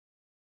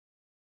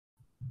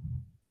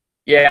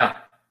Yeah,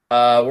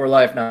 we're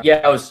live now.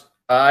 Yeah,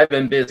 I've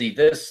been busy.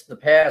 The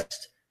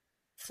past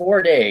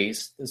 4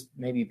 days, this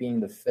maybe being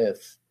the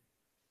fifth,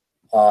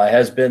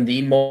 has been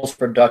the most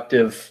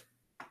productive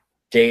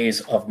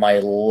days of my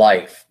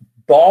life,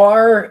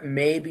 bar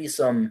maybe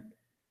some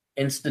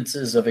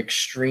instances of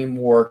extreme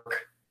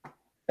work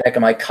back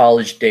in my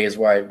college days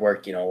where I'd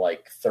work,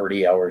 like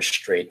 30 hours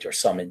straight or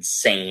some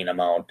insane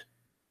amount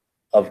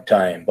of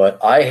time.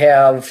 But I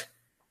have,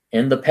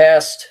 in the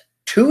past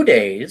 2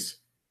 days,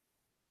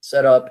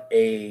 set up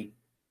a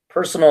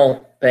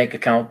personal bank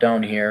account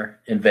down here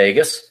in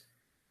Vegas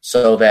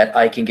so that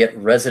I can get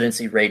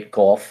residency rate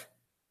golf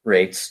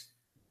rates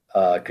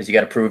because you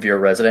got to prove you're a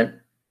resident.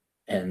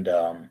 And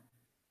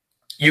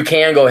you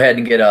can go ahead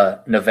and get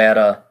a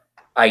Nevada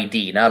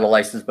ID, not a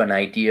license, but an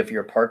ID if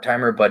you're a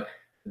part-timer, but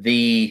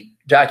the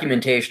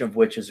documentation of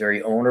which is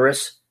very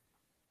onerous.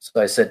 So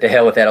I said, to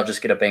hell with that, I'll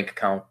just get a bank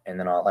account and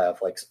then I'll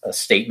have like a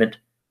statement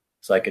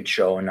so I could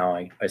show. And now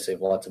I save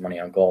lots of money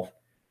on golf.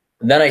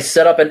 And then I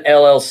set up an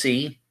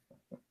LLC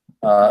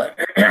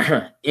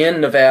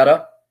in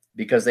Nevada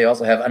because they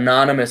also have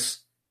anonymous.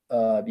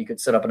 You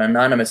could set up an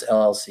anonymous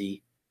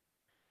LLC.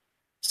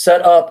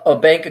 Set up a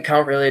bank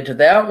account related to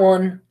that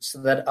one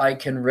so that I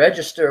can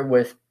register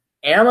with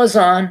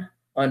Amazon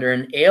under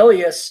an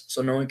alias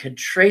so no one can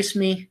trace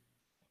me,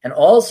 and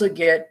also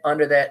get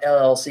under that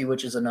LLC,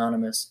 which is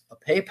anonymous, a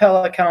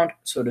PayPal account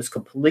so it is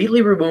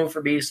completely removed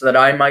from me so that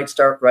I might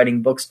start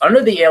writing books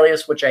under the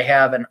alias, which I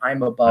have, and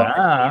I'm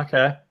about.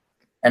 Okay.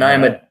 And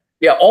I'm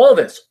all of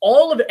it.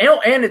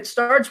 And it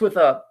starts with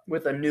a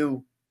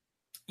new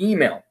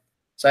email.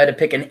 So I had to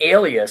pick an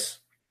alias,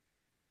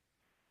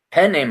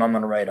 pen name I'm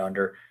going to write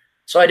under.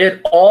 So I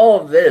did all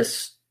of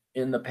this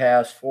in the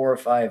past 4 or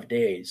 5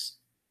 days.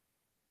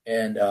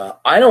 And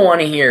I don't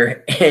want to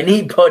hear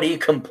anybody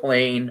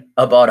complain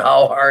about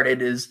how hard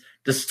it is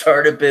to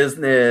start a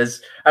business.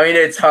 I mean,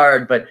 it's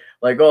hard, but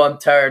like, oh, I'm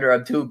tired or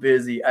I'm too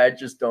busy. I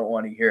just don't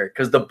want to hear it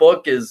because the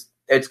book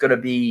it's going to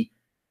be,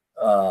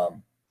 I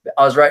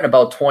was writing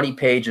about 20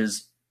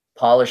 pages,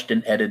 polished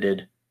and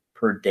edited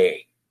per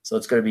day. So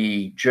it's going to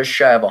be just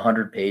shy of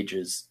 100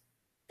 pages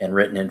and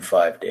written in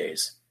 5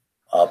 days,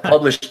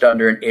 published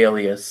under an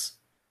alias.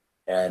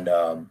 And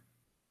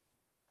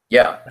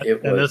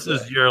this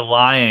is your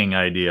lying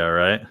idea,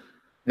 right?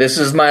 This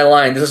is my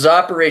line. This is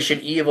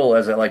Operation Evil,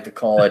 as I like to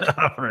call it,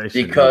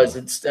 because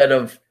instead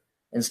of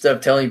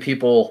telling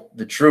people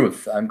the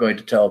truth, I'm going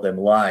to tell them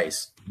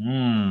lies.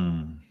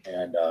 And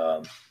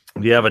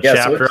do you have a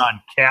chapter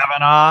on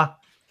Kavanaugh?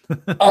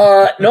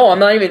 No, I'm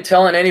not even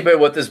telling anybody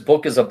what this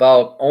book is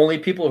about. Only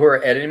people who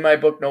are editing my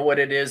book know what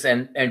it is.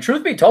 And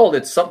truth be told,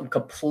 it's something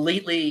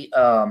completely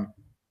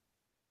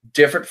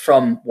different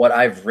from what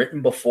I've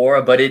written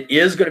before, but it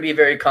is going to be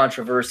very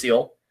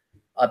controversial.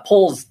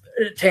 Pulls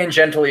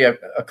tangentially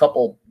a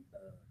couple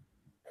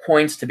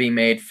points to be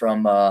made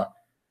from what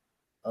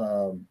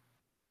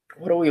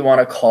do we want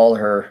to call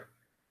her?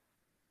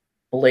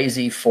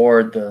 Blasey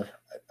Ford.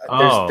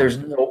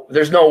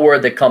 There's no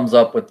word that comes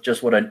up with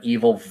just what an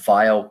evil,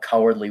 vile,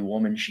 cowardly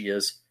woman she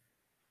is.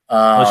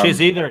 Well,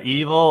 she's either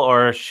evil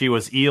or she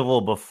was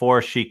evil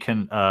before she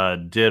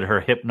did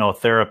her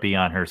hypnotherapy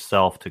on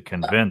herself to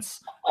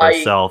convince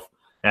herself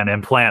and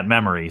implant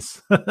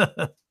memories.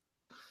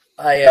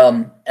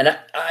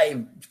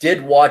 I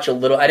did watch a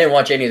little. I didn't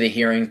watch any of the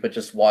hearings, but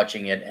just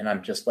watching it, and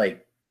I'm just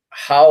like,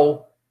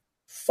 how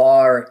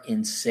far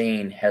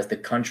insane has the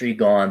country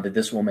gone that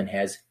this woman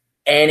has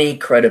any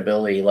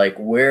credibility? Like,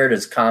 where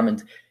does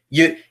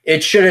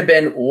it should have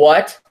been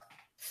what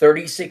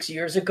 36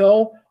 years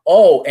ago.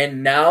 Oh,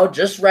 and now,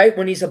 just right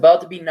when he's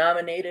about to be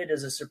nominated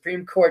as a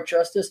Supreme Court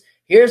justice,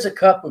 here's a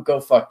cup of go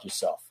fuck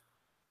yourself.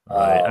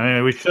 Right. I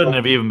mean, we shouldn't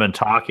have even been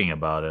talking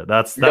about it.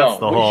 That's the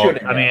whole.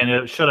 I mean,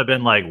 it should have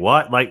been like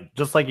what, like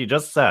just like you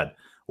just said.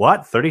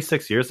 What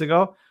 36 years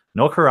ago?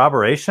 No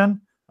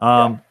corroboration.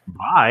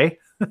 Bye.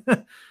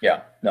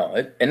 Yeah.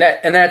 No.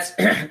 That's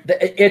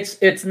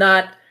it's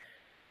not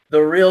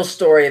the real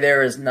story.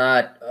 There is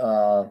not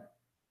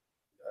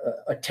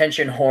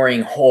attention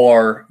whoring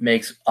whore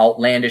makes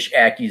outlandish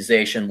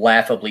accusation,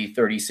 laughably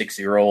 36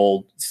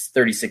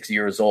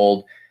 years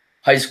old,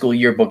 high school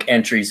yearbook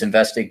entries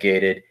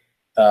investigated.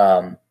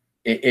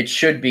 It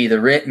should be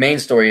the main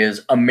story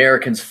is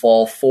Americans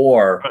fall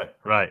for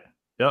right.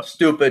 Yep.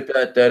 Stupid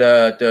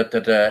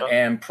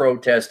and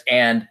protest,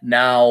 and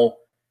now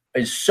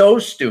is so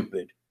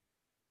stupid.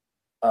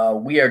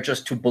 We are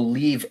just to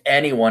believe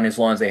anyone as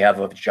long as they have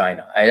a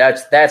vagina.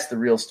 That's the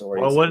real story.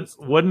 Well,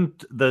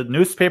 wouldn't the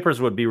newspapers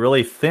would be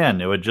really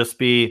thin? It would just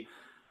be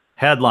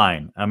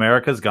headline: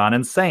 America's gone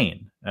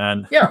insane,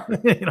 and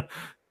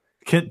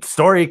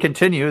story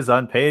continues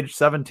on page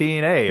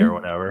 17A or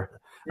whatever.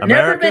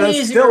 America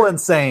is still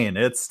insane.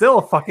 It's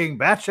still fucking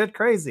batshit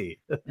crazy.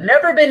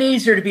 Never been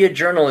easier to be a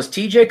journalist.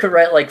 TJ could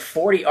write like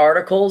 40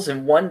 articles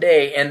in one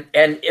day, and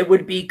it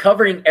would be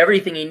covering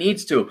everything he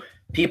needs to.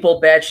 People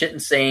batshit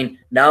insane,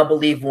 now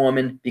believe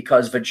woman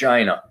because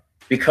vagina,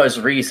 because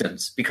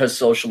reasons, because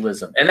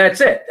socialism. And that's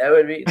it. That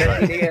would be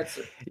the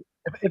answer.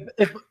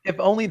 If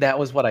only that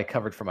was what I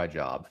covered for my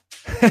job.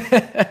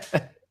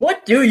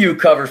 What do you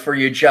cover for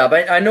your job?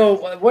 I know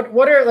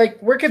what are like.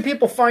 Where can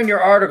people find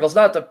your articles?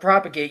 Not to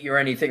propagate you or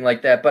anything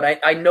like that, but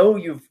I know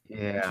you've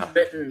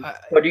written.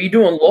 What are you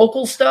doing?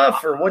 Local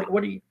stuff or what?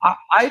 What do you?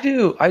 I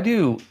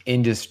do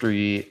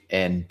industry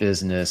and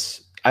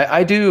business.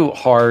 I do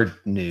hard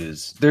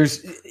news.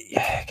 There's,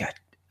 God,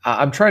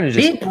 I'm trying to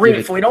just be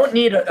brief. We don't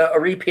need a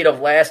repeat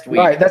of last week.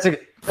 Right. That's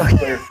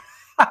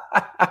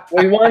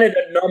we wanted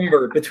a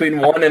number between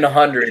 1 and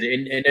 100,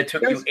 and it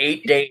took you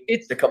 8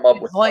 days to come up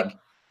with one.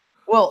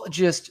 Well,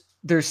 just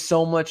there's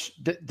so much.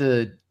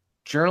 The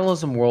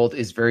journalism world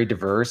is very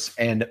diverse,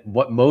 and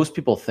what most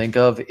people think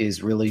of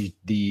is really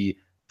the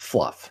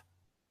fluff.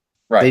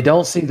 Right. They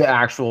don't see the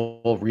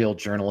actual real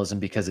journalism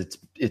because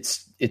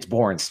it's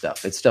boring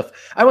stuff. It's stuff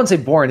I wouldn't say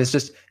boring. It's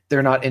just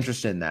they're not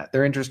interested in that.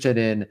 They're interested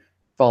in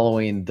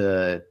following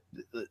the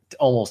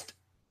almost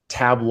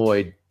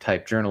tabloid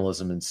type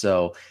journalism. And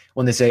so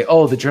when they say,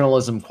 "Oh, the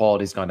journalism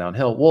quality's gone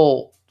downhill,"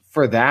 well,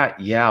 for that,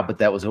 yeah, but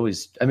that was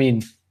always. I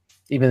mean,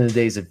 even in the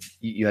days of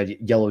you had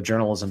yellow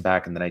journalism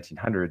back in the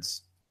 1900s.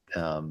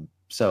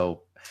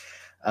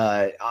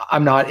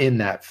 I'm not in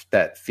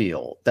that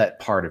field, that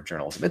part of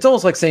journalism. It's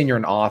almost like saying you're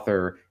an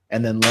author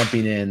and then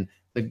lumping in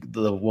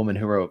the woman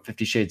who wrote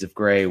 50 Shades of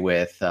Grey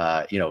with,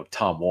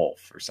 Tom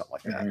Wolfe or something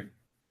like that.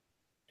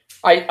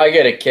 I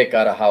get a kick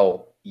out of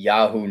how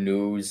Yahoo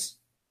News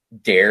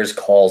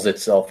calls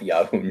itself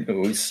Yahoo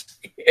News.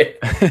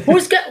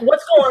 What's going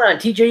on,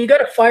 TJ? You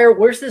got a fire?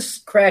 Where's this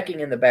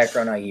cracking in the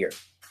background I hear?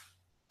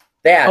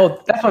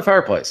 That's my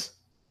fireplace.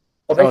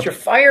 Oh, that's your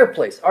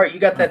fireplace. All right, you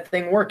got that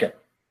thing working.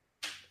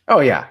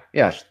 Oh yeah.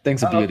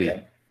 Things of beauty.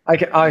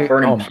 Okay.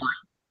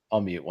 I'll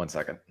mute 1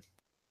 second.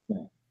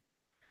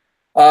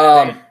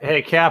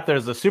 Hey, Cap,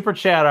 there's a super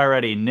chat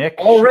already. Nick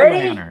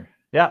Schulaner.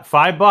 Yeah,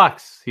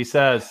 $5. He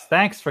says,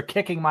 "Thanks for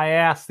kicking my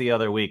ass the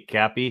other week,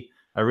 Cappy.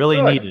 I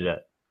really needed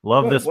it.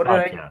 Love this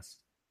podcast."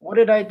 What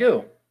did I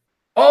do?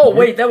 Oh,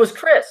 wait, that was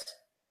Chris.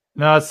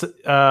 No, it's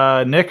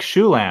Nick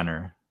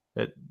Schulaner.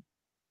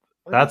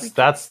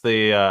 That's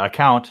the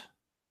account.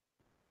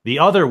 The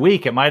other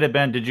week, it might have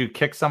been, did you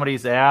kick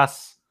somebody's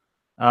ass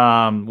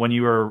when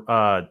you were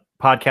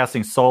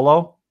podcasting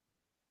solo?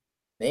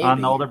 Maybe.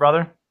 On the older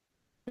brother?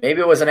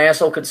 Maybe it was an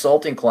asshole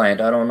consulting client.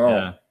 I don't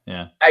know.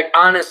 Yeah. I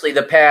honestly,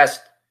 the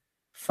past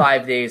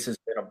 5 days has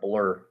been a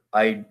blur.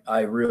 I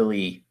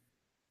really,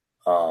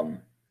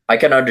 I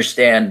can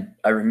understand.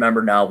 I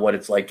remember now what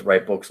it's like to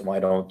write books, and why I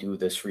don't do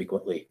this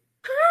frequently.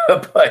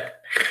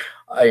 But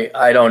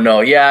I don't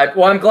know. Yeah.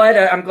 Well, I'm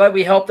glad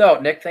we helped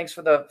out, Nick. Thanks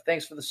for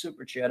the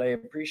super chat. I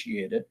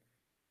appreciate it.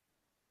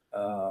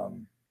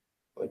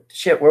 But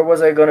shit, where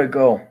was I going to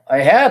go? I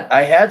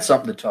had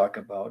something to talk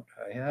about.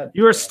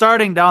 You were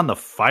starting down the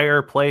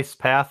fireplace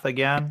path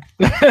again.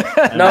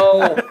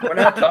 No, we're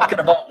not talking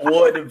about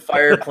wood and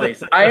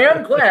fireplace. I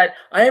am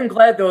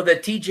glad though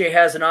that TJ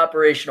has an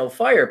operational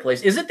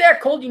fireplace. Is it that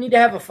cold? You need to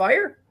have a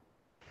fire?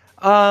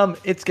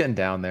 It's getting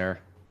down there.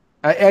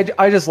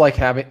 I just like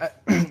having.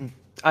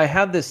 I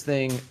had this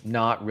thing,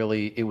 not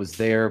really. It was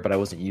there, but I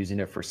wasn't using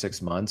it for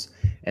 6 months,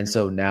 and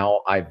so now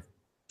I've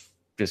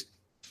just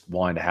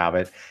wanted to have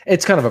it.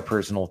 It's kind of a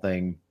personal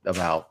thing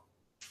about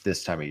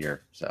this time of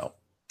year. So,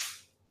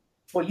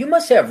 well, you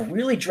must have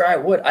really dry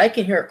wood. I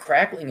can hear it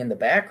crackling in the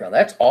background.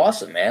 That's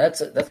awesome, man. That's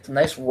a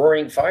nice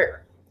roaring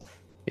fire.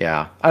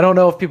 Yeah, I don't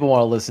know if people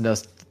want to listen to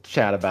us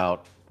chat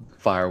about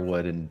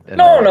firewood and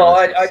no.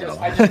 I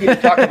just need to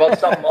talk about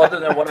something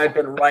other than what I've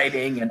been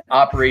writing and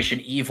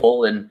Operation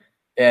Evil and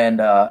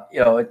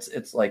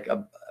it's like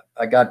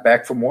I got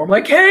back from war. I'm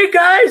like, hey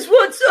guys,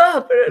 what's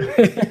up?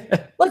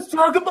 Let's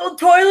talk about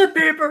toilet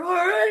paper. All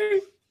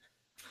right.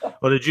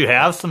 Well, did you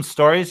have some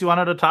stories you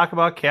wanted to talk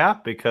about,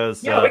 Cap?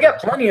 Because we got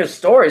plenty of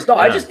stories. No,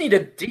 I just need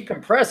to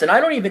decompress, and I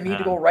don't even need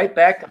to go right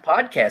back to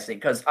podcasting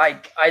because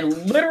I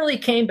literally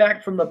came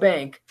back from the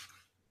bank,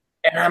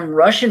 and I'm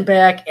rushing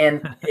back,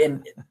 and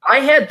I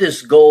had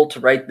this goal to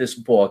write this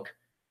book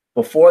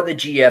before the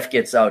GF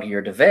gets out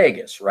here to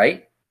Vegas,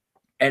 right?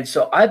 And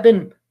so I've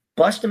been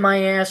busting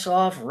my ass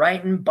off,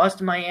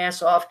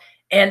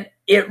 and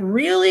it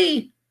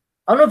really.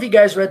 I don't know if you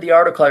guys read the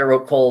article I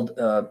wrote called,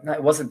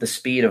 it wasn't The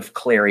Speed of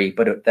Clary,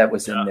 but that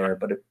was in there.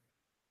 But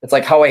it's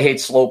like How I Hate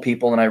Slow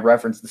People, and I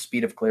referenced The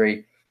Speed of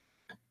Clary.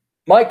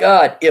 My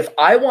God, if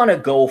I want to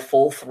go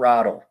full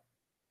throttle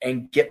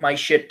and get my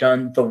shit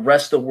done, the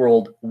rest of the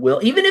world will.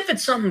 Even if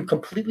it's something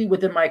completely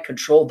within my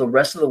control, the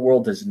rest of the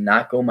world does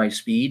not go my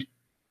speed.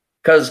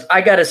 Because I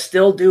got to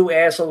still do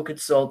asshole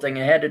consulting.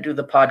 I had to do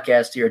the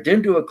podcast here.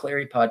 Didn't do a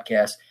Clary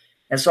podcast.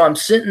 And so I'm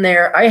sitting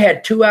there. I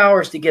had 2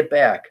 hours to get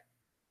back.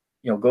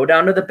 Go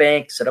down to the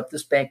bank, set up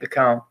this bank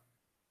account,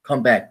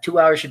 come back. 2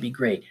 hours should be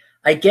great.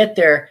 I get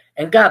there,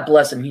 and God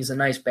bless him, he's a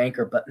nice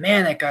banker, but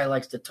man, that guy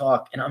likes to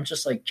talk. And I'm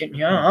just like,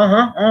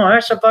 oh,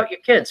 that's about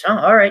your kids,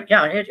 huh? All right,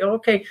 yeah,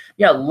 okay.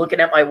 Yeah,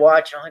 looking at my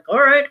watch, I'm like, all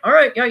right,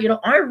 yeah,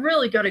 I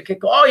really got to get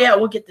going. Oh, yeah,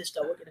 we'll get this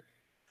done.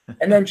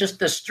 And then just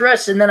the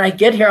stress, and then I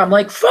get here, I'm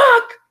like,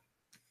 fuck!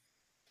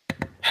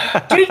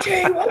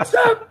 DJ, what's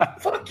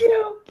up? Fuck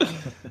you.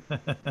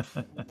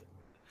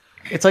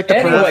 It's like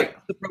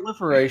the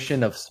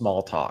proliferation of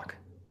small talk.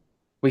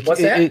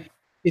 What's that?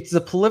 It's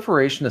the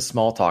proliferation of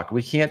small talk.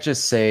 We can't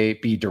just say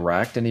be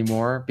direct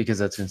anymore because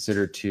that's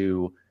considered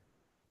too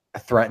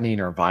threatening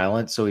or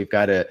violent. So we've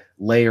got to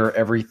layer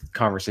every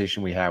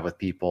conversation we have with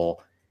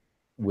people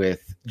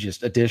with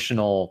just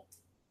additional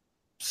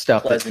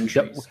stuff.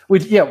 Pleasantries.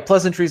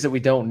 Pleasantries that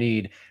we don't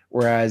need.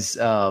 Whereas,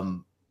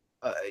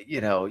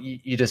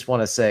 you just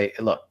want to say,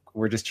 look,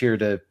 we're just here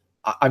to,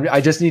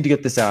 I just need to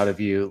get this out of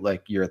you.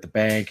 Like you're at the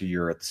bank or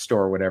you're at the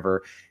store or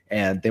whatever.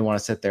 And they want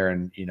to sit there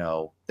and,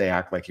 they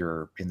act like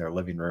you're in their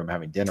living room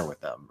having dinner with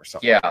them or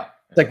something. Yeah.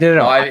 It's like,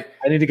 no, I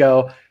need to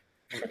go.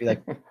 I'd be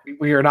like,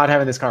 we are not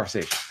having this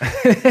conversation.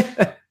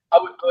 I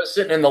was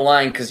sitting in the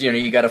line because,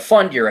 you got to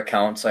fund your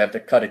account. So I have to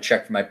cut a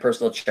check from my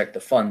personal check to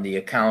fund the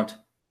account.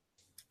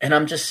 And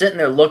I'm just sitting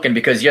there looking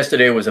because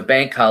yesterday was a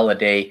bank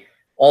holiday.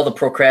 All the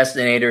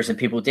procrastinators and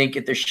people who didn't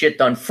get their shit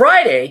done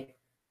Friday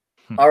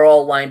are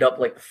all lined up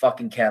like the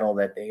fucking cattle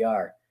that they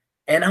are.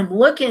 And I'm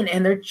looking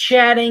and they're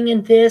chatting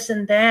and this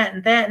and that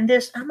and that and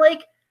this. I'm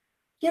like,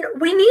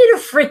 we need a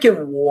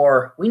freaking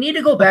war. We need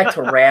to go back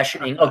to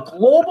rationing, a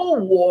global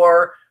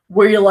war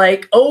where you're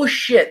like, oh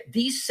shit,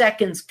 these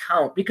seconds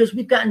count because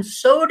we've gotten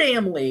so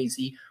damn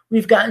lazy.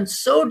 We've gotten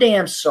so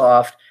damn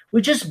soft.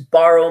 We just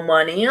borrow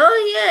money.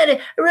 Oh yeah.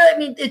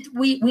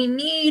 We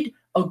need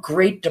a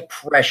Great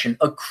Depression,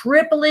 a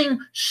crippling,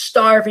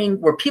 starving,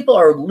 where people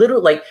are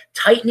literally like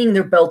tightening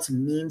their belts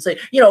means, like,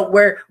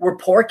 where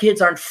poor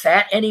kids aren't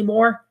fat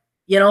anymore.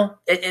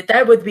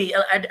 That would be,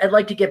 I'd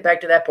like to get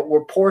back to that, but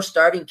where poor,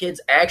 starving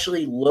kids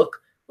actually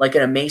look like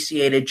an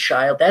emaciated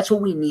child. That's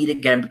what we need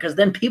again, because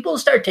then people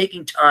start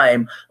taking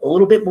time a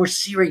little bit more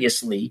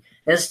seriously.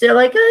 And instead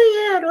like,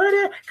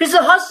 because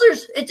the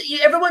hustlers,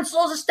 everyone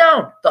slows us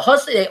down.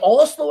 They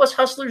all slow us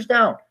hustlers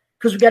down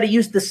because we got to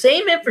use the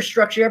same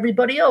infrastructure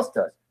everybody else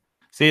does.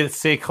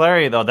 See,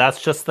 Clary, though,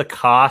 that's just the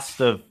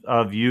cost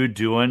of you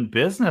doing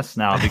business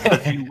now,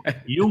 because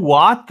you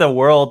want the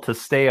world to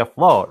stay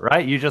afloat,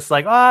 right? You just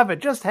like, if it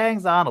just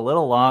hangs on a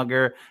little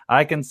longer,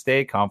 I can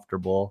stay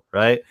comfortable,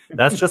 right?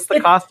 That's just the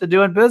cost of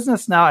doing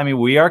business now. I mean,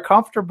 we are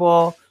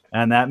comfortable,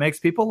 and that makes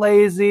people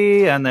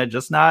lazy, and they're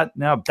just not,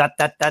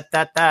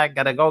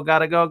 gotta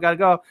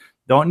go.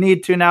 Don't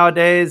need to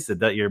nowadays.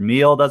 That your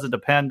meal doesn't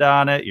depend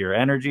on it. Your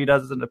energy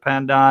doesn't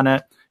depend on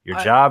it. Your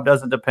job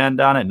doesn't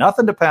depend on it.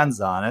 Nothing depends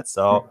on it.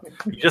 So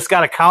you just got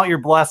to count your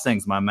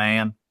blessings, my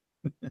man.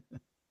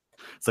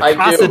 It's a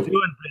cost of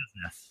doing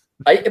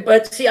business.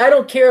 But see, I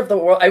don't care if the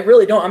world, I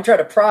really don't. I'm trying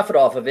to profit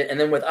off of it. And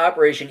then with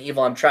Operation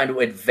Evil, I'm trying to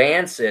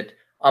advance it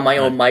on my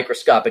own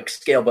microscopic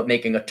scale, but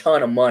making a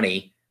ton of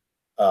money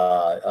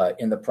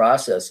in the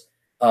process.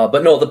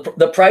 But no,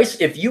 the price,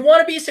 if you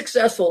want to be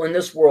successful in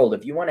this world,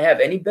 if you want to have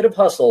any bit of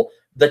hustle,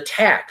 the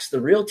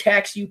real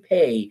tax you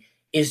pay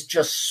is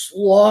just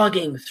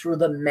slogging through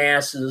the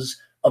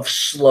masses of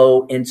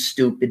slow and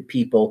stupid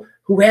people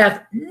who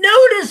have no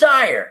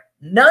desire,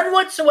 none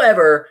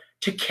whatsoever,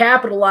 to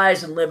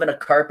capitalize and live in a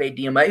carpe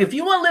diem. If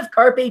you want to live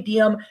carpe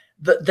diem,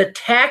 the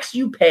tax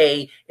you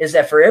pay is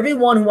that for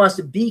everyone who wants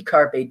to be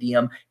carpe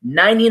diem,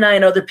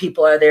 99 other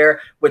people are there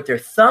with their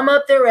thumb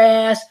up their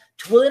ass,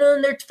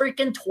 twiddling their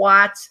freaking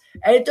twats,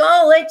 and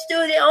let's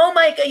do it. Oh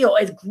my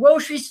God, at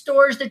grocery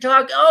stores they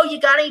talk,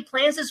 you got any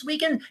plans this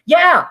weekend?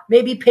 Yeah,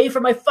 maybe pay for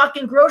my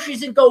fucking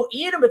groceries and go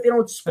eat them if they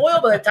don't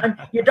spoil by the time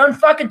you're done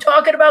fucking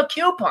talking about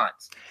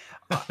coupons.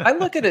 I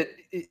look at it,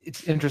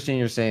 it's interesting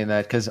you're saying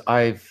that, because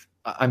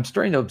I'm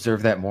starting to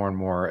observe that more and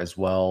more as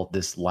well,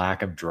 this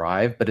lack of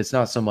drive, but it's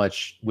not so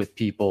much with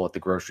people at the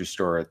grocery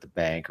store, at the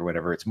bank or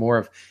whatever. It's more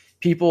of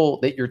people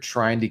that you're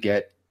trying to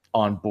get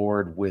on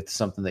board with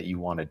something that you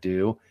want to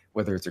do,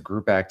 whether it's a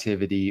group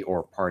activity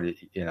or part of,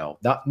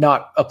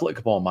 not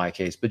applicable in my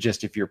case, but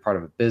just if you're part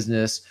of a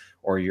business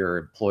or you're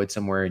employed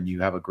somewhere and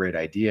you have a great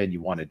idea and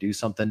you want to do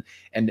something,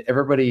 and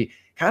everybody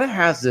kind of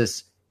has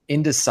this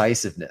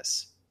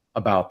indecisiveness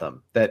about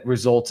them that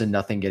results in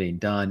nothing getting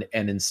done.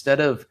 And instead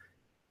of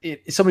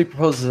somebody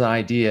proposes an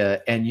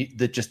idea and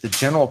the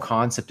general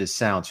concept is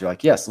sound, so you're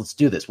like, yes, let's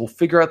do this. We'll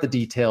figure out the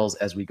details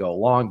as we go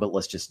along, but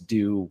let's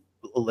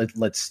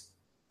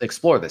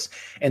explore this.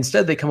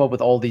 Instead, they come up with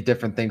all the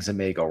different things that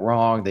may go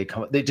wrong.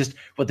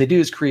 What they do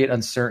is create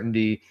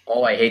uncertainty.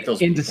 Oh, I hate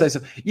those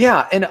indecisive people.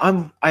 Yeah, and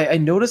I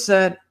noticed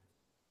that.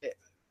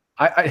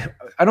 I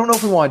don't know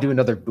if we want to do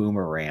another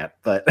boomer rant,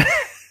 but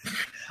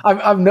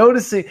I'm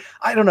noticing.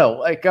 I don't know.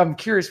 Like, I'm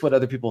curious what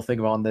other people think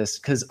about this,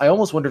 because I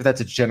almost wonder if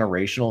that's a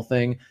generational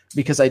thing,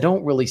 because I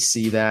don't really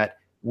see that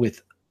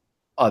with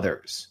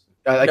others.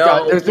 They've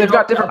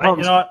got different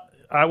problems.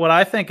 What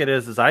I think it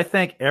is I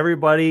think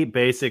everybody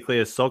basically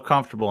is so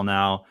comfortable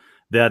now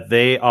that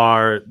they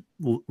are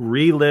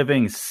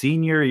reliving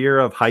senior year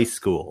of high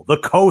school, the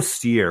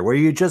coast year, where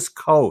you just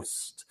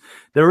coast.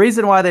 The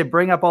reason why they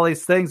bring up all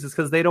these things is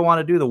because they don't want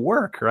to do the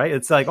work, right?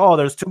 It's like,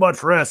 there's too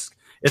much risk.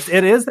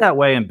 It is that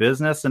way in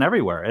business and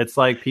everywhere. It's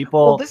like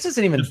people this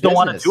isn't even just don't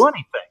want to do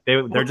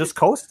anything. They're just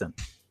coasting.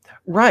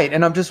 Right.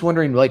 And I'm just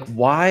wondering, like,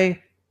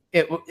 why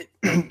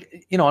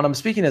and I'm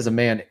speaking as a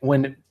man,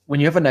 when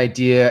you have an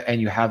idea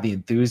and you have the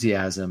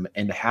enthusiasm,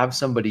 and to have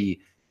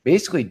somebody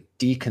basically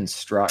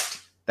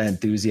deconstruct that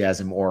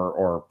enthusiasm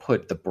or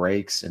put the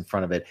brakes in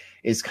front of it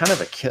is kind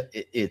of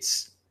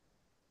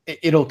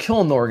it'll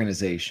kill an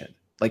organization,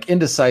 like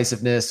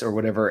indecisiveness or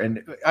whatever.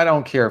 And I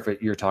don't care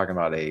if you're talking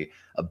about a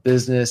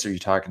business, or you're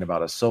talking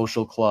about a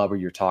social club, or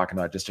you're talking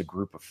about just a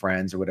group of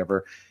friends or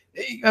whatever.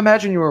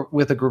 Imagine you were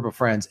with a group of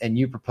friends and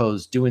you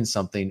propose doing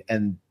something,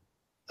 and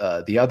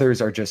the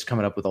others are just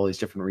coming up with all these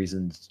different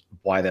reasons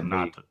why that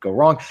may go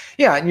wrong.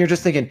 Yeah. And you're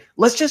just thinking,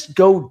 let's just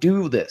go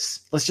do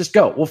this. Let's just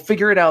go. We'll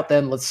figure it out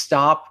then. Let's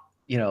stop,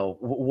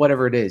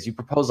 whatever it is. You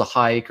propose a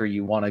hike, or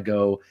you want to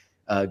go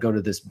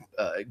to this,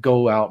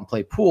 go out and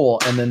play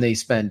pool. And then they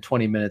spend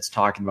 20 minutes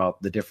talking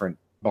about the different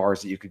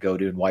bars that you could go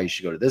to and why you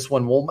should go to this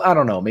one. Well, I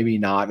don't know. Maybe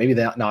not. Maybe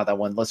not that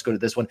one. Let's go to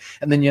this one.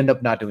 And then you end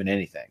up not doing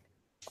anything.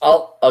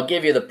 I'll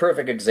give you the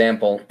perfect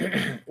example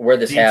where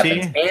this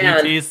happens.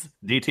 And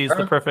DT's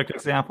the perfect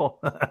example.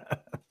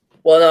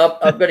 Well, no,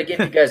 I'm going to give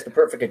you guys the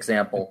perfect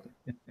example.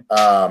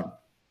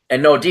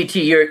 And no,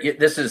 DT,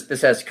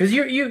 this has, because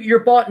you're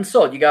bought and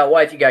sold. You got a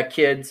wife, you got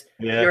kids.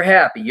 Yeah. You're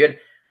happy.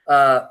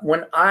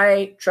 When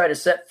I try to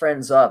set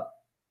friends up,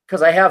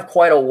 because I have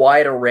quite a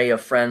wide array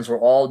of friends, we're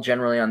all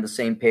generally on the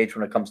same page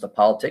when it comes to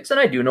politics, and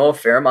I do know a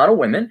fair amount of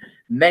women,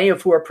 many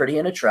of who are pretty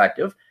and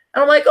attractive.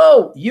 And I'm like,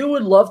 oh, you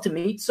would love to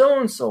meet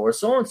so-and-so, or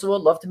so-and-so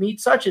would love to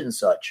meet such and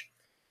such.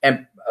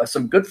 And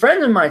some good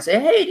friends of mine say,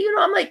 hey, do you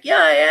know? I'm like, yeah,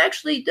 I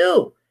actually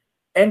do.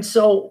 And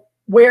so,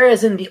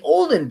 whereas in the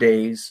olden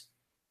days,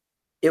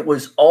 it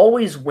was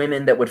always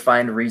women that would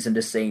find a reason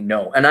to say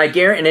no. And I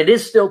guarantee, and it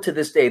is still to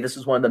this day, this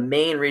is one of the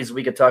main reasons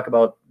we could talk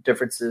about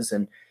differences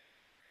in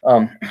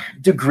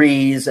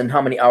degrees and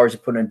how many hours you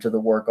put into the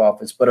work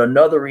office. But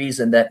another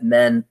reason that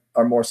men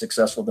are more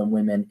successful than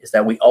women is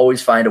that we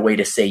always find a way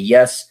to say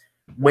yes.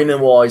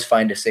 Women will always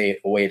find a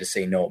way to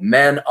say no.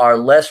 Men are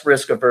less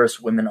risk averse.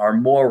 Women are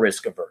more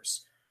risk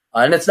averse.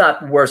 And it's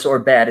not worse or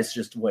bad. It's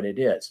just what it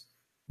is.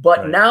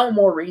 But now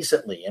more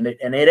recently, and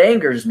it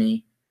angers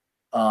me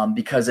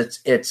because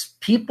it's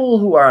people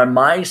who are on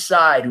my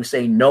side who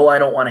say, no, I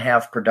don't want to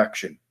have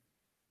production.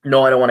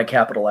 No, I don't want to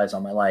capitalize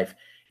on my life,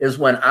 is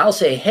when I'll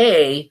say,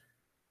 hey,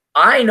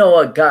 I know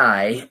a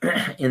guy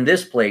in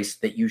this place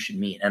that you should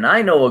meet. And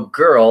I know a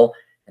girl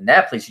in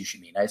that place you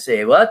should meet. I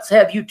say, well, let's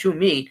have you two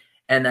meet.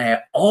 And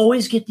I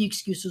always get the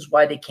excuses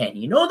why they can't.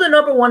 You know the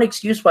number one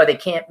excuse why they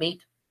can't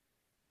meet?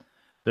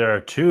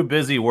 They're too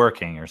busy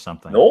working or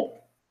something. Nope.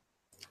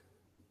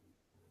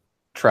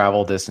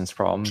 Travel distance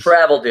problems.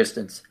 Travel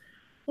distance.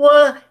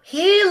 Well,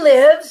 he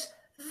lives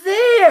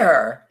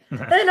there,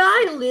 and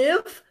I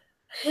live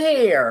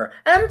here.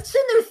 And I'm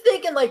sitting there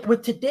thinking, like,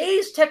 with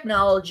today's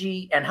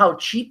technology and how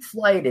cheap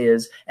flight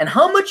is and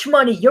how much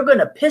money you're going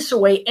to piss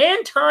away,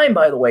 and time,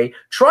 by the way,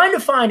 trying to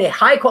find a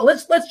high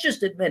quality, let's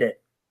just admit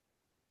it.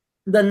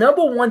 The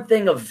number one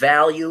thing of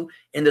value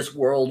in this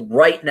world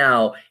right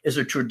now is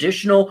a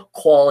traditional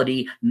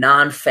quality,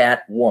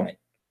 non-fat woman.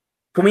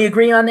 Can we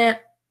agree on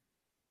that?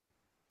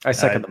 I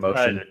second the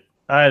motion.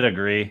 I'd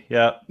agree.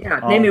 Yeah. Yeah.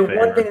 Name me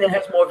one thing that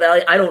has more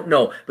value. I don't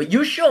know. But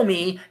you show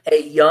me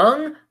a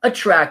young,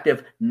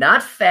 attractive,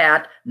 not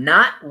fat,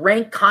 not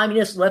rank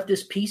communist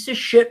leftist piece of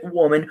shit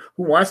woman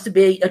who wants to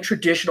be a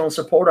traditional and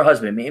support her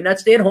husband. Maybe not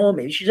stay at home.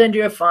 Maybe she's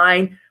into it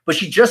fine, but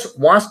she just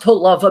wants to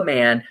love a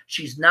man.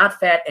 She's not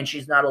fat and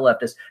she's not a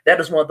leftist. That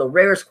is one of the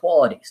rarest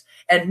qualities.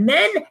 And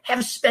men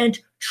have spent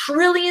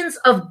trillions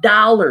of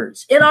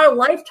dollars in our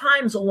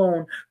lifetimes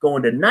alone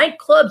going to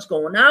nightclubs,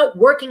 going out,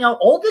 working out,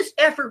 all this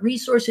effort,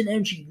 resource, and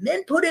energy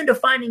men put into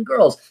finding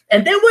girls.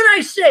 And then when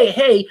I say,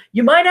 hey,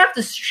 you might have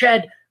to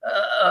shed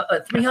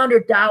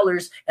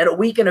 $300 and a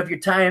weekend of your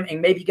time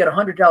and maybe get a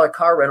 $100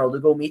 car rental to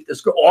go meet this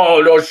girl.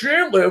 Oh, no, she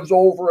lives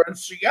over in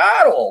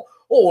Seattle.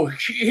 Oh,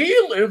 he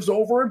lives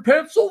over in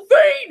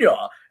Pennsylvania.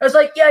 I was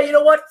like, yeah, you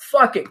know what?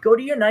 Fuck it. Go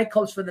to your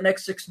nightclubs for the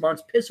next 6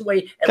 months, piss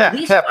away at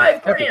least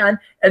 $5,000,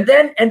 and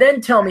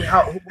then tell me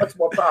what's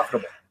more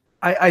profitable.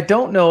 I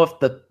don't know if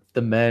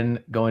the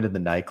men going to the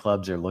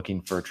nightclubs are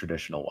looking for a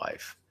traditional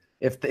wife.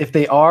 If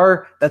they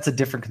are, that's a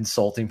different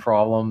consulting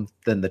problem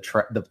than their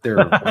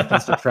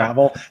willingness to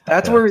travel.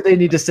 That's where they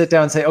need to sit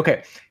down and say,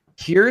 okay,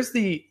 here's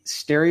the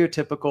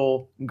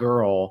stereotypical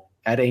girl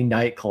at a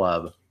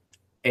nightclub.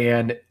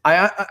 And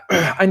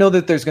I know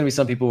that there's going to be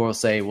some people who will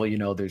say, well, you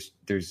know,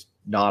 there's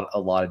not a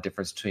lot of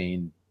difference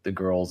between the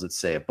girls at,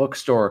 say, a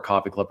bookstore or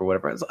coffee club or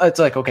whatever. It's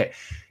like, okay,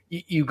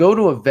 you go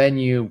to a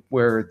venue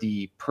where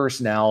the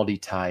personality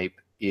type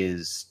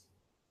is,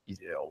 you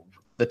know,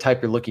 the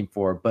type you're looking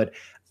for, but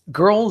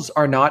girls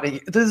are not.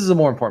 This is the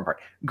more important part.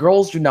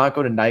 Girls do not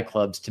go to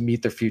nightclubs to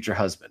meet their future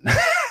husband.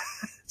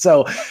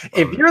 So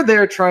if you're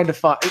there trying to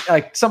find,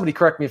 like, somebody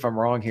correct me if I'm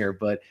wrong here,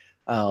 but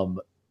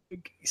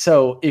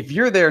so if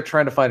you're there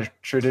trying to find a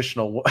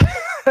traditional,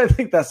 I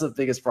think that's the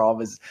biggest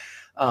problem. Is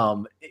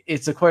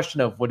it's a question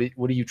of what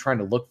are you trying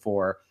to look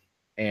for,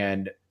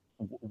 and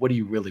what do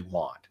you really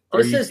want?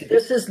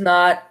 This is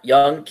not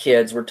young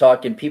kids. We're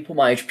talking people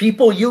my age,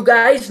 people you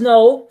guys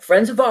know,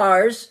 friends of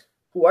ours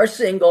who are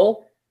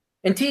single,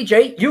 And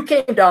TJ, you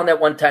came down that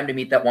one time to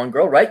meet that one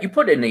girl, right? You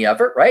put in the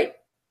effort, right?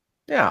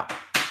 Yeah.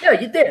 Yeah,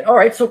 you did. All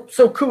right. So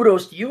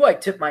kudos to you. I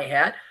tip my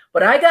hat.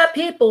 But I got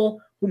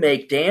people who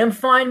make damn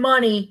fine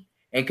money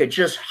and could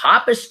just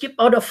hop or skip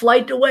out a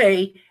flight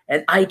away.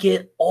 And I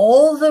get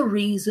all the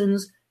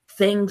reasons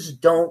things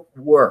don't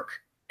work.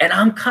 And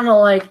I'm kind of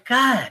like,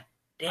 God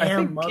damn. I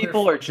think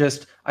people are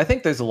just, I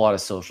think there's a lot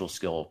of social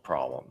skill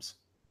problems.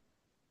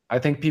 I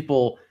think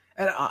people,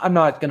 and I'm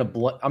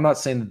not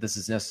saying that this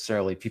is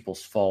necessarily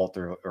people's fault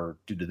or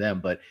due to them,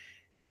 but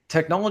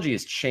technology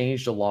has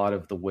changed a lot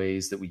of the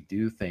ways that we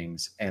do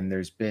things. And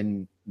there's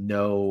been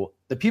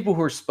the people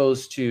who are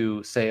supposed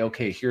to say,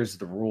 okay, here's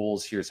the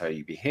rules, here's how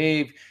you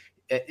behave.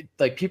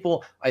 Like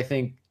people, I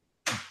think,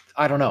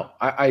 I don't know.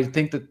 I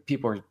think that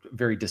people are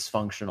very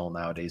dysfunctional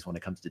nowadays when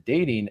it comes to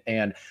dating.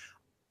 And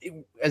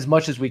as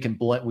much as we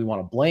want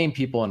to blame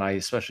people, and I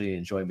especially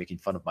enjoy making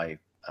fun of my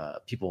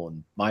people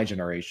in my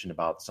generation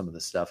about some of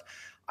this stuff,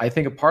 I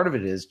think a part of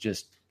it is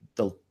just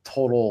the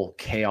total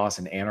chaos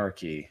and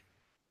anarchy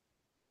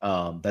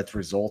that's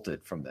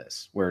resulted from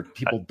this, where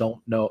people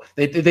don't know,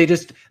 they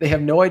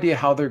have no idea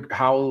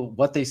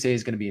what they say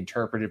is going to be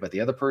interpreted by the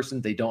other person.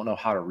 They don't know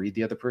how to read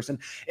the other person.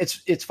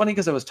 It's funny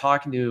because I was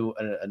talking to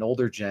an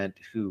older gent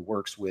who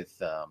works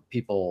with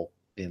people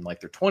in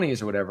like their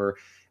 20s or whatever.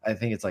 I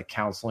think it's like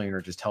counseling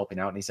or just helping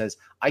out. And he says,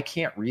 I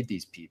can't read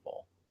these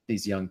people,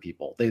 these young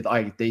people.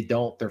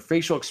 Their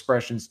facial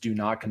expressions do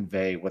not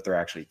convey what they're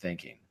actually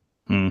thinking.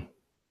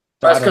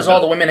 That's because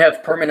all the women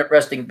have permanent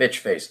resting bitch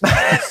face. They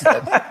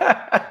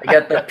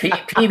got the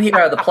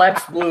PBR, the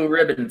Plaps Blue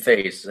ribbon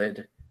face.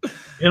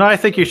 I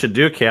think you should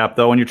do, Cap,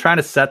 though, when you're trying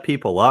to set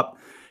people up,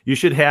 you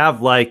should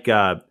have like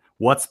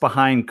what's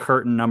behind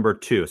curtain number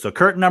 2. So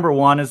curtain number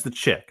 1 is the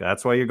chick.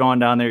 That's why you're going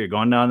down there. You're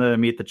going down there to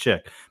meet the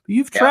chick. But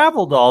you've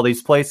traveled to all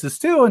these places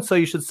too. And so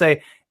you should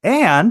say,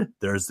 and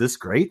there's this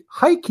great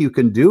hike you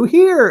can do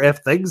here if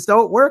things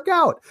don't work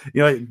out.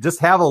 Just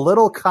have a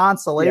little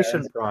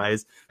consolation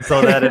prize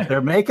so that if they're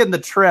making the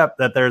trip,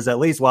 that there's at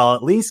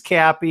least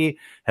Cappy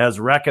has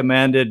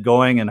recommended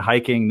going and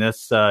hiking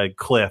this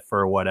cliff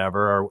or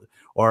whatever,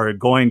 or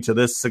going to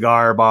this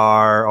cigar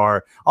bar,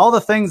 or all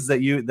the things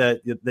that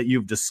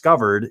you've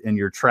discovered in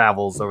your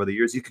travels over the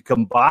years. You could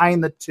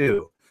combine the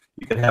two.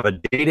 You could have a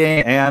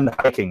dating and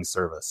hiking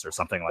service or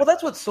something like that. Well,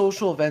 that's what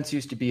social events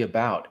used to be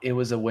about. It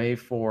was a way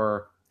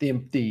for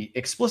the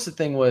explicit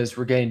thing was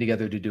we're getting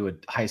together to do a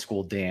high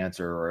school dance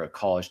or a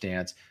college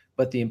dance.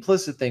 But the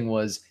implicit thing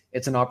was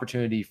it's an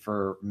opportunity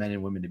for men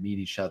and women to meet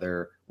each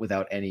other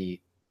without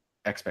any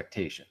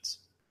expectations.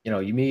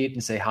 You meet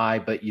and say hi,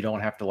 but you don't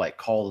have to like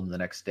call them the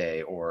next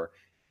day or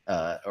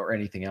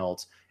anything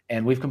else.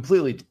 And we've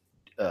completely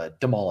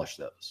demolished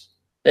those.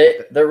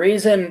 The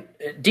reason,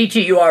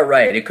 DT, you are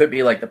right. It could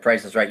be like The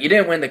Price is Right. You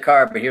didn't win the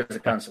car, but here's a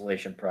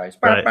consolation prize.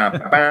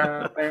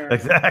 Right.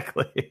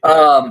 Exactly.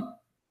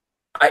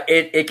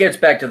 It gets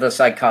back to the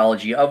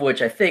psychology, of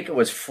which I think it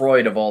was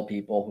Freud of all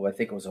people, who I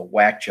think it was a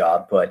whack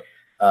job. But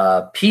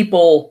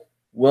people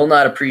will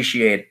not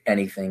appreciate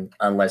anything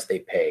unless they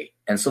pay.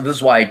 And so this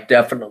is why I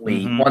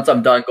definitely, once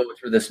I'm done going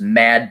through this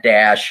mad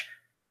dash,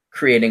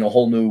 creating a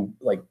whole new,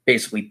 like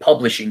basically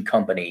publishing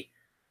company,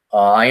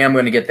 I am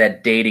going to get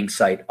that dating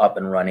site up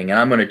and running, and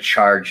I'm going to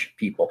charge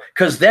people.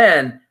 Because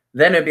then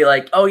it'd be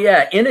like, oh,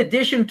 yeah, in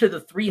addition to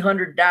the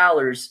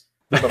 $300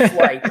 for the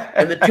flight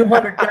and the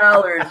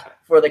 $200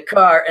 for the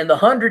car and the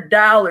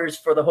 $100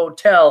 for the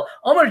hotel,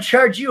 I'm going to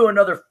charge you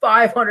another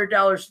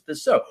 $500 for the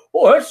show.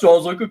 Oh, that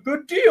sounds like a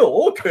good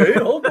deal. Okay,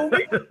 I'll go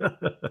meet it.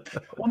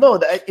 Well,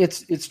 no,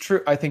 it's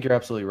true. I think you're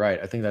absolutely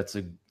right. I think that's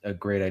a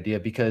great idea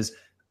because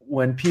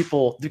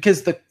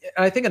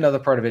I think another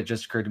part of it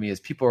just occurred to me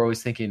is people are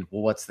always thinking,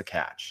 well, what's the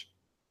catch?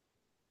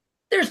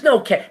 There's no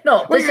catch.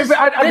 No,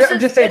 I'm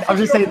just saying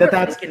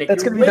that's going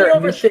to be their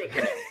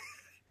overthinking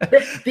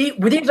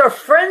it. These are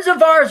friends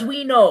of ours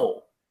we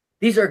know.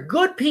 These are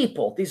good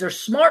people. These are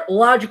smart,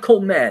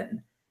 logical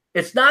men.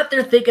 It's not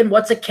they're thinking,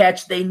 what's a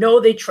catch? They know,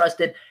 they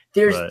trust it.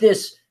 There's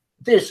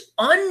this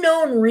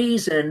unknown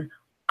reason.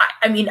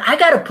 I mean, I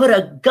got to put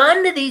a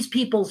gun to these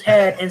people's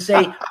head and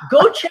say,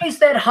 go chase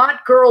that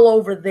hot girl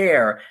over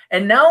there.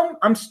 And now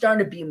I'm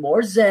starting to be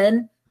more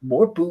Zen,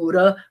 more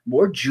Buddha,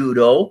 more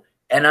Judo.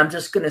 And I'm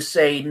just going to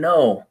say,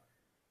 no.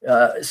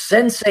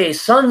 Sensei,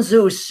 Sun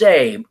Tzu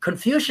say,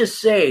 Confucius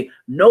say,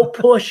 no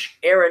push,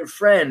 errand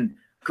friend.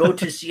 Go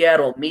to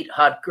Seattle, meet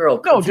hot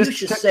girl. No,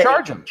 Confucius just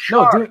charge them.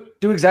 No,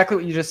 do exactly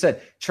what you just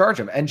said. Charge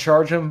them and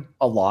charge them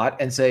a lot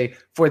and say,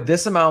 for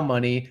this amount of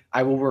money,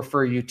 I will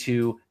refer you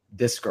to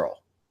this girl.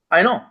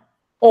 I know.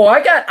 Oh,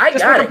 I got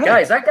it,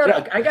 guys. I got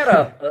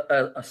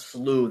a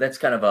slew. That's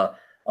kind of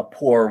a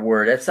poor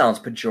word. That sounds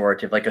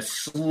pejorative, like a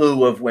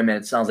slew of women.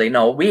 It sounds like,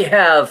 no, we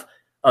have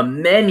a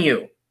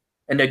menu,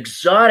 an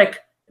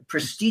exotic,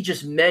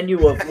 prestigious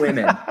menu of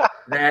women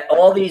that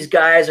all these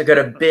guys are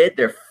going to bid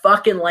their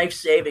fucking life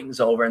savings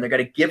over, and they're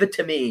going to give it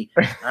to me.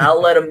 I'll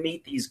let them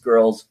meet these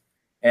girls.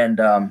 And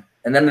then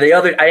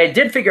I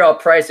did figure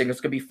out pricing.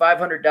 It's going to be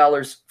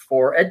 $500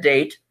 for a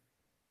date.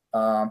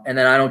 And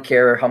then I don't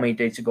care how many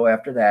dates you go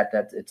after that.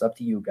 It's up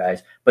to you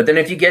guys. But then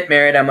if you get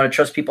married, I'm going to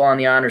trust people on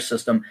the honor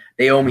system.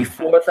 They owe me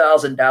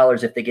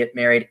 $4,000 if they get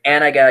married,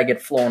 and I got to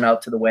get flown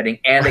out to the wedding,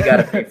 and they got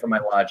to pay for my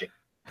lodging.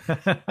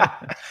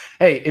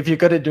 Hey, if you're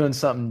good at doing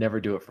something,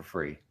 never do it for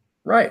free.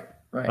 Right.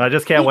 I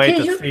just can't wait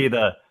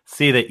to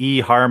see the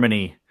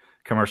eHarmony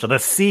commercial, the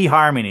C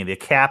Harmony, the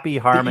Cappy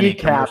Harmony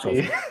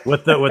commercials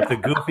with the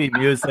goofy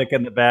music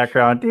in the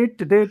background.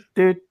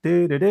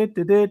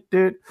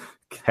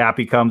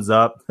 Cappy comes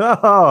up.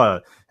 Oh,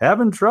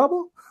 having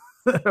trouble?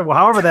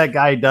 However that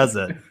guy does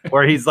it,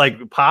 where he's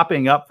like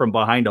popping up from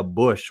behind a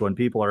bush when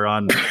people are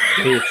on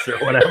dates or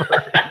whatever.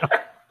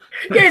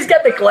 Yeah, he's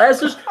got the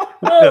glasses.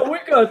 Oh, we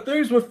got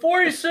things with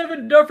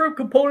 47 different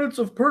components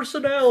of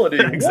personality.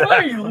 Exactly. Why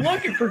are you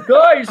looking for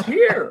guys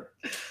here?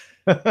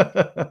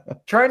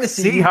 Trying to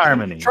see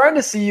Harmony. Trying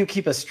to see you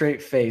keep a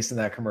straight face in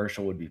that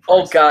commercial would be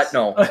priceless. Oh God,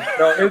 no.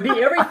 It'd be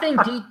everything.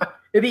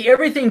 It'd be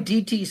everything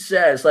DT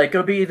says. Like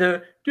it'll be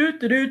the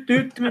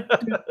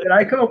and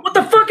I come up. What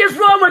the fuck is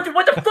wrong with you?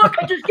 What the fuck?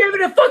 I just gave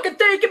you the fucking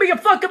thing. Give me your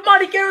fucking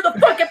money. Get her the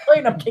fucking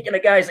plane. I'm kicking a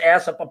guy's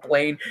ass up a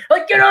plane.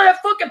 Like get on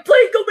that fucking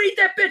plane. Go meet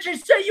that bitch and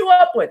set you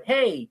up with.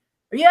 Hey,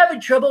 are you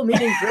having trouble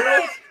meeting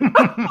girls?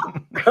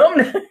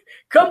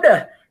 come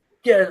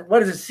to.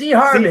 What is it? C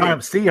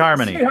Harmony. C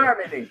Harmony. C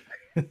Harmony.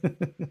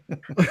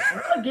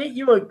 I'll get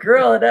you a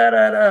girl.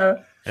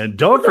 And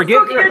don't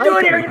forget what the fuck are you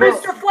doing here,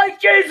 Mr. Flight?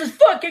 Jesus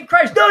fucking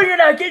Christ! No, you're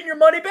not getting your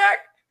money back.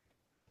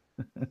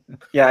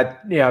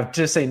 Yeah.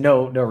 Just say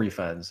no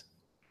refunds.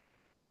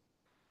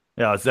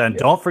 Yeah, and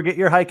don't forget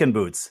your hiking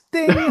boots.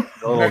 Ding!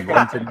 Oh,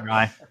 glint in your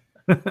eye.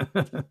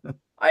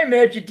 I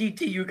imagine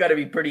DT, you got to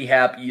be pretty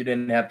happy you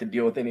didn't have to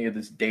deal with any of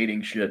this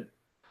dating shit.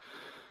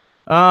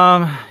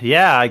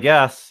 Yeah, I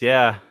guess.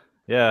 Yeah.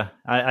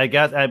 I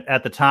guess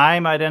at the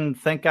time I didn't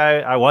think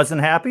I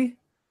wasn't happy,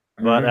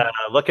 but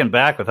looking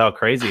back with how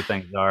crazy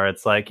things are,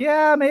 it's like,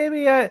 yeah,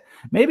 maybe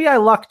I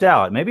lucked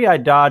out. Maybe I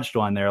dodged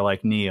one there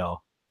like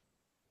Neo.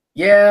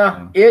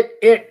 Yeah,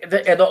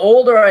 the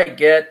older I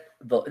get,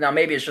 now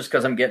maybe it's just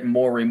because I'm getting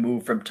more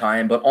removed from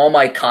time, but all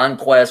my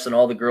conquests and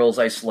all the girls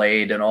I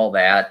slayed and all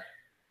that,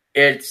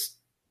 it's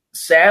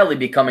sadly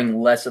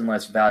becoming less and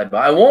less valuable.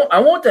 I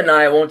won't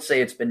deny, I won't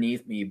say it's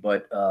beneath me,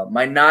 but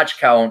my notch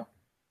count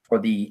for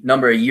the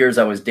number of years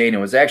I was dating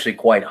was actually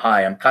quite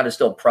high. I'm kind of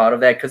still proud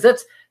of that because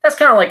that's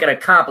kind of like an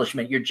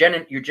accomplishment. You're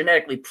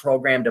genetically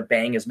programmed to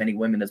bang as many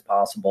women as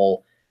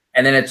possible,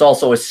 and then it's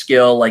also a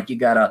skill. Like you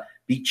gotta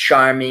be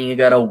charming, you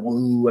gotta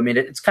woo. I mean,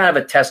 it's kind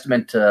of a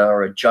testament to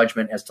or a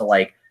judgment as to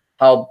like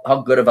how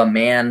good of a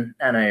man,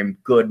 and I'm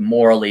good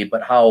morally,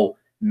 but how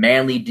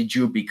manly did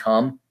you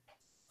become?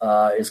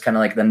 Is kind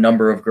of like the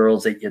number of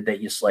girls that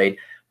you slayed.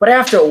 But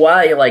after a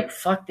while, you're like,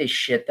 fuck this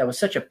shit. That was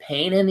such a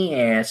pain in the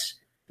ass.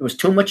 There was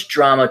too much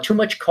drama, too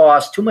much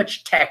cost, too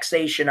much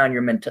taxation on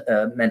your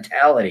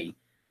mentality.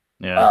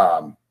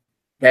 Yeah.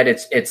 That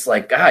it's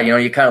like, God,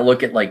 you kind of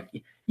look at like,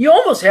 you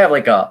almost have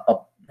like a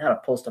not a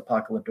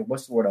post-apocalyptic,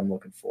 what's the word I'm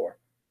looking for?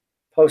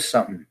 Post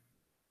something.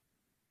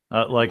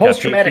 Like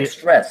post-traumatic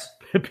stress.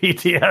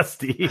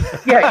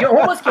 PTSD. Yeah, you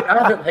almost get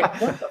out of it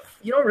like, what the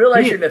you don't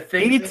realize you're the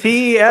thing.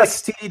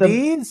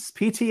 PTSDs?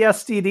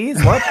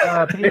 PTSDs?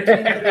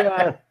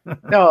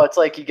 What? No, it's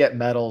like you get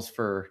medals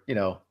for,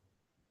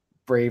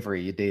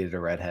 bravery. You dated a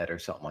redhead or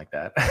something like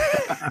that.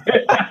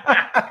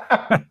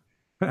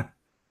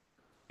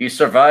 You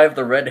survived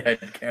the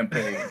redhead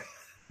campaign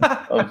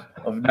of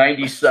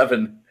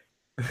 97.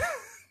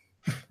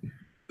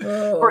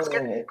 Of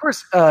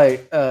course,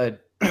 a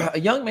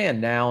young man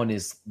now in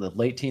his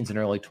late teens and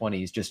early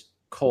 20s just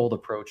cold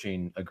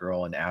approaching a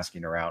girl and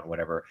asking her out,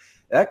 whatever.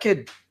 That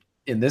kid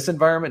in this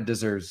environment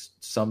deserves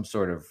some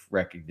sort of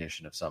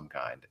recognition of some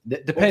kind,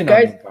 depending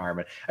on the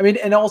environment. I mean,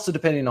 and also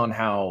depending on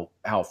how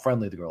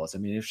friendly the girl is. I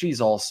mean, if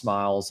she's all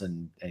smiles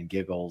and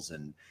giggles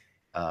and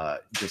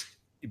just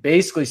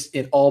basically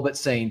in all but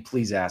saying,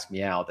 please ask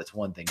me out, that's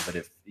one thing. But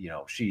if,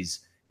 she's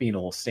being a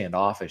little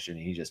standoffish and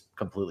he just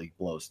completely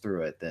blows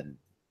through it, then,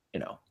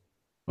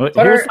 But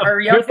here's the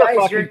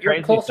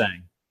crazy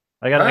thing.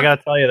 I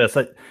gotta tell you this.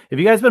 Have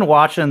you guys been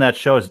watching that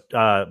show,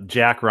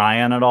 Jack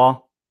Ryan, at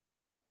all?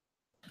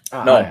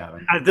 No, I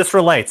haven't. This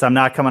relates. I'm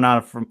not coming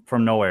out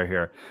from nowhere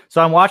here.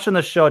 So I'm watching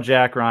the show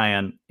Jack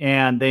Ryan,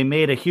 and they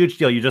made a huge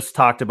deal. You just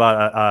talked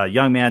about a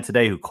young man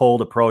today who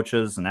cold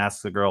approaches and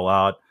asks a girl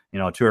out,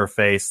 to her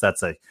face.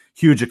 That's a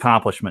huge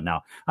accomplishment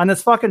now. On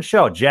this fucking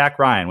show, Jack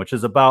Ryan, which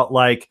is about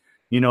like,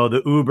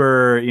 the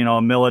uber,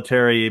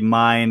 military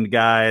mind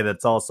guy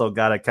that's also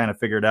got it kind of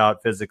figured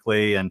out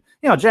physically. And,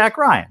 Jack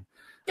Ryan,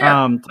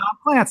 Tom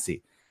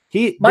Clancy,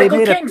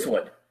 Michael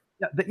Kingswood.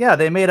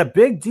 They made a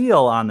big deal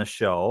on the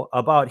show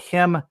about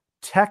him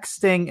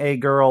texting a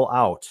girl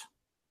out.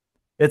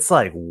 It's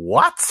like,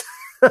 what?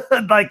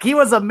 Like he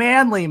was a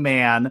manly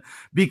man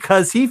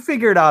because he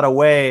figured out a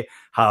way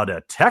how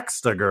to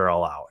text a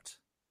girl out.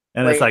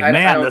 And it's like,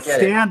 man, the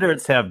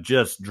standards have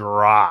just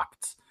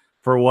dropped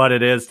for what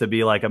it is to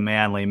be like a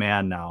manly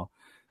man now.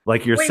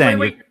 Like you're saying.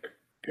 Wait.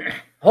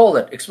 Hold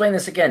it. Explain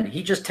this again.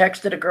 He just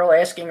texted a girl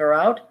asking her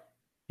out?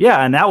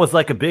 Yeah, and that was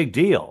like a big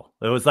deal.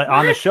 It was like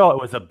on the show,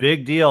 it was a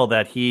big deal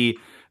that he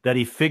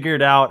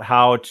figured out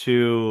how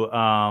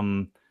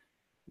to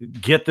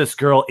get this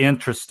girl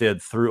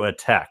interested through a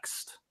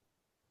text.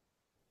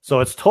 So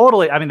it's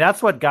totally. I mean,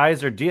 that's what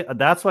guys are.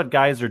 That's what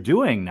guys are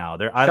doing now.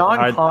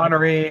 Sean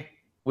Connery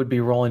would be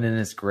rolling in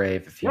his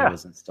grave if he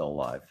wasn't still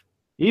alive.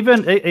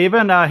 Even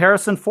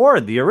Harrison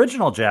Ford, the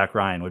original Jack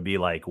Ryan, would be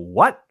like,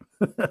 "What?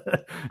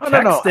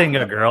 Texting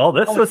a girl?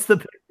 This was the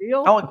big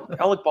deal."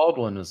 Alec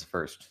Baldwin was the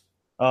first.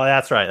 Oh,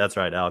 that's right.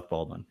 Alec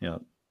Baldwin. Yeah.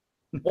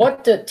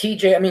 What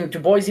TJ? I mean, do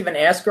boys even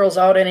ask girls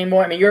out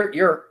anymore? I mean,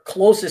 you're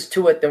closest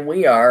to it than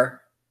we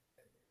are.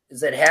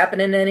 Is it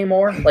happening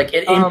anymore? Like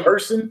in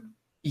person?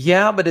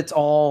 Yeah, but it's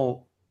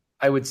all,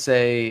 I would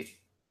say,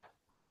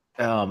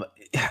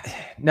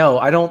 no,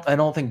 I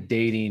don't think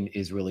dating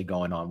is really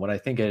going on. What I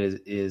think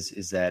it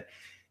is that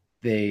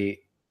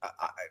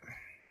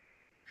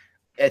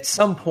at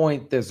some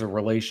point there's a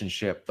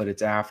relationship, but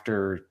it's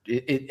after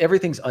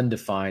everything's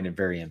undefined and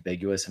very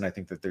ambiguous. And I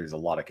think that there's a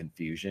lot of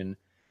confusion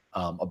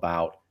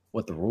about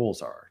what the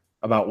rules are,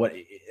 about what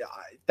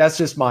that's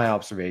just my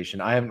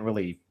observation. I haven't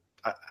really,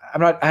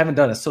 I haven't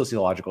done a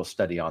sociological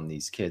study on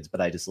these kids, but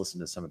I just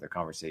listen to some of their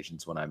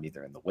conversations when I'm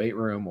either in the weight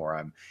room or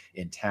I'm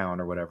in town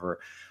or whatever.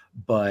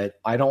 But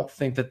I don't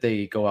think that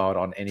they go out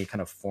on any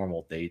kind of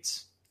formal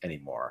dates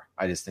anymore.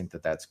 I just think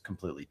that that's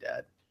completely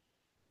dead.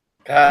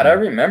 God, I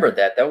remember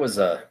that. That was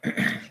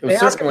they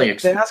ask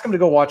them to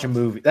go watch a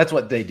movie. That's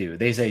what they do.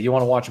 They say, "You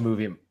want to watch a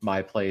movie at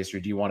my place, or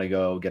do you want to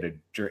go get a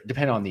drink?"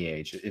 Depending on the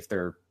age. If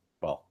they're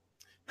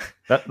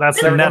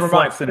that's the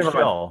Netflix and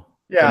chill.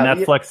 Yeah,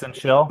 Netflix and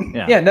chill.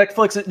 Yeah,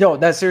 Netflix. No,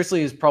 that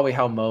seriously is probably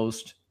how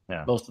most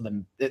of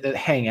them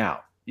hang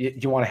out.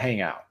 You want to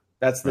hang out.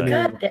 That's the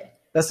new.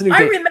 That's the new. I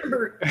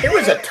remember there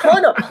was a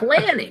ton of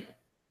planning.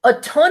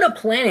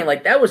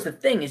 Like that was the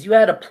thing, is you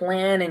had to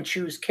plan and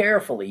choose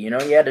carefully. You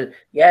know, you had to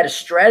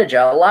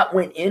strategize. A lot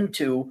went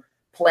into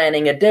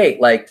planning a date.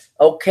 Like,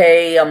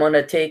 okay, I'm going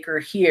to take her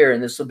here,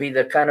 and this will be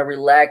the kind of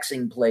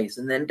relaxing place.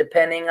 And then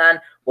depending on,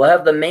 we'll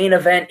have the main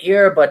event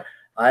here, but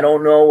I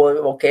don't know.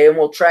 Okay, and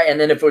we'll try. And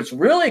then if it's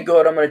really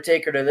good, I'm going to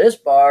take her to this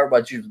bar,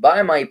 but she's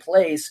by my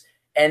place.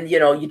 And, you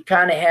know, you'd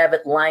kind of have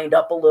it lined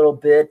up a little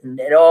bit. And,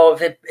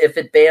 if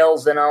it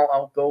bails, then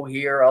I'll go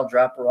here. I'll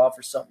drop her off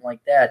or something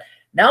like that.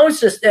 Now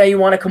it's just, you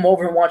want to come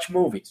over and watch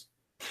movies.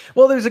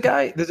 Well, there's a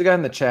guy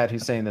in the chat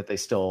who's saying that they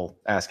still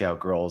ask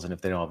out girls, and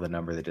if they don't have the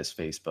number, they just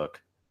Facebook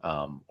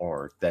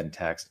or then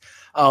text.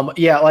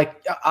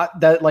 Like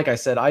I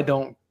said, I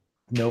don't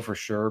know for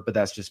sure, but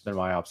that's just been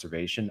my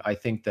observation. I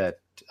think that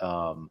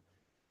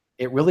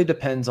it really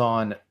depends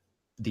on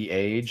the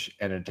age,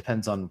 and it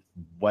depends on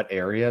what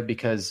area,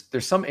 because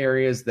there's some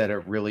areas that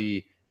are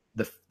really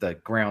the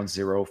ground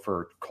zero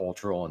for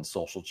cultural and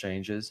social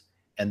changes,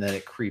 and then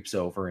it creeps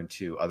over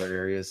into other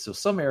areas. So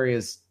some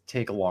areas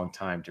take a long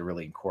time to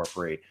really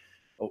incorporate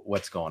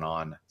what's going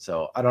on.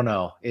 So I don't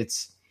know. It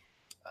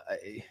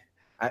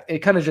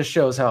kind of just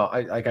shows how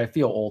I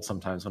feel old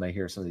sometimes when I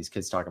hear some of these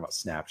kids talking about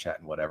Snapchat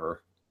and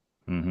whatever.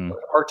 Mm-hmm.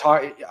 Or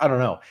talk, I don't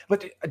know.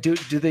 But do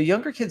the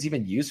younger kids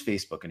even use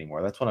Facebook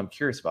anymore? That's what I'm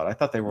curious about. I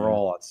thought they were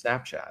all on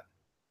Snapchat.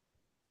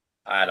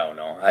 I don't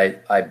know.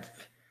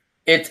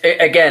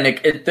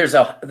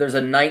 There's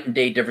a night and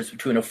day difference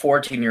between a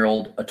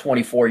 14-year-old, a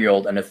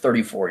 24-year-old, and a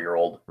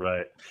 34-year-old,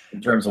 right? In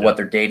terms of what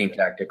their dating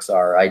tactics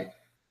are.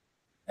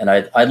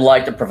 I'd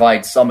like to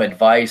provide some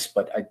advice,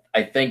 but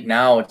I think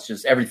now it's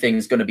just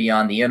everything's going to be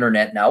on the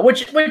internet now,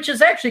 which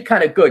is actually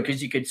kind of good,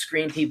 because you could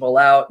screen people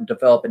out and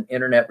develop an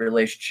internet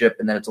relationship,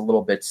 and then it's a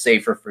little bit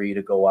safer for you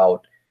to go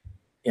out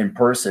in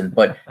person.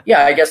 But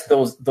yeah, I guess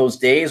those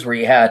days where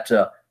you had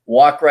to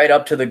walk right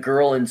up to the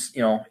girl in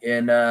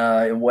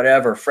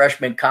whatever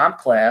freshman comp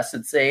class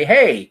and say,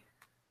 "Hey,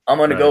 I'm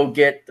going to go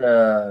get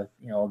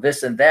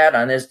this and that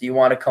on this. Do you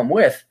want to come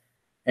with?"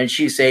 And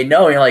she say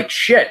no. And you're like,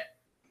 shit.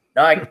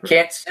 No, I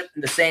can't sit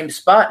in the same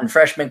spot in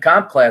freshman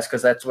comp class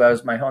because that's where I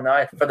was my home.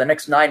 Now for the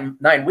next nine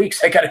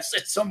weeks, I got to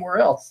sit somewhere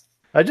else.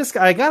 I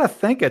got to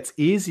think it's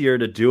easier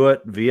to do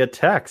it via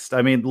text.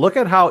 I mean, look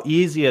at how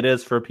easy it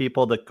is for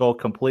people to go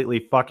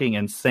completely fucking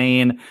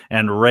insane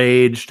and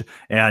raged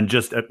and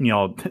just,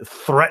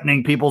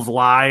 threatening people's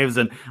lives.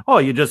 And,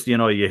 you just,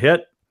 you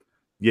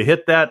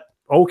hit that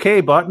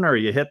okay button, or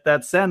you hit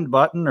that send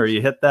button, or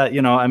you hit that,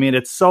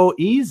 it's so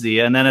easy,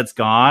 and then it's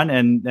gone.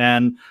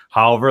 And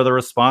however the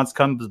response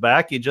comes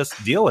back, you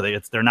just deal with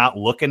it. They're not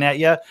looking at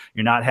you.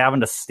 You're not having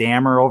to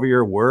stammer over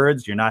your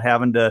words. You're not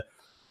having to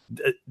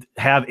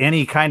have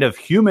any kind of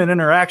human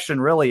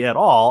interaction really at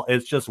all.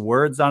 It's just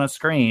words on a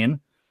screen.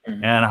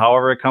 Mm-hmm. And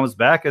however it comes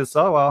back is,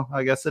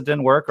 I guess it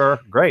didn't work, or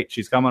great,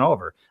 she's coming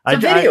over.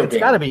 It's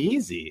got to be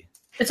easy.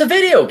 It's a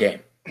video game.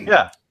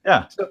 Yeah.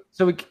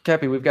 So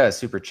Cappy, we've got a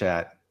super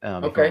chat.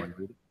 Okay.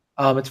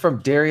 It's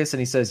from Darius, and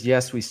he says,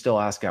 "Yes, we still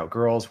ask out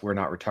girls. We're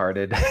not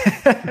retarded,"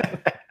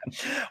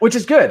 which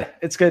is good.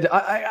 It's good.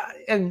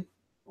 And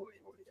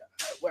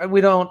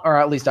we don't, or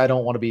at least I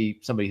don't want to be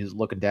somebody who's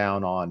looking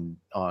down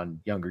on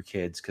younger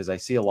kids, because I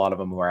see a lot of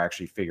them who are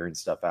actually figuring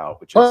stuff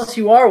out. Plus,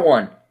 you are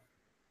one.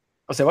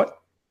 I'll say what?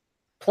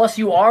 Plus,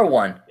 you are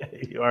one.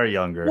 You are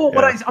younger. Well,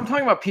 but I'm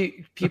talking about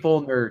people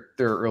in their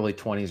early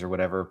 20s or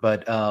whatever.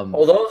 But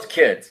those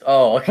kids.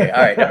 Oh, okay,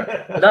 all right.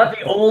 Not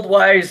the old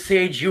wise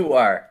sage you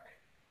are.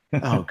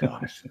 Oh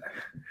gosh.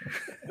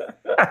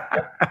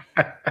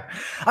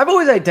 I've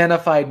always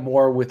identified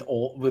more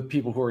with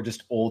people who are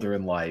just older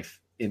in life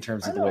in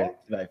terms of the way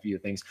that I view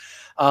things.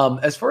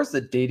 As far as the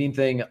dating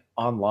thing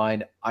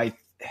online,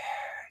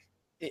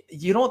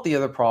 you know what the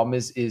other problem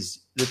is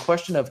the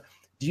question of,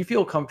 do you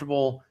feel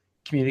comfortable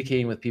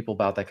communicating with people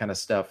about that kind of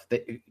stuff,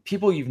 that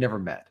people you've never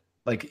met,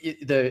 like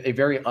a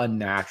very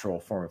unnatural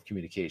form of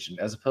communication,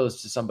 as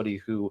opposed to somebody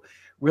who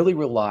really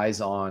relies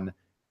on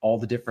all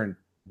the different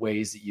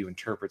ways that you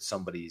interpret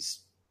somebody's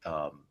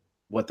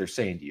what they're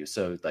saying to you.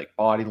 So like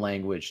body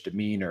language,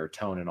 demeanor,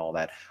 tone, and all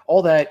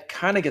that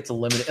kind of gets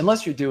eliminated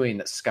unless you're doing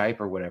Skype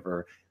or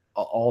whatever.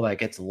 All that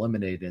gets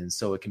eliminated, and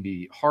so it can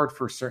be hard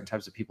for certain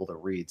types of people to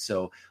read.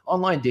 So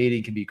online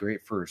dating can be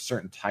great for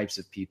certain types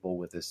of people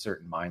with a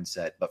certain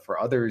mindset, but for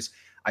others,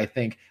 I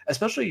think,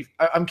 especially,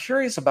 I'm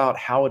curious about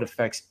how it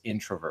affects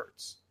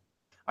introverts.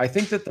 I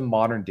think that the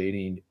modern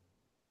dating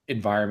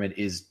environment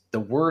is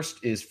the worst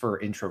is for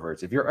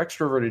introverts. If you're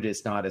extroverted,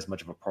 it's not as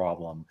much of a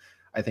problem.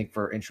 I think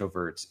for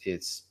introverts,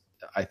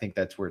 I think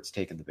that's where it's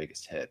taken the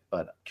biggest hit. But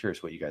I'm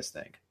curious what you guys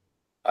think.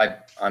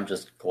 I'm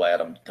just glad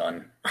I'm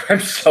done.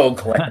 I'm so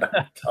glad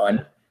I'm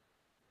done.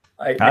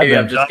 I've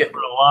been done for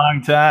a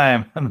long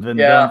time. I've been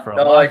done for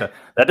a long time.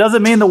 That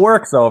doesn't mean the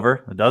work's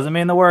over.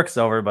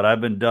 But I've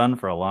been done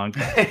for a long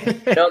time.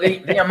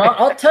 The amount,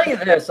 I'll tell you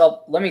this.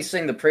 Let me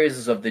sing the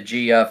praises of the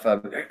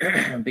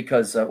GF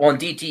because,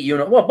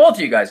 DT, both of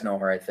you guys know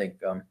her, I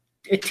think.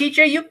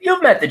 TJ,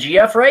 you've met the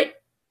GF, right?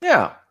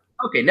 Yeah.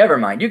 Okay, never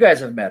mind. You guys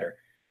have met her.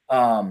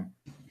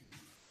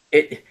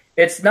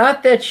 It's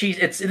not that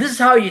this is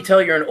how you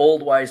tell you're an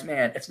old wise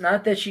man. It's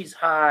not that she's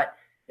hot.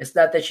 It's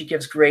not that she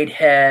gives great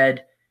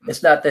head.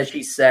 It's not that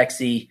she's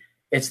sexy.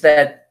 It's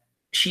that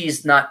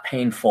she's not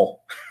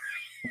painful.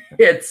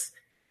 It's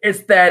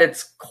that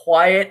it's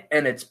quiet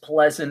and it's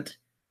pleasant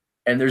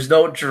and there's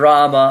no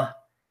drama.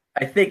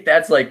 I think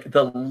that's like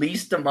the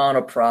least amount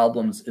of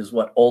problems is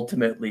what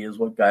ultimately is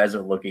what guys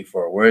are looking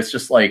for, where it's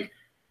just like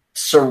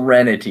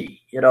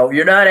serenity.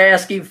 You're not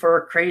asking for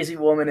a crazy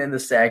woman in the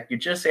sack. You're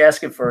just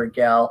asking for a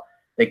gal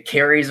that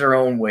carries her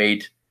own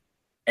weight,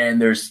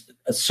 and there's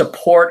a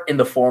support in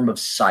the form of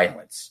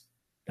silence.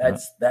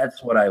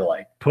 That's what I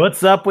like.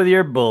 Puts up with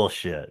your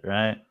bullshit,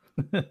 right?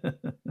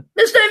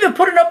 It's not even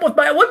putting up with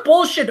what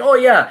bullshit. Oh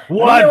yeah,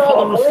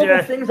 all the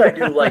horrible things I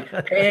do,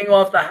 like paying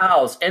off the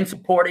house and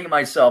supporting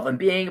myself and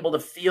being able to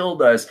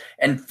field us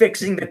and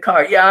fixing the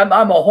car. Yeah, I'm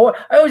a whore.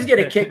 I always get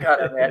a kick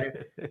out of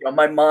that.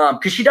 My mom,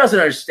 because she doesn't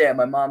understand.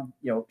 My mom,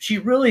 she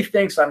really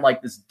thinks I'm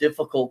like this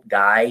difficult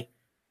guy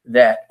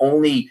that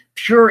only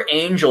pure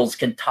angels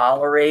can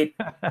tolerate.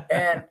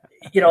 And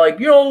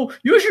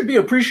you should be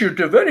appreciative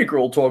if any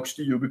girl talks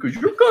to you because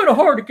you're kind of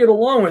hard to get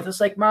along with.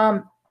 It's like,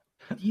 Mom.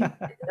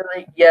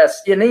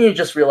 Yes, and then you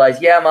just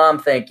realize, yeah, Mom,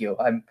 thank you.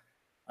 I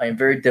am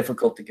very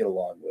difficult to get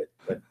along with,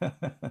 but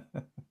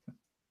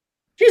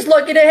she's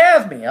lucky to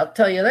have me. I'll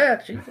tell you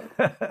that.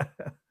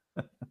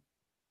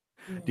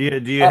 Do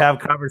you have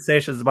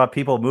conversations about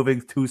people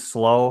moving too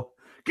slow?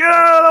 Get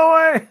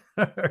out of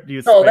the way.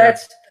 No,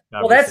 that's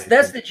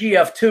the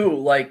GF too.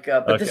 Like,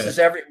 but This is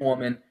every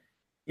woman.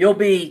 You'll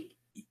be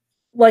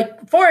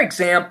like, for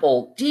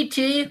example,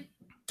 DT.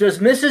 Does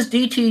Mrs.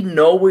 DT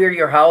know where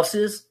your house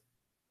is?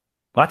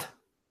 What?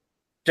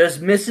 Does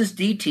Mrs.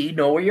 DT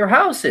know where your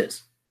house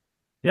is?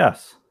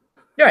 Yes.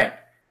 Right.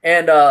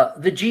 And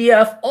the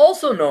GF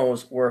also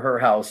knows where her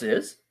house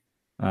is.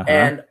 Uh-huh.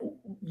 And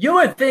you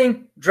would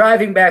think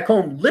driving back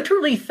home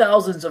literally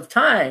thousands of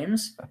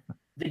times,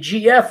 the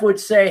GF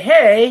would say,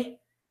 hey,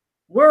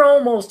 we're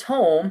almost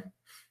home.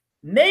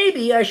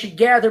 Maybe I should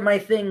gather my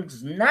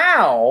things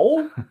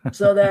now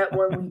so that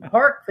when we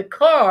park the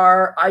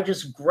car, I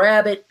just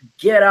grab it,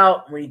 get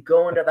out, and we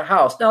go into the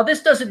house. Now,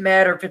 this doesn't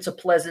matter if it's a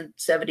pleasant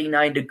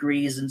 79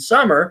 degrees in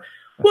summer,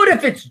 but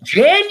if it's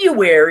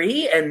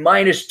January and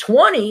minus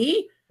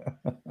 20,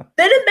 then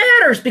it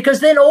matters because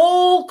then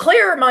old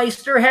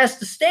Clairmeister has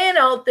to stand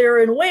out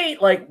there and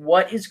wait like,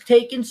 what is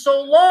taking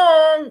so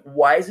long?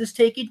 Why is this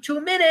taking 2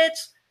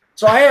 minutes?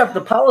 So I have the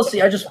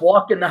policy, I just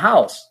walk in the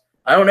house.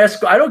 I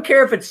don't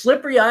care if it's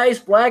slippery ice,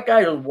 black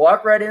ice. Just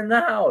walk right in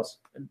the house.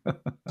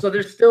 So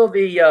there's still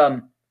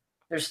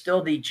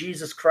the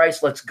Jesus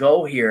Christ, let's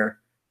go here.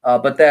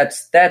 But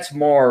that's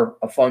more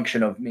a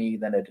function of me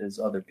than it is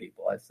other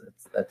people.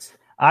 That's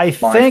my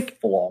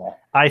flaw.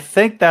 I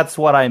think that's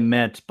what I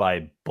meant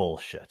by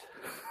bullshit.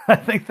 I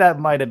think that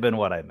might have been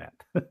what I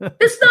meant.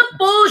 It's not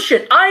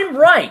bullshit. I'm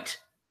right.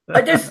 I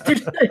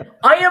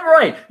am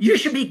right. You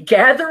should be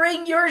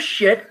gathering your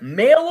shit,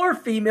 male or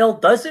female,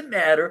 doesn't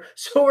matter.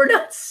 So we're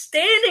not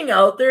standing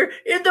out there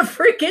in the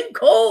freaking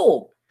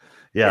cold.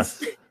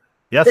 Yes.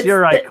 Yes, you're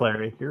right,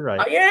 Clary. You're right.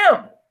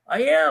 I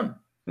am.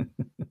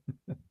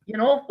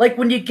 like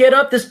when you get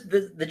up,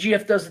 the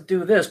GF doesn't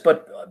do this,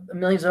 but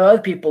millions of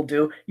other people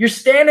do. You're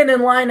standing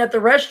in line at the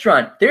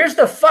restaurant. There's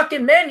the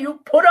fucking menu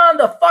put on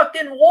the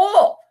fucking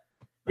wall.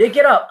 They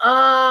get up.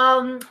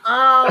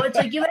 It's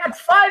like you had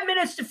 5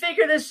 minutes to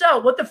figure this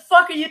out. What the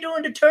fuck are you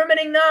doing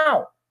determining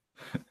now?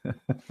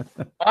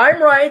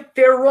 I'm right.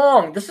 They're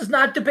wrong. This is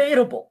not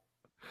debatable.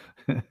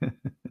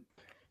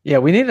 Yeah,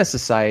 we need a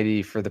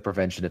society for the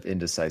prevention of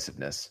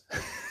indecisiveness.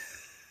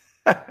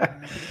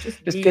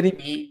 Just getting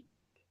me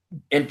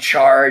in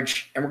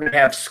charge, and we're going to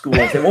have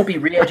schools. There won't be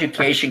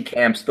re-education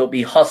camps. There'll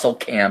be hustle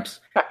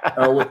camps.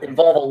 It'll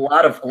involve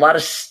a lot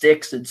of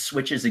sticks and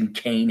switches and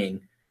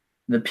caning.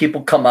 And the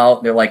people come out,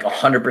 and they're like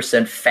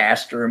 100%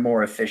 faster and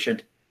more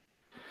efficient.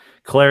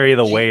 Clary,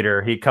 the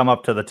waiter, he'd come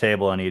up to the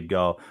table and he'd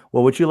go,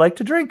 "Well, would you like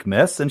to drink,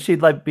 miss?" And she'd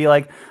be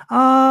like,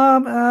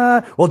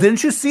 well,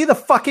 didn't you see the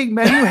fucking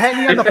menu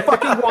hanging on the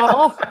fucking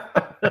wall?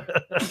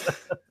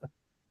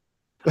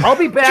 I'll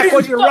be back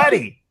when you're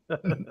ready.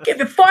 Give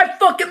you 5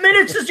 fucking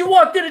minutes since you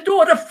walked in the door.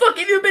 What the fuck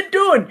have you been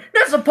doing?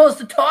 You're not supposed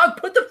to talk.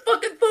 Put the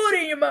fucking food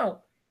in your mouth.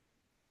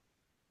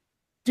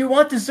 Do you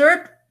want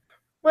dessert?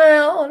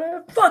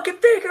 Well, fucking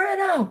figure it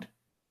out.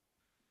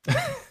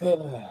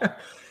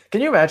 Can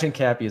you imagine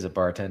Cappy as a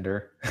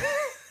bartender?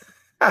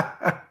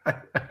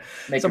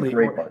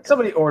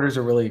 Somebody orders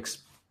a really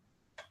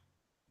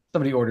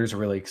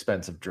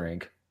expensive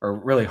drink or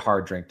really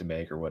hard drink to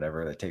make or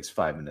whatever that takes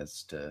 5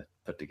 minutes to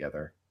put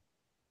together.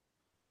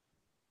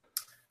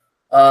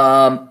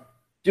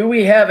 Do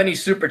we have any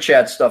super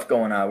chat stuff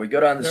going on? We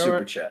go on the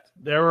super chat.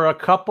 There were a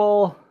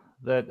couple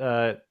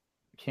that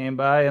came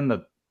by in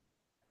the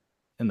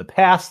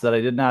past that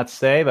I did not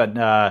say,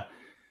 but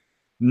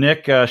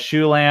Nick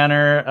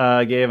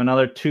Shoelander gave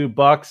another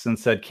 $2 and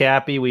said,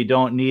 "Cappy, we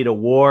don't need a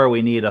war.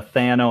 We need a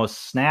Thanos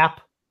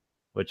snap,"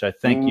 which I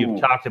think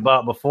you've talked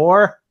about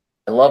before.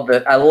 I love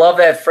that. I love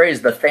that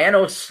phrase, the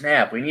Thanos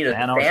snap. We need a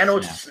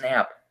Thanos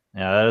snap.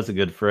 Yeah, that is a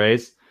good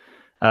phrase.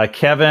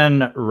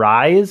 Kevin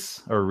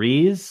Rees,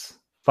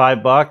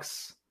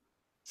 $5,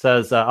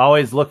 says,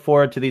 "Always look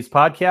forward to these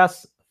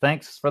podcasts.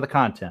 Thanks for the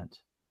content."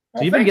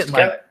 So you've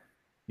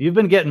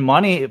been getting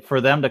money for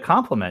them to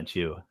compliment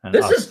you.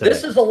 This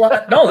is a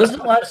lot. No, this is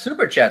a lot of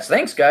super chats.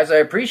 Thanks, guys. I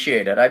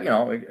appreciate it.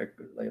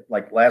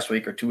 Like last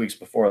week or 2 weeks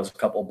before, it was a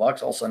couple of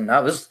bucks. All of a sudden,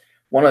 now this is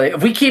one of the.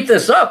 If we keep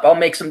this up, I'll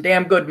make some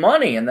damn good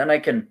money, and then I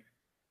can.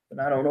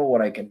 And I don't know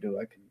what I can do.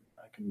 I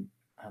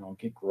don't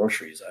get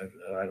groceries.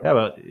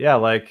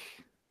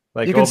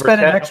 You can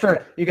spend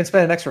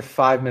an extra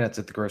 5 minutes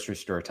at the grocery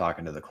store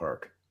talking to the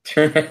clerk.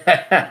 We'll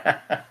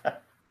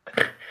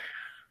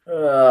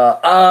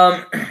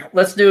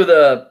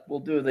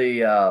do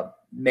the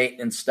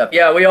maintenance stuff.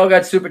 Yeah, we all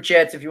got super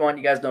chats. If you want,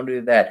 you guys don't do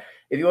that.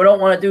 If you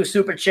don't want to do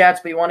super chats,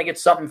 but you want to get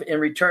something in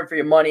return for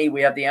your money,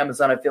 we have the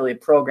Amazon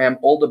affiliate program,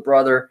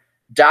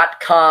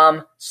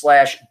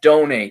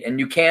 olderbrother.com/donate. And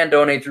you can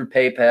donate through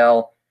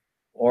PayPal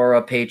or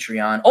a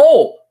Patreon.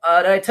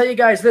 Did I tell you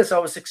guys this? I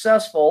was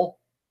successful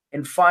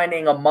in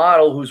finding a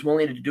model who's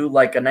willing to do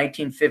like a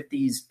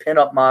 1950s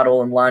pinup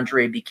model and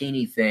lingerie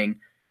bikini thing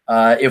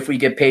if we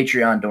get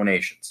Patreon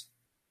donations.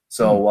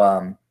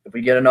 So if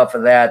we get enough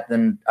of that,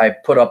 then I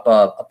put up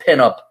a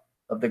pinup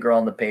of the girl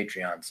on the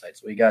Patreon site.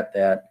 So we got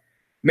that.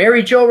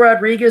 Mary Jo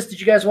Rodriguez, did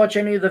you guys watch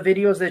any of the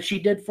videos that she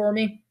did for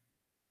me?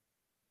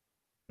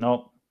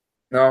 Nope.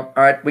 No? All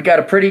right. We got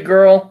a pretty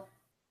girl.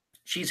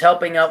 She's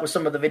helping out with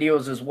some of the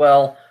videos as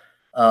well.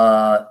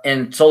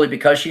 And solely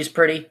because she's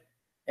pretty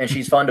and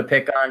she's fun to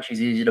pick on.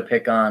 She's easy to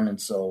pick on. And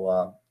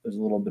so there's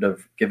a little bit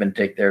of give and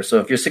take there. So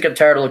if you're sick and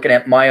tired of looking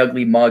at my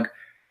ugly mug,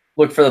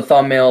 look for the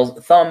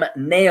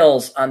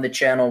thumbnails on the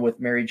channel with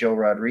Mary Jo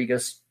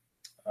Rodriguez.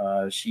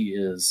 She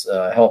is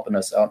helping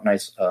us out.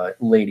 Nice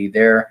lady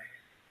there.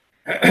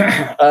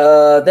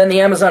 Then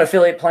the Amazon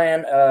affiliate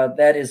plan,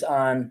 that is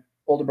on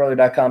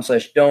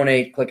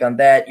olderbrother.com/donate. Click on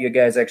that. You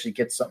guys actually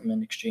get something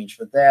in exchange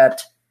for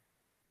that.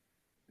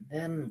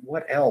 Then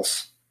what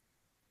else?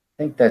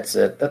 I think that's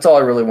it. That's all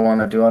I really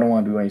want to do. I don't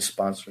want to do any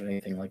sponsor or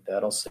anything like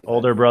that. I'll say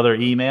Older Brother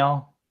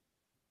email.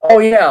 Oh,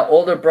 yeah.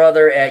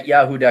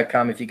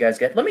 olderbrother@yahoo.com if you guys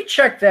get. Let me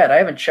check that. I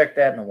haven't checked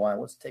that in a while.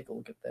 Let's take a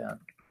look at that.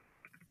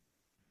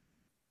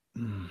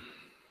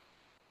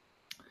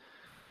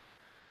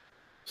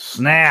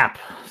 Snap.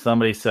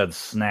 Somebody said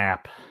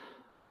snap.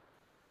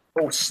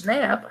 Oh,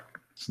 snap.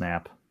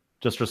 Snap.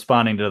 Just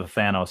responding to the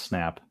Thanos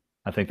snap.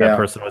 I think that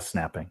person was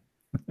snapping.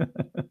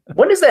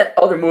 When is that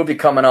other movie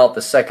coming out,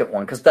 the second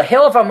one? Because the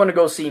hell if I'm going to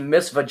go see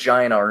Miss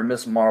Vagina or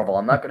Miss Marvel,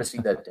 I'm not going to see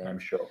that damn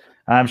show.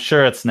 I'm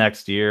sure it's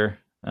next year.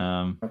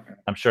 I'm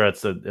sure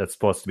it's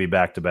supposed to be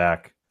back to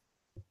back.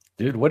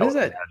 Dude, what is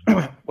that?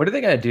 What are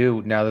they going to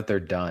do now that they're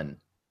done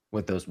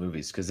with those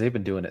movies? Because they've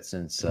been doing it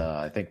since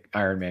I think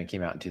Iron Man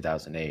came out in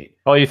 2008.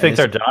 Oh, you think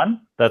they're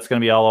done? That's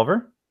going to be all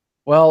over?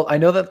 Well, I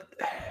know that.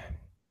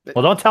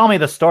 Well, don't tell me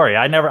the story.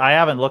 I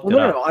haven't looked it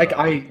up. No.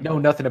 I know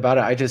nothing about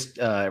it. I just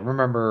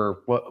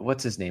remember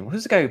what's his name?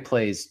 Who's the guy who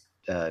plays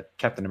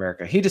Captain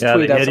America. He just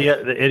tweeted out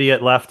the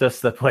idiot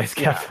leftist that plays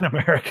Captain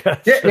America.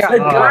 The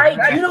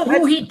guy, do you know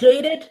who he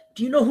dated?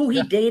 Do you know who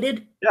he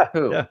dated? Yeah,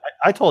 who? Yeah.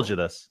 I told you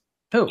this.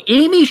 Who?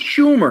 Amy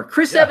Schumer.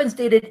 Chris Evans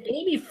dated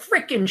Amy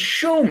freaking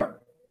Schumer.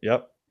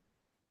 Yep.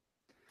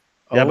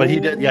 Yeah, but he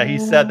did. Yeah, he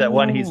said that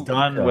when he's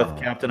done with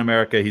Captain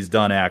America, he's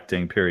done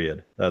acting.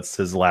 Period. That's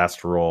his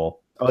last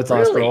role. Oh, it's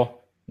last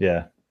role.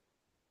 Yeah.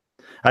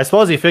 I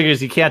suppose he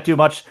figures you can't do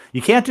much.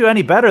 You can't do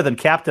any better than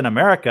Captain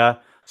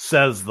America,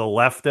 says the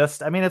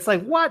leftist. I mean, it's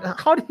like, what?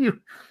 How do you?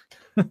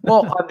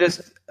 Well, I'm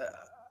just.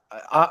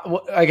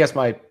 I guess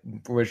my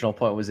original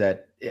point was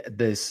that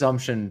the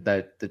assumption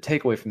that the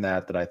takeaway from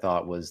that I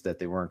thought was that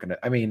they weren't going to.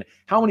 I mean,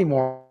 how many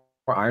more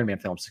Iron Man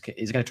films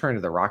is it going to turn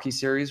into the Rocky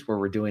series where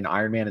we're doing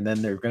Iron Man and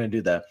then they're going to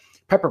do the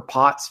Pepper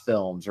Potts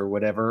films or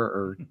whatever?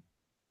 Or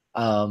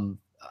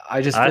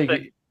I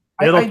think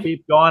it'll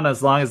keep going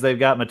as long as they've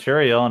got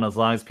material and as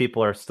long as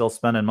people are still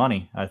spending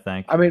money. I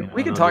think. I mean,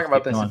 we can talk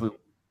about this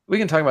we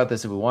can talk about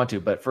this if we want to.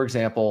 But for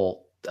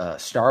example,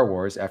 Star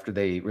Wars, after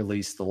they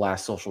released The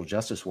Last Social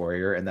Justice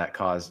Warrior and that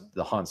caused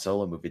the Han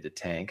Solo movie to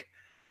tank,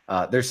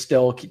 they're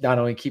still not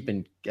only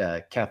keeping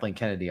Kathleen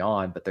Kennedy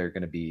on, but they're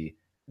going to be.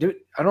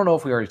 I don't know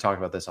if we already talked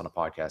about this on a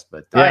podcast,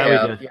 but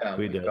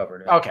we did.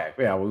 Covered it. Okay,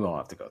 yeah, we won't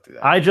have to go through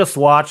that. I just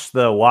watched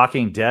the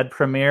Walking Dead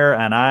premiere,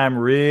 and I'm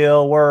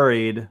real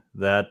worried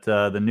that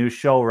the new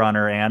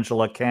showrunner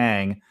Angela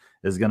Kang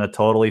is going to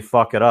totally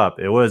fuck it up.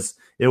 It was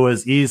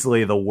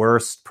easily the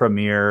worst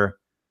premiere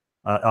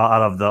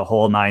out of the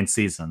whole 9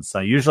 seasons. So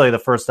usually the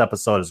first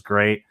episode is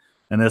great,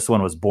 and this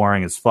one was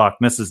boring as fuck.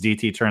 Mrs.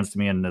 DT turns to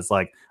me and is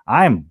like,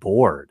 "I'm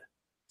bored."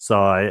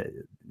 So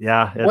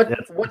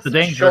what's the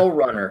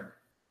showrunner?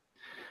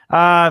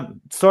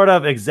 Sort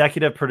of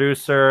executive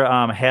producer,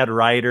 head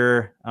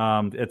writer.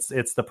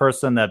 It's the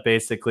person that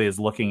basically is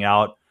looking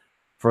out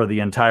for the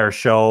entire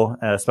show,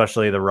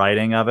 especially the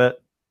writing of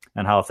it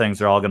and how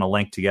things are all going to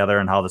link together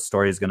and how the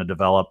story is going to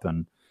develop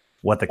and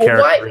what the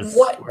characters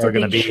are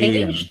going to be.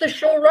 Change the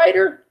show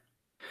writer?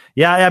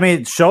 Yeah, I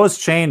mean, shows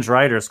change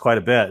writers quite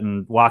a bit,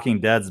 and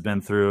Walking Dead's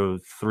been through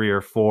 3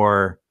 or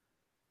 4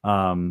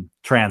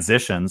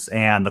 transitions,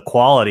 and the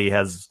quality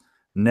has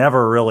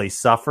never really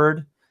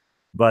suffered.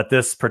 But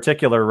this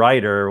particular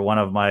writer, one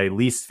of my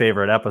least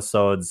favorite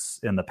episodes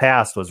in the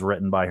past was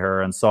written by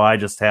her. And so I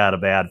just had a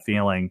bad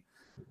feeling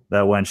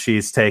that when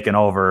she's taken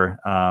over,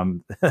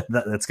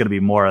 it's going to be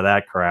more of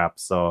that crap.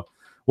 So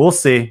we'll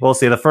see. We'll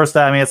see.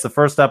 It's the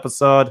first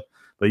episode,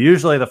 but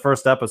usually the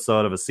first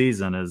episode of a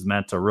season is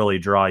meant to really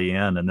draw you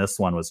in. And this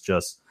one was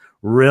just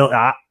real.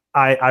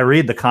 I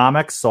read the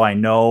comics, so I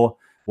know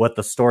what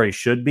the story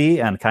should be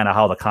and kind of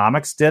how the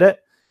comics did it.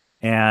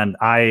 And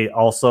I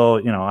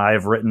also,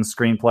 I've written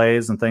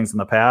screenplays and things in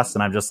the past,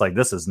 and I'm just like,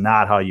 this is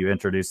not how you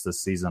introduce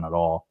this season at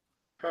all.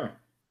 Huh.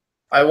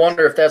 I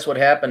wonder if that's what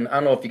happened. I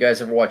don't know if you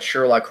guys ever watched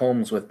Sherlock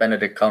Holmes with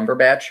Benedict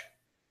Cumberbatch.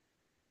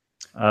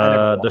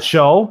 The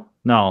show?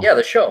 No. Yeah,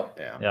 the show.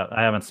 Yeah,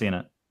 I haven't seen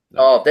it.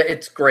 Oh,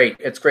 it's great.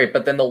 It's great.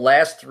 But then the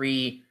last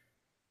 3,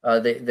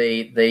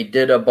 they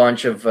did a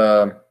bunch of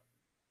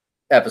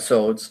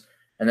episodes,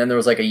 and then there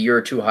was like a year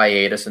or 2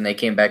 hiatus, and they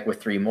came back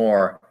with 3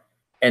 more.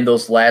 And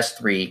those last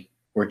 3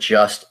 were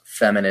just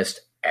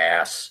feminist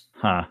ass.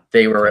 Huh.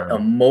 They were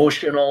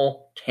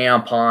emotional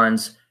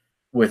tampons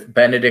with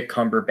Benedict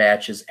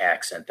Cumberbatch's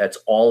accent. That's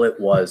all it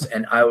was.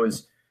 And I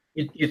was,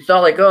 you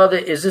thought like, oh,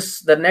 is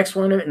this the next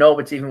one? No,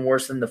 it's even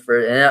worse than the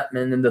first.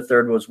 And then the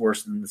third was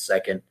worse than the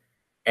second.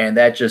 And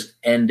that just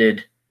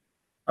ended.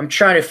 I'm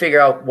trying to figure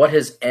out what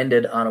has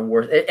ended on a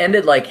worse. It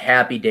ended like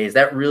Happy Days.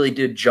 That really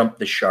did jump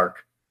the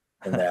shark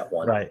in that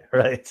one. Right.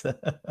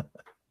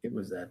 It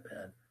was that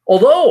bad.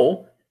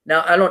 Although,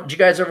 now, did you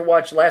guys ever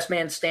watch Last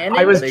Man Standing?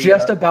 I was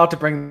just about to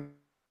bring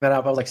that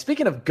up. I was like,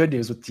 speaking of good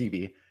news with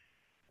TV,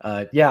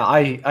 I've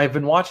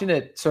been watching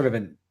it sort of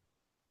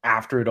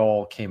after it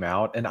all came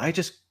out, and I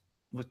just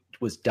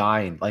was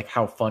dying, like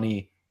how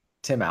funny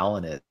Tim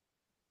Allen is.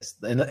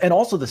 And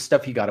also the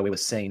stuff he got away with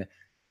saying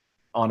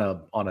on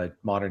a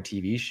modern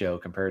TV show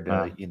compared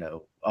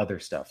to, other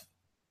stuff.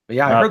 But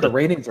yeah, I heard the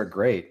ratings are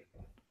great.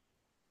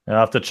 I'll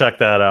have to check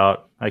that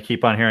out. I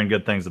keep on hearing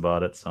good things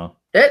about it, so.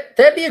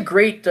 That'd be a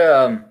great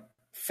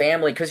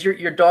family, because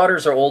your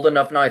daughters are old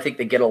enough now. I think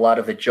they get a lot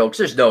of the jokes.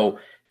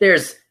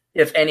 There's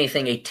if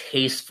anything a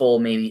tasteful,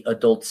 maybe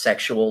adult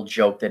sexual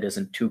joke that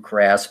isn't too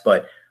crass,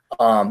 but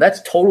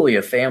that's totally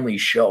a family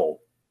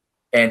show,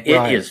 and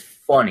it is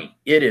funny.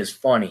 It is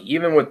funny.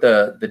 Even with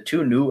the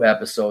 2 new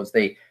episodes,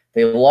 they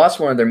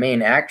lost one of their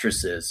main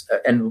actresses,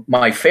 and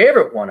my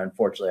favorite one,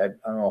 unfortunately,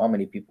 I don't know how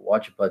many people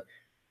watch it, but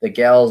the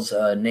gal's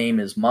name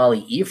is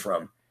Molly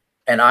Ephraim,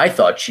 and I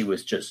thought she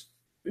was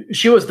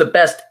the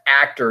best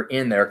actor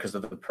in there because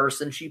of the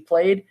person she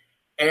played.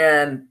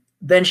 And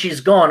then she's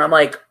gone. I'm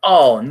like,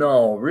 oh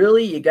no,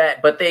 really?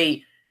 But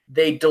they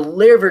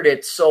delivered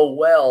it so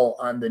well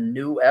on the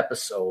new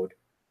episode,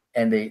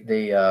 and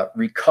they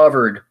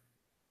recovered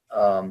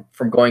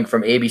from going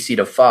from ABC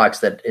to Fox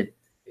that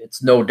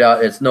it's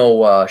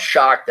no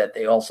shock that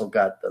they also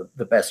got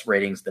the best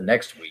ratings the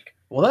next week.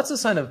 Well, that's a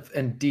sign of,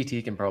 and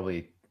DT can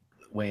probably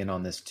weigh in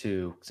on this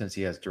too, since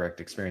he has direct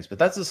experience, but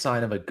that's a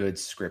sign of a good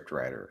script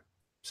writer.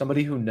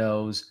 Somebody who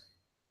knows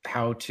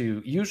how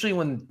to, usually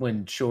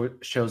when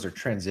shows are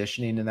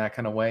transitioning in that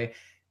kind of way,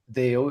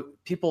 the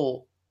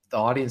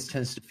audience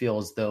tends to feel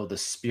as though the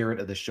spirit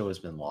of the show has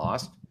been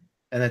lost.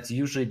 And that's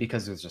usually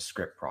because there's a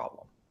script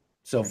problem.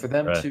 So for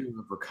them to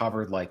have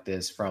recovered like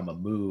this from a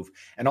move,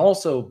 and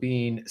also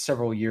being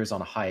several years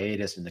on a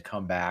hiatus and to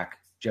come back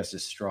just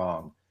as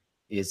strong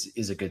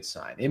is a good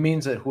sign. It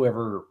means that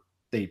whoever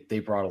they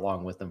brought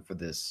along with them for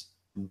this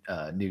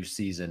new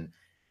season,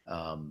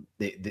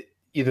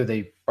 either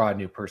they brought a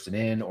new person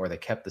in or they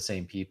kept the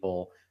same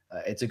people.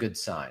 It's a good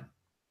sign.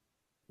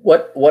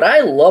 What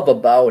I love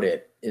about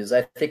it is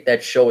I think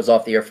that show was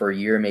off the air for a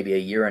year, maybe a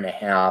year and a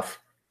half,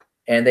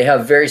 and they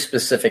have very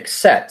specific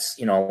sets.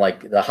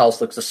 Like the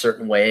house looks a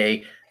certain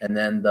way, and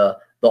then the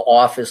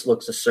office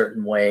looks a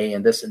certain way,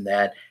 and this and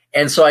that.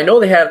 And so I know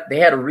they had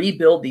to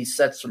rebuild these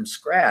sets from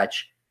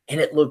scratch, and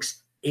it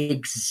looks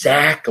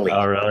exactly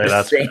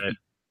the same. Great.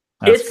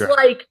 It's great.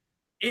 Like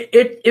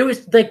it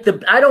was like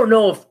I don't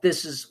know if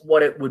this is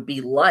what it would be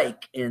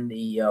like in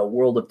the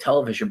world of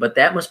television, but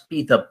that must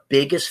be the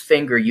biggest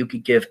finger you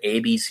could give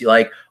ABC.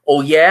 Like, oh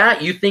yeah,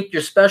 you think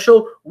you're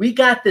special? We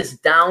got this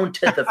down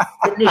to the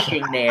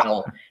finishing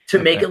nail to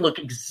make it look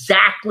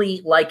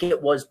exactly like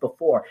it was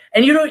before.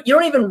 And you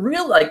don't even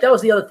realize, like, that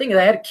was the other thing that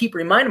I had to keep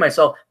reminding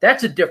myself.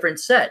 That's a different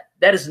set.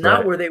 That is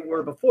not where they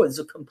were before. This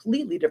is a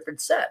completely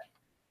different set.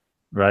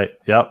 Right.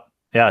 Yep.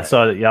 Yeah.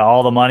 So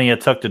all the money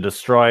it took to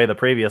destroy the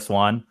previous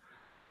one.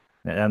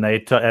 And they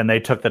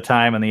took the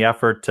time and the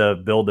effort to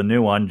build a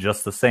new one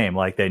just the same,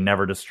 like they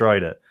never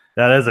destroyed it.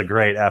 That is a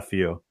great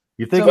FU.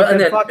 You think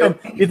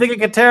you think it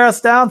could tear us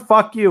down?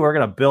 Fuck you. We're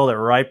gonna build it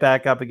right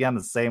back up again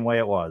the same way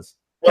it was.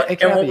 Hey,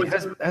 Cappy,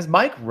 has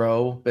Mike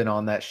Rowe been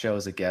on that show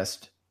as a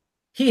guest?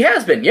 He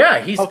has been,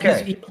 yeah. He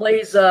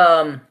plays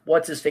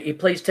what's his face? He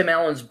plays Tim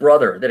Allen's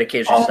brother that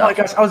occasionally. Oh my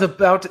gosh, I was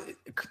about to.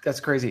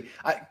 That's crazy.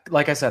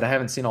 Like I said, I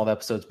haven't seen all the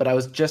episodes, but I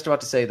was just about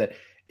to say that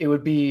it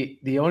would be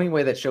the only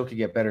way that show could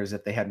get better is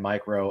if they had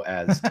Mike Rowe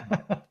as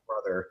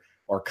brother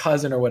or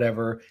cousin or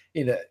whatever.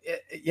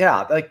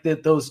 Like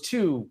those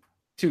two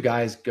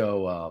guys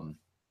go.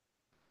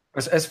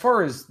 As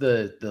far as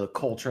the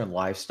culture and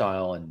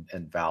lifestyle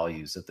and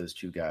values of those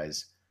two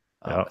guys,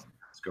 go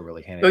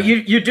really hand in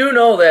hand. You do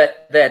know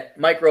that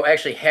Mike Rowe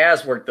actually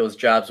has worked those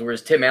jobs,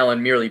 whereas Tim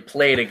Allen merely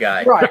played a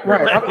guy. Right.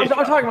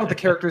 I'm talking about the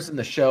characters in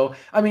the show.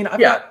 I mean,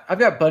 I've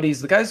got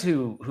buddies. The guys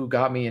who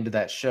got me into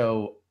that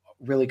show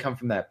really come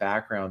from that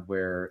background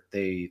where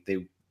they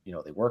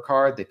work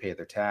hard, they pay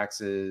their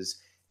taxes,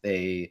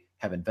 they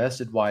have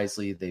invested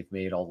wisely, they've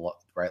made all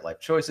the right life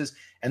choices,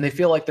 and they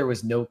feel like there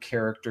was no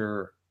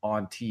character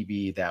on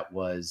TV that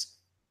was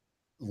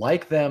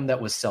like them that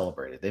was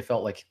celebrated. They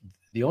felt like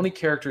the only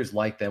characters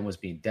like them was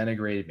being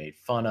denigrated, made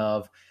fun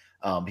of.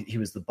 He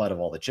was the butt of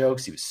all the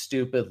jokes. He was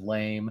stupid,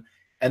 lame.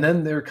 And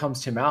then there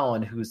comes Tim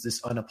Allen, who's this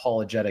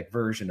unapologetic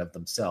version of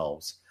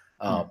themselves.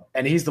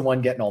 And he's the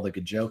one getting all the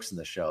good jokes in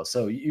the show.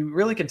 So you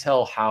really can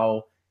tell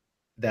how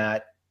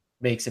that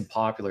makes him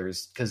popular,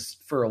 because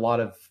for a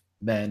lot of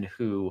men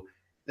who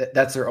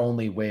that's their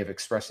only way of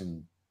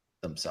expressing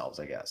themselves,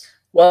 I guess.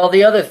 Well,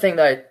 the other thing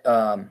that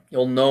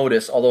you'll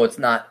notice, although it's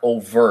not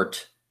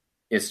overt,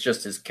 it's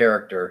just his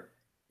character,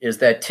 is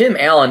that Tim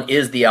Allen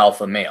is the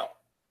alpha male.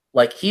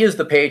 Like, he is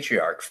the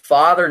patriarch.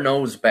 Father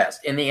knows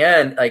best. In the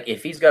end, like,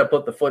 if he's got to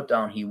put the foot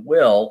down, he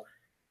will.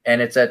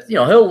 And it's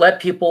he'll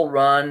let people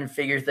run,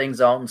 figure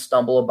things out, and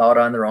stumble about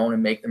on their own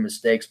and make their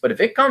mistakes. But if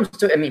it comes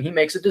to, he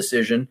makes a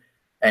decision,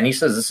 and he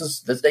says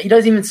this. He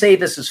doesn't even say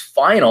this is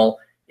final.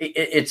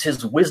 It's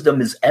his wisdom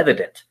is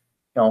evident.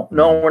 No,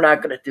 we're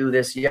not going to do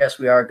this. Yes,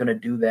 we are going to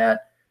do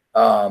that.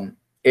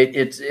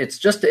 It's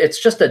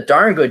just a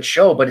darn good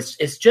show, but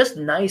it's just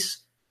nice.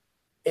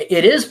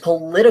 It is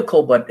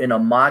political, but in a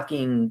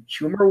mocking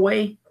humor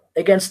way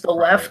against the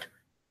left.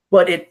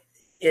 But it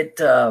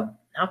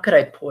how could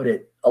I put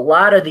it? A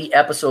lot of the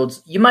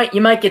episodes, you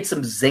might get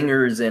some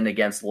zingers in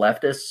against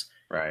leftists,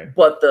 right?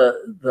 But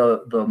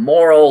the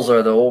morals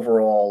or the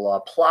overall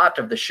plot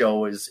of the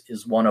show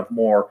is one of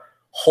more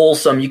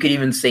wholesome. You could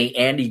even say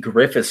Andy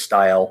Griffith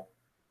style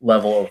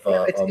level of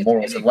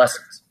morals and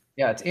lessons.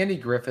 Yeah, it's Andy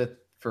Griffith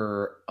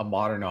for a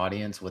modern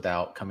audience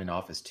without coming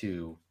off as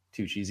too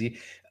cheesy.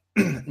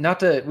 We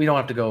don't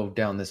have to go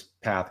down this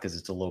path because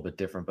it's a little bit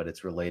different, but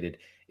it's related.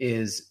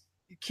 Is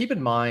keep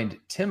in mind,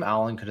 Tim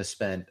Allen could have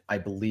spent, I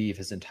believe,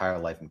 his entire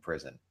life in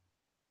prison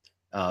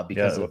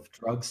because of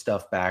drug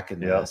stuff back in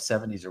the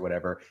 70s or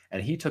whatever.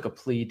 And he took a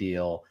plea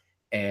deal.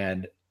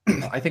 And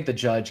I think the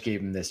judge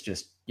gave him this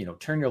just,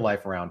 turn your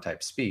life around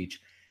type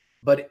speech.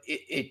 But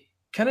it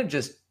kind of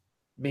just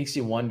makes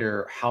you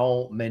wonder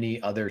how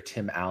many other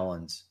Tim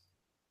Allens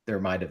there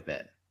might have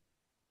been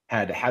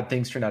had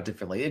things turned out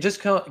differently. It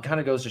just kind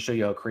of goes to show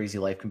you how crazy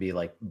life can be,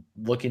 like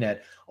looking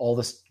at all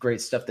this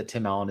great stuff that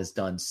Tim Allen has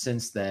done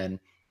since then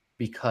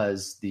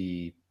because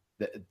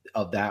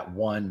of that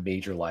one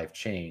major life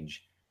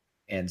change.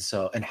 And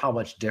how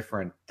much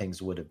different things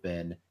would have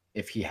been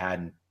if he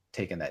hadn't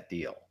taken that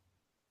deal.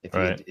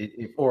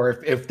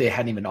 if they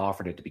hadn't even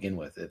offered it to begin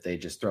with, if they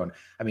just thrown.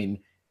 I mean,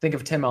 think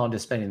of Tim Allen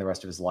just spending the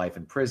rest of his life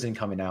in prison,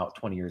 coming out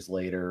 20 years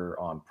later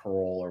on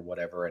parole or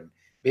whatever, and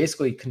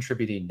basically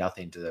contributing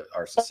nothing to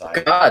our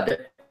society. Oh,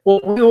 God. Well,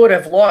 you would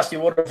have lost,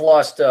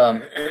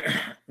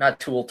 not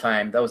Tool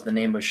Time. That was the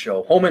name of the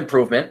show. Home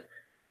Improvement.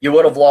 You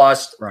would have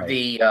lost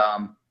the,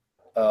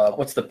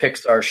 what's the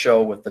Pixar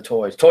show with the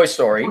toys? Toy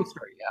Story. Toy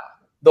Story, yeah.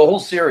 The whole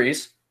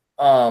series.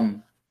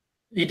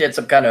 He did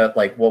some kind of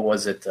what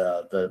was it?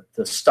 The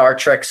Star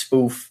Trek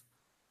spoof.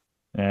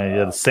 Yeah, he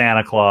did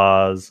Santa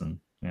Claus and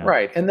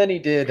right. And then he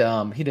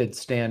did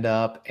Stand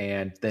Up,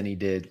 and then he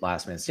did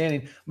Last Man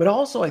Standing. But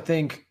also, I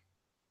think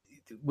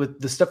with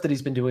the stuff that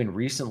he's been doing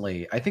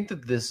recently, I think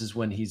that this is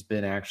when he's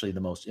been actually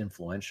the most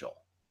influential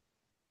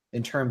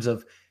in terms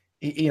of,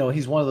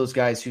 he's one of those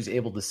guys who's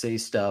able to say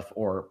stuff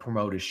or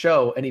promote his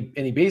show, and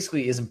he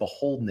basically isn't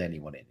beholden to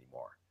anyone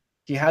anymore.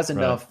 He has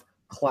enough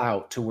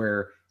clout to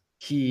where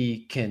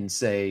he can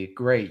say,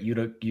 great, you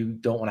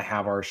don't want to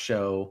have our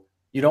show.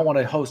 You don't want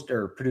to host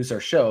or produce our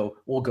show.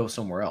 We'll go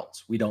somewhere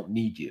else. We don't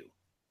need you.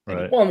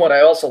 Right. Well, and what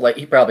I also like,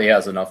 he probably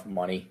has enough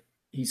money.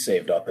 He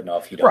saved up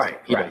enough. He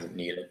doesn't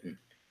need it. And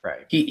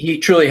right. He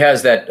truly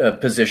has that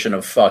position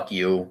of fuck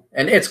you.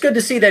 And it's good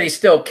to see that he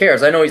still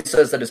cares. I know he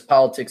says that his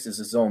politics is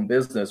his own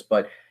business,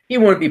 but he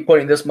wouldn't be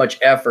putting this much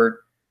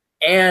effort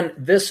and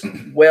this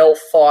well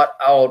thought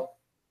out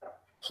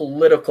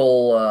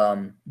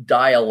political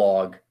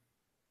dialogue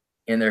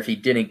in there if he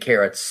didn't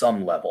care at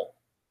some level.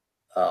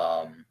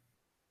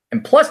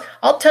 And plus,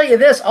 I'll tell you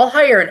this, I'll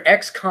hire an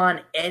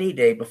ex-con any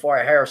day before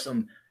I hire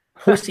some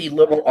pussy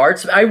liberal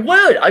arts. I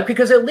would,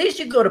 because at least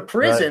you go to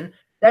prison,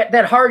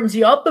 that hardens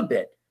you up a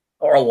bit.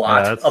 Or a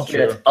lot.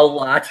 A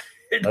lot.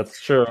 That's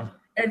true.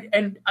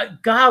 And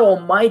God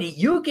almighty,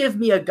 you give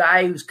me a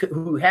guy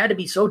who had to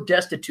be so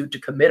destitute to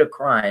commit a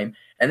crime,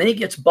 and then he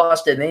gets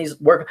busted, and then he's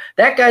working.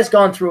 That guy's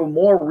gone through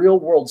more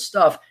real-world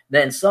stuff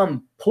than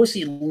some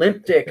pussy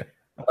limp-dick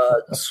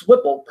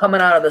swipple coming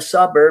out of the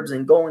suburbs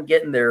and going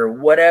getting their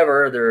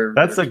whatever.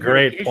 That's a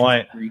great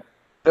point.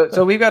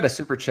 So we've got a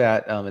super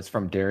chat. It's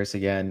from Darius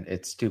again.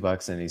 It's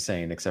 $2, and he's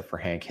saying except for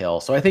Hank Hill.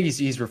 So I think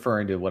he's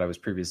referring to what I was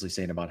previously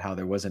saying about how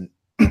there wasn't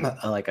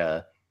like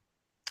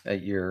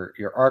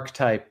your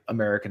archetype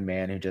American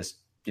man who just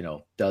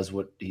does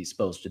what he's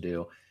supposed to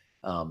do.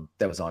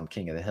 That was on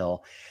King of the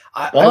Hill.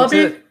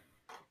 Bobby.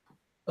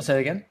 I'll say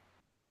it again.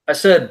 I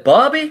said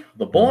Bobby,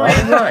 the boy.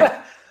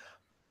 Right.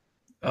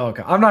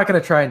 Okay, I'm not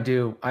going to try and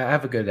do. I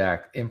have a good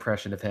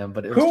impression of him,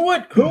 but who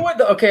would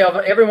of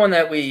everyone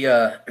that we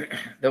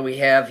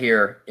have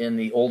here in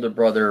the older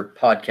brother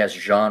podcast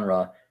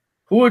genre,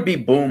 who would be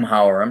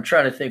Boomhauer? I'm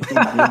trying to think who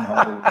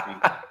Boomhauer would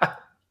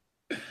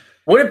be.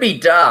 Would it be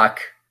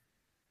Doc?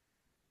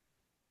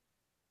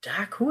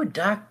 Doc, who would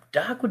Doc?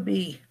 Doc would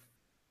be.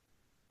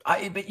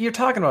 But you're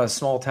talking about a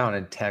small town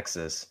in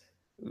Texas.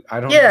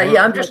 I don't.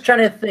 Yeah. I'm just trying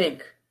to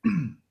think.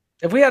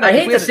 If we had, I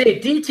hate to say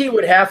it, DT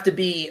would have to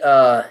be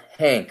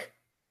Hank.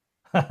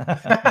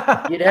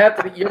 You'd have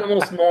to be. You're the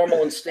most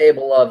normal and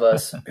stable of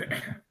us.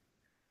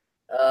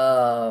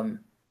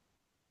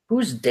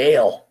 Who's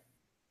Dale?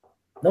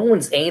 No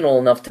one's anal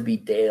enough to be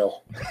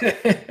Dale.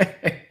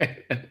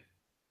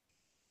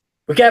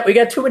 We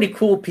got too many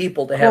cool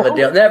people to have a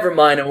Dale. Never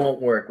mind, it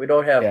won't work. We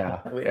don't have.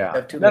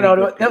 Have too many.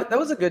 No. That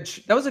was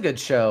a good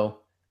show.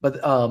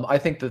 But I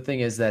think the thing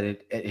is that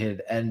it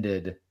had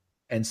ended,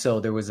 and so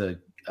there was a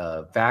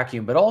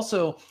vacuum. But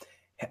also,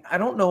 I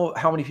don't know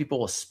how many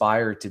people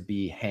aspire to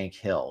be Hank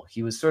Hill.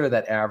 He was sort of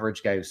that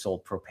average guy who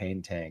sold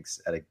propane tanks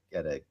at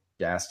a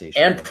gas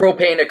station and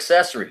propane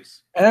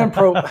accessories and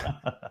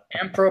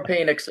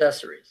propane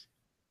accessories.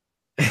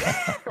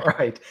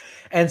 Right.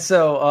 And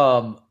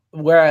so,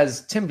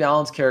 whereas Tim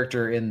Allen's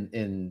character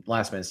in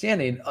Last Man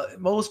Standing,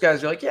 most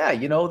guys are like, yeah,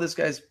 this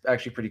guy's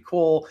actually pretty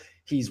cool.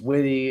 He's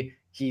witty.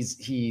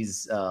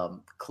 He's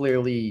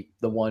clearly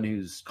the one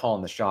who's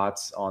calling the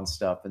shots on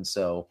stuff. And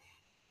so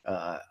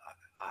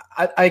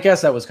I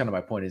guess that was kind of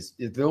my point is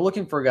they're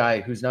looking for a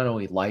guy who's not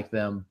only like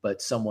them,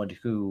 but someone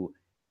who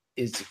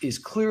is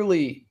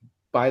clearly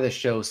by the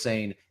show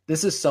saying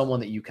this is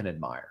someone that you can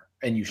admire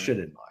and you should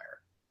admire.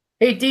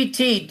 Hey,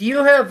 DT, do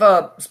you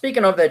have,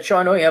 speaking of that show,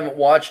 I know you haven't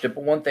watched it,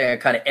 but one thing I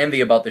kind of envy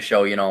about the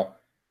show,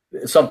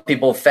 some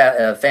people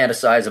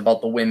fantasize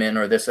about the women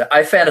or this.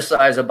 I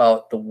fantasize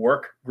about the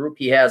work group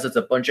he has. It's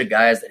a bunch of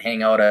guys that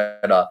hang out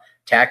at a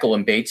tackle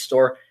and bait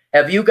store.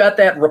 Have you got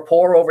that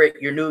rapport over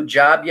at your new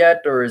job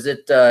yet, or is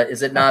it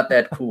not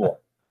that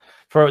cool?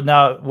 For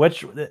now,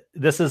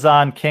 this is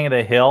on King of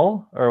the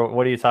Hill, or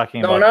what are you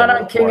talking about? No, not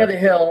on King of the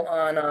Hill.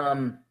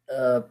 On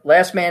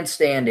Last Man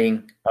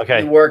Standing.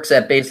 Okay, he works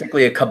at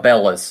basically a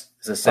Cabela's.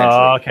 Is essentially.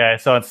 Oh, okay.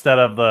 So instead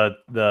of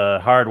the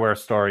hardware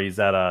store, he's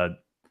at a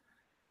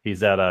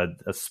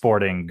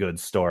sporting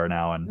goods store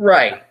now, and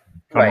right.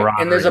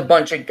 And there's a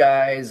bunch of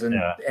guys, and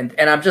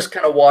I'm just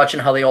kind of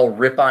watching how they all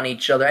rip on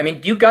each other. I mean,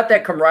 do you got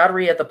that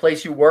camaraderie at the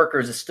place you work, or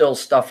is it still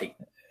stuffy?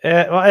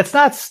 Well, it's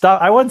not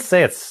stuff. I wouldn't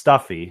say it's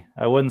stuffy.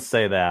 I wouldn't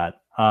say that.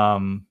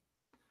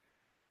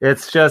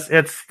 it's just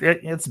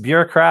it's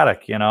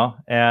bureaucratic,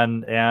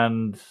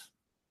 and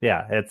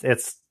yeah,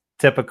 it's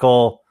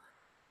typical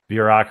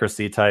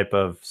bureaucracy type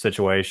of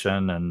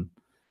situation.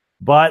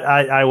 But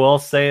I will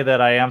say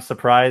that I am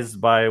surprised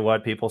by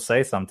what people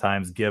say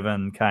sometimes,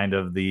 given kind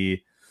of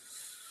the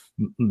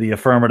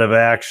affirmative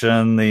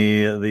action,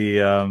 anybody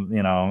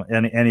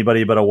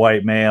but a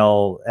white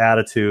male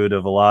attitude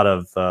of a lot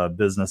of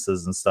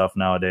businesses and stuff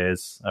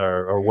nowadays,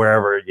 or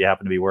wherever you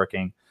happen to be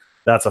working.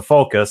 That's a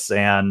focus,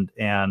 and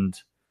I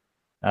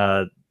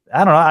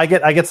don't know. I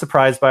get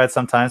surprised by it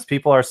sometimes.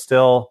 People are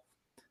still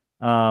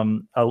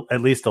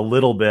at least a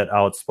little bit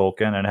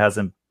outspoken, and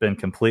hasn't been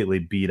completely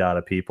beat out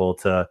of people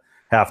to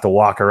have to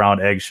walk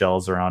around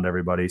eggshells around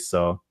everybody.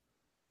 So,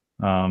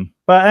 but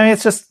I mean,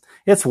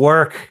 it's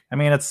work. I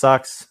mean, it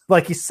sucks.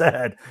 Like you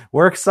said,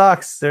 work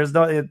sucks.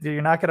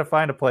 You're not going to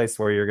find a place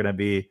where you're going to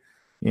be,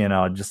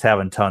 just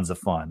having tons of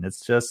fun.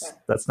 It's just,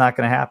 that's not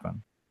going to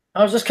happen.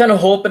 I was just kind of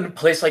hoping a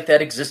place like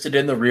that existed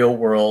in the real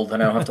world,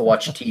 and I don't have to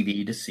watch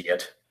TV to see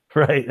it.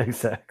 Right.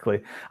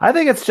 Exactly. I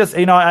think it's just,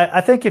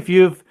 I think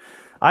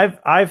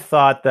I've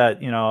thought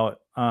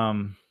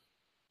that,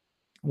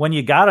 when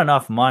you got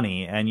enough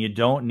money and you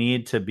don't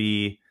need to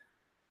be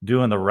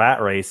doing the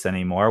rat race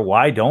anymore,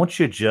 why don't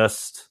you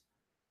just,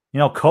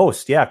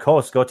 coast? Yeah,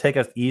 coast. Go take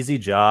an easy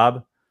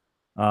job,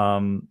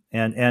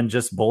 and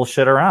just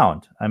bullshit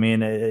around. I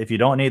mean, if you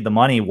don't need the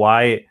money,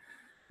 why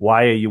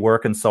are you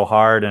working so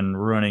hard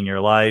and ruining your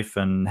life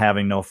and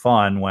having no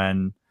fun?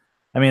 When,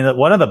 I mean,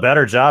 one of the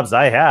better jobs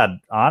I had,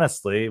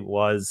 honestly,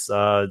 was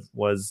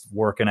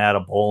working at a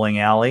bowling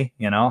alley.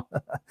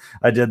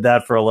 I did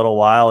that for a little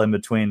while in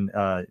between,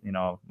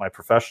 my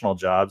professional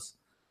jobs.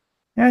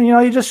 And,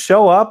 you just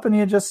show up and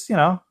you just,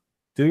 do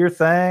your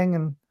thing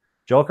and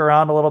joke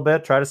around a little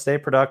bit, try to stay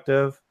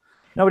productive.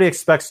 Nobody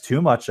expects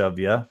too much of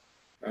you.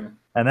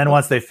 And then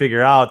once they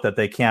figure out that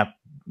they can't,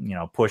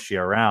 push you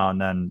around,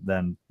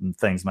 then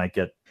things might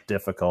get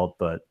difficult.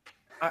 But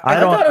I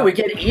thought it would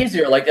get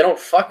easier. Like, they don't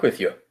fuck with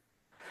you.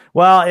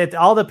 Well, it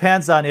all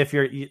depends on if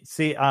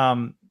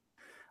a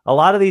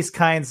lot of these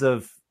kinds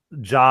of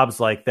jobs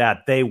like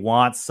that, they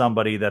want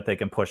somebody that they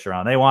can push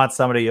around. They want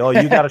somebody,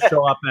 you got to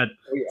show up at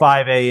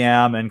 5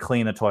 a.m. and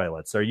clean the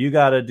toilets, or you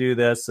got to do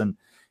this.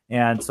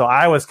 And so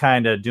I was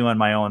kind of doing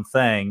my own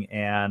thing,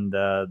 and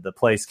the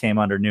place came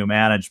under new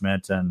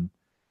management, and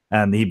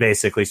he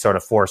basically sort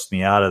of forced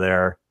me out of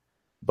there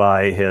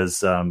by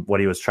his what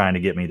he was trying to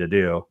get me to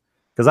do,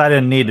 because I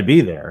didn't need to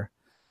be there.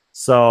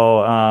 So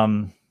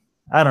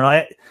I don't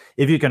know.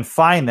 If you can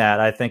find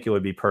that, I think it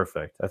would be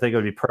perfect. I think it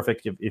would be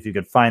perfect if you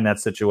could find that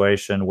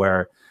situation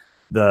where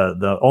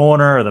the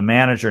owner or the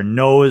manager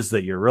knows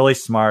that you're really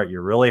smart,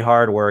 you're really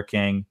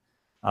hardworking.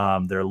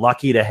 They're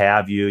lucky to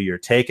have you. You're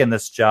taking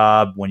this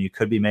job when you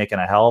could be making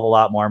a hell of a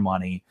lot more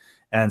money.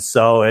 And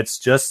so it's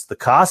just the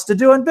cost of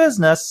doing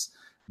business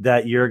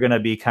that you're going to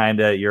be kind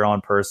of your own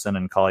person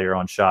and call your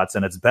own shots.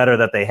 And it's better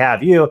that they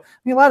have you. I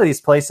mean, a lot of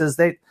these places,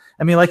 like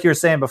you were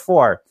saying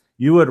before,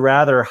 you would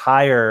rather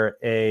hire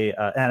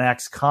an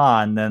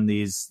ex-con than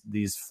these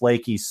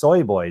flaky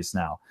soy boys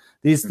now.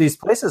 These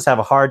places have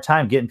a hard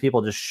time getting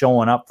people just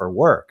showing up for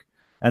work.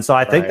 And so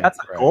I think that's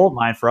a gold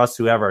mine for us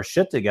who have our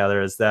shit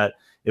together, is that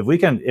if we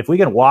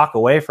can walk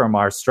away from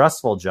our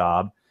stressful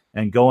job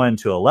and go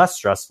into a less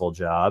stressful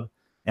job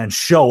and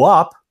show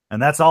up,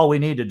 and that's all we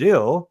need to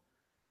do,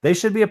 they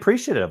should be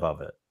appreciative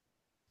of it.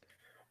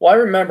 Well, I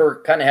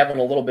remember kind of having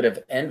a little bit of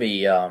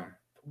envy.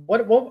 We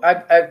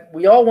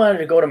all wanted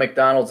to go to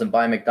McDonald's and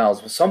buy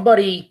McDonald's. Well,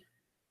 somebody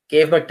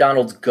gave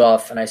McDonald's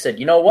guff, and I said,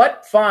 you know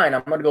what? Fine,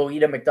 I'm going to go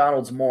eat at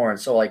McDonald's more. And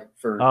so, like,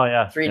 for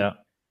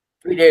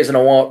 3 days in a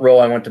row,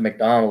 I went to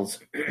McDonald's,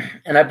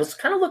 and I was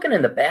kind of looking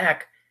in the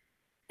back.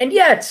 And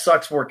yeah, it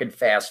sucks working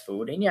fast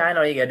food. And yeah, I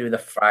know you got to do the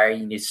fryer,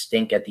 and you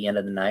stink at the end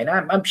of the night.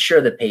 I'm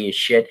sure the pay is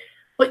shit.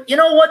 But you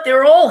know what?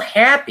 They're all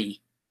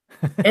happy,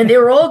 and they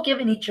were all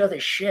giving each other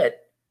shit.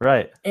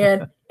 Right.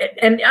 And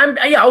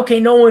okay.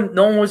 No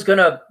one was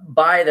gonna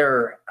buy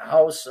their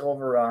house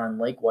over on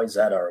Lake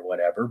Wayzata or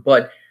whatever.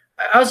 But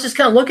I was just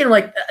kind of looking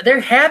like they're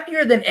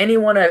happier than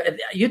anyone.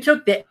 You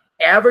took the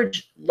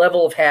average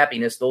level of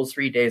happiness those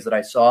 3 days that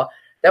I saw.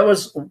 That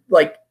was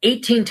like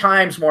 18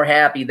 times more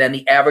happy than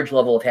the average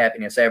level of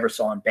happiness I ever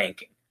saw in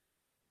banking.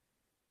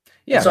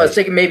 Yeah. And so I was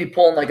thinking maybe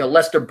pulling like a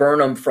Lester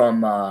Burnham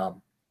from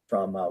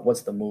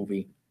what's the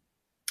movie?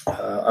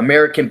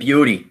 American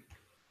Beauty,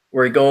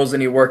 where he goes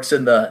and he works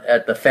at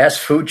the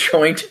fast food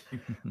joint.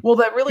 Well,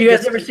 that really. You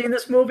guys ever seen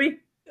this movie?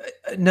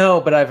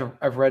 No, but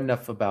I've read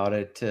enough about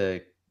it to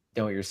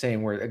know what you're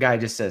saying. Where a guy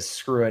just says,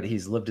 "Screw it,"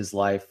 he's lived his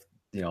life,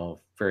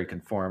 very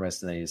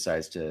conformist, and then he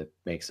decides to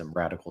make some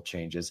radical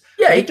changes.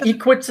 Yeah, he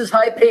quits his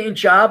high-paying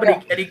job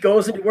and he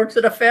goes and he works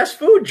at a fast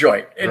food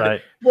joint. And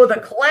well,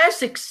 the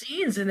classic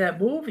scenes in that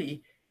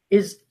movie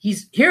is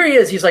he's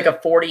like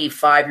a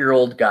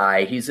 45-year-old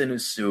guy. He's in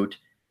his suit.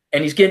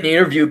 And he's getting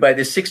interviewed by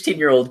this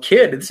 16-year-old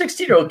kid. And the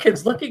 16-year-old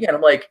kid's looking at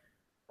him like,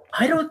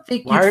 I don't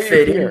think you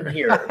fit in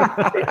here.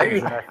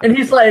 And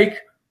he's like,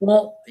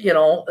 well,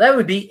 that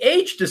would be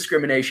age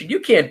discrimination.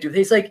 You can't do this.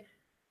 He's like,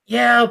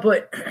 yeah,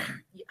 but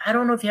I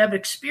don't know if you have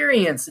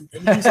experience. And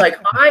he's like,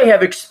 I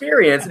have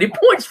experience. And he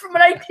points from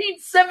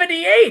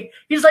 1978.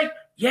 He's like,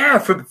 yeah,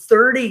 from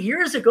 30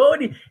 years ago.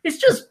 And it's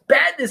just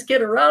batting this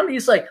kid around.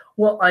 He's like,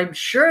 well, I'm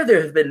sure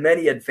there have been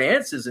many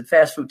advances in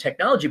fast food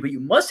technology, but you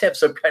must have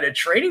some kind of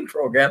training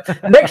program.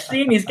 Next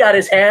scene, he's got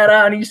his hat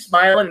on, he's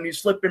smiling, and he's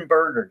flipping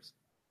burgers.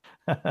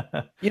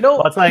 Well,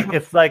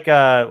 it's like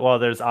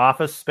there's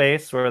Office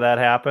Space where that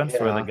happens,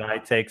 where the guy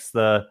takes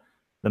the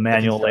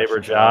manual labor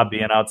job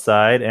being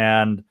outside,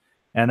 and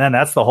then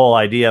that's the whole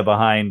idea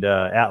behind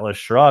Atlas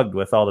Shrugged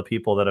with all the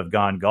people that have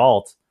gone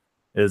galt,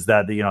 is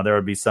that there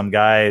would be some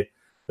guy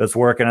that's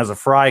working as a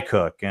fry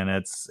cook,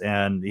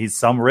 and he's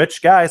some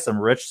rich guy,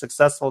 some rich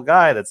successful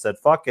guy that said,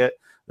 fuck it,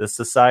 this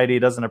society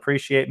doesn't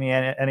appreciate me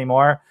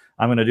anymore.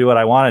 I'm going to do what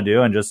I want to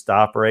do and just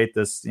operate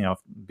this,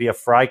 be a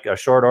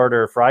short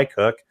order fry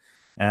cook.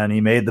 And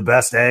he made the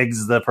best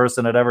eggs the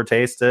person had ever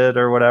tasted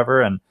or whatever.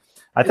 And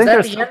I think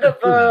that's the end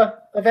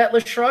of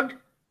Atlas Shrugged.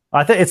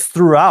 I think it's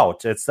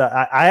throughout. It's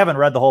I haven't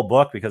read the whole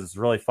book because it's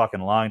really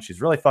fucking long.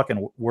 She's really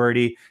fucking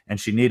wordy, and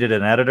she needed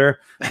an editor.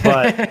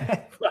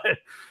 But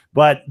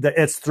but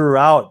it's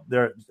throughout.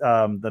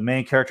 The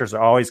main characters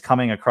are always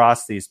coming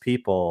across these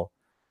people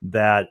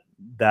that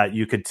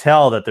you could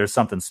tell that there's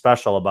something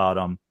special about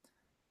them,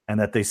 and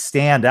that they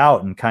stand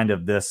out in kind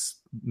of this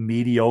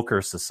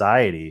mediocre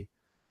society.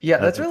 Yeah,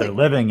 that's really they're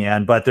living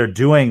in, but they're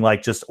doing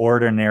like just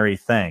ordinary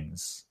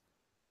things.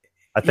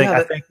 I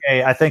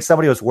think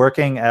somebody was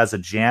working as a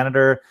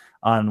janitor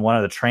on one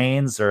of the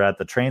trains or at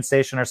the train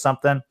station or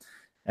something.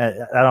 I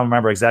don't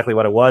remember exactly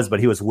what it was, but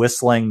he was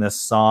whistling this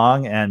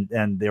song,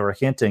 and they were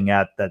hinting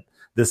at that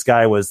this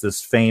guy was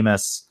this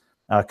famous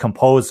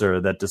composer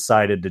that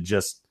decided to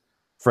just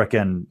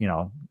frickin'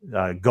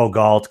 go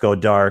galt, go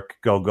dark,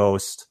 go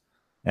ghost,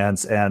 and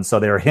so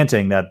they were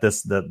hinting that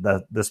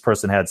this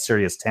person had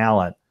serious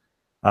talent.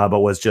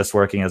 But was just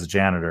working as a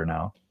janitor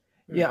now.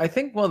 Yeah, I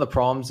think one of the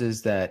problems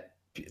is that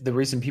the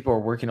reason people are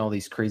working all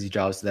these crazy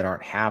jobs that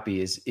aren't happy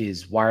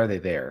is why are they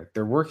there?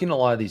 They're working a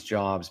lot of these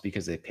jobs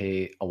because they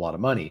pay a lot of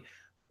money.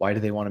 Why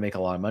do they want to make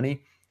a lot of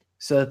money?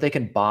 So that they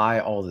can buy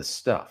all this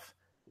stuff.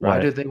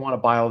 Why do they want to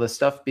buy all this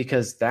stuff?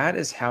 Because that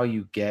is how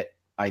you get.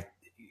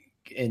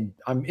 And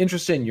I'm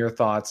interested in your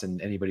thoughts,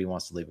 and anybody who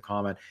wants to leave a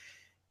comment.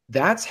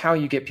 That's how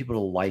you get people to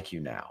like you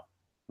now.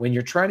 When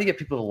you're trying to get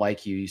people to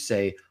like you, you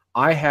say,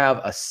 I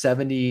have a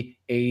 70,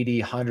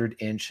 80,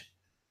 100-inch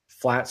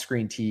flat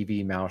screen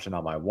TV mounted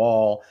on my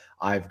wall.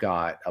 I've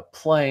got a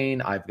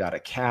plane. I've got a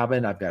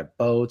cabin. I've got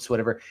boats,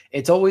 whatever.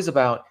 It's always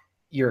about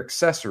your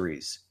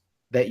accessories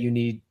that you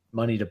need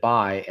money to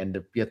buy. And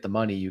to get the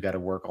money, you got to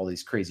work all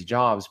these crazy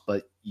jobs.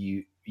 But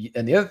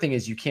and the other thing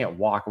is you can't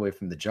walk away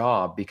from the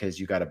job because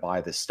you got to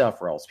buy this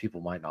stuff or else people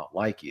might not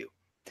like you.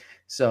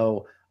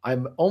 So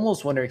I'm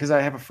almost wondering, because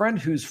I have a friend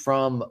who's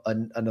from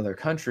another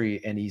country,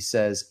 and he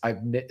says,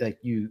 and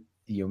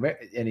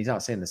he's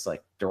not saying this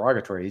like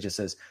derogatory. He just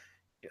says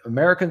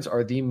Americans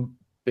are the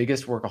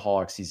biggest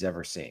workaholics he's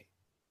ever seen,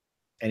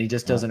 and he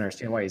just doesn't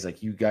understand why. He's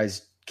like, you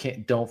guys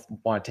don't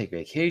want to take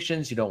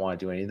vacations, you don't want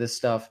to do any of this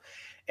stuff.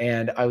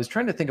 And I was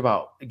trying to think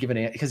about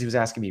because he was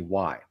asking me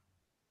why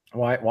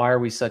are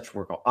we such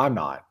workaholics? I'm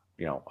not,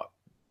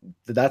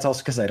 that's also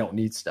because I don't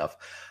need stuff.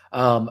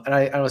 And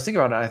I was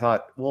thinking about it, and I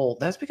thought, well,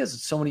 that's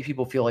because so many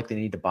people feel like they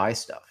need to buy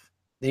stuff.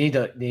 They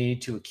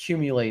need to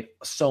accumulate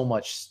so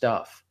much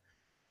stuff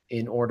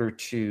in order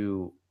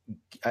to,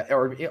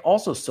 or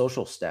also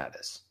social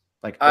status.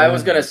 Like I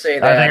was going to say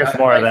that. I think it's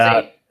more of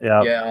that.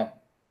 Yeah.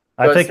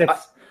 I think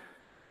it's.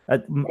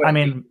 I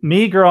mean,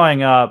 me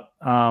growing up,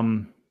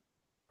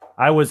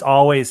 I was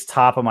always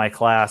top of my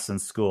class in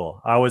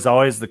school. I was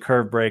always the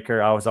curve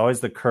breaker. I was always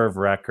the curve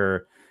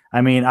wrecker.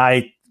 I mean,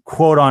 I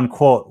quote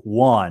unquote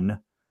won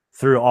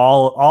through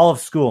all of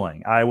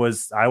schooling. I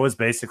was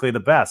basically the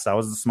best. I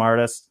was the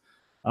smartest.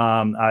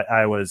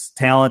 I was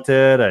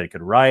talented. I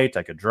could write.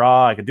 I could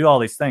draw. I could do all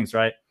these things,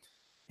 right?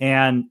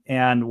 And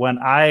when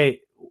I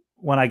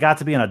got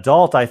to be an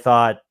adult, I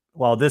thought,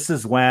 well, this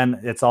is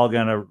when it's all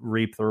going to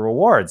reap the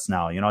rewards.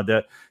 Now,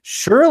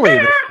 surely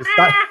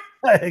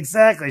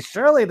exactly.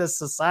 Surely this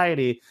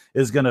society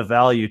is going to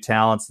value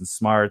talents and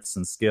smarts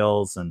and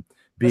skills and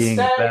being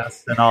the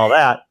best and all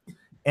that.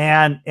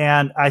 And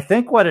I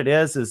think what it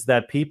is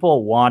that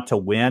people want to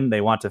win.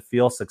 They want to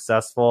feel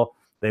successful.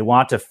 They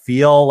want to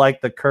feel like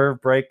the curve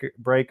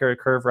breaker,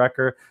 curve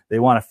wrecker. They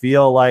want to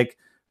feel like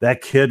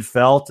that kid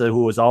felt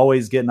who was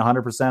always getting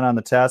 100% on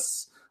the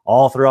tests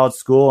all throughout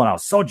school. And I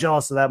was so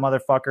jealous of that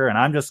motherfucker. And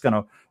I'm just going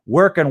to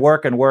work and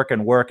work and work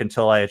and work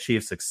until I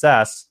achieve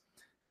success.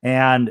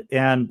 And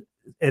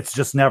it's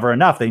just never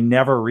enough. They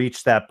never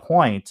reach that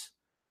point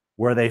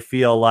where they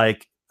feel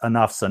like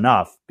enough's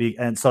enough.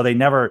 And so they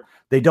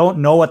don't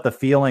know what the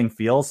feeling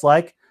feels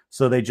like.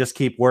 So they just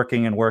keep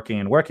working and working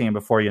and working. And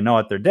before you know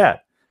it, they're dead.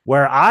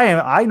 Where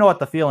I know what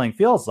the feeling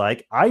feels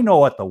like. I know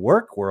what the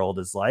work world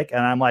is like.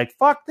 And I'm like,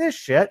 fuck this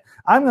shit.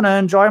 I'm going to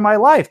enjoy my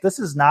life. This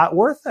is not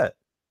worth it.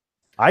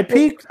 I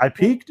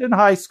peaked in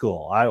high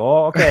school.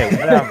 Okay,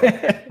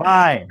 whatever.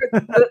 Fine.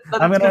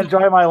 I'm going to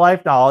enjoy my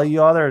life now. All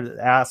you other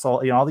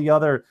asshole, all the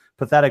other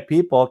pathetic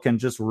people can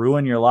just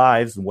ruin your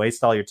lives and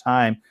waste all your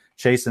time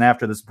chasing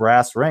after this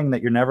brass ring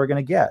that you're never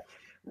going to get.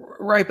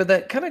 Right, but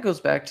that kind of goes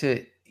back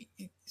to,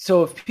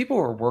 so if people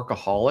were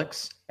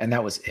workaholics and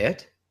that was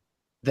it,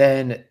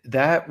 then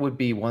that would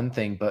be one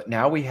thing. But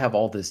now we have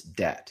all this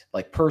debt,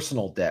 like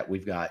personal debt.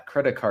 We've got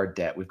credit card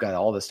debt. We've got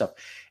all this stuff.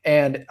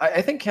 And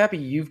I think, Cappy,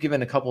 you've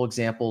given a couple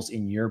examples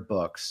in your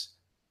books.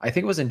 I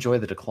think it was Enjoy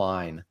the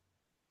Decline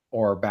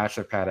or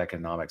Bachelor Pad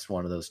Economics,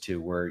 one of those two,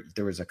 where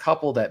there was a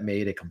couple that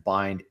made a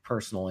combined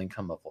personal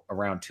income of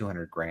around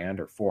 200 grand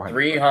or 400.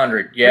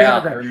 300. Yeah.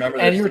 I remember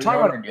and you were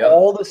talking about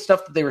all the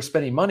stuff that they were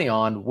spending money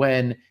on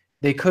when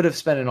they could have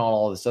spent it on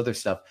all this other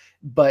stuff,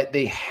 but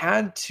they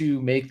had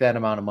to make that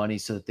amount of money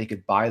so that they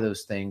could buy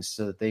those things,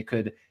 so that they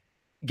could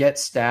get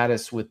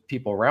status with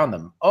people around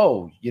them.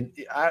 I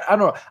don't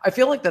know. I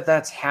feel like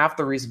that's half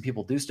the reason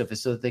people do stuff,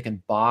 is so that they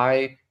can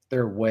buy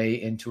their way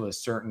into a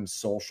certain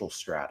social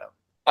stratum.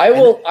 I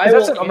will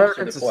answer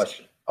the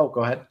question. Oh,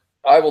 go ahead.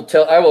 I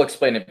will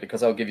explain it,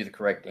 because I'll give you the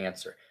correct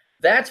answer.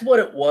 That's what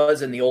it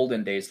was in the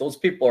olden days. Those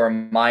people are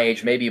my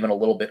age, maybe even a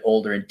little bit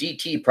older. And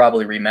DT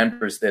probably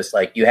remembers this.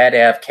 Like, you had to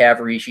have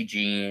Cavaricci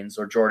jeans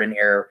or Jordan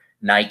Air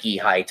Nike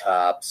high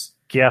tops.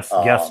 Guess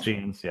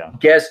jeans, yeah.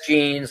 Guess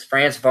jeans,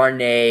 France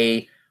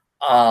Varney.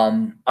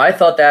 I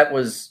thought that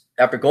was,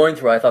 after going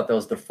through, I thought that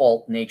was the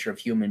default nature of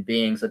human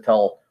beings,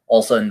 until all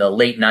of a sudden the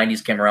late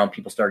 90s came around.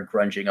 People started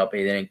grunging up.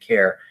 They didn't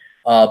care.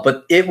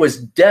 But it was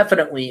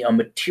definitely a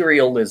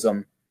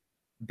materialism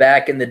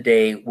back in the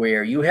day,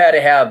 where you had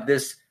to have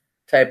this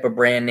type of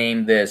brand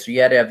name,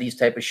 you had to have these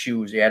type of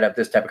shoes, you had to have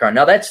this type of car.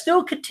 Now, that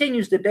still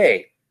continues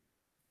today.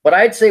 But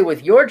I'd say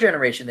with your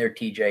generation there,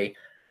 TJ,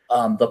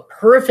 the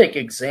perfect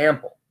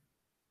example,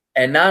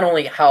 and not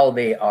only how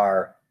they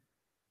are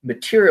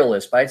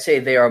materialists, but I'd say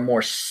they are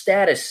more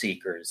status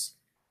seekers.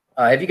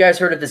 Have you guys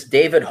heard of this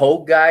David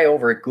Hogue guy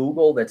over at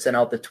Google that sent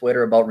out the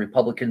Twitter about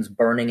Republicans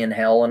burning in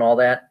hell and all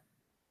that?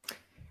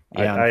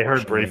 Yeah, I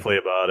heard briefly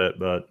about it,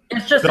 but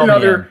it's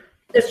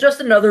just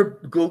another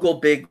Google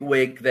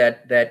bigwig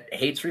that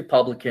hates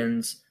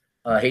Republicans,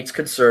 hates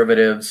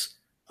conservatives,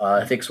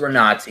 thinks we're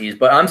Nazis.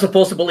 But I'm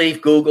supposed to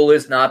believe Google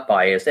is not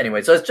biased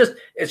anyway. So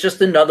it's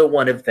just another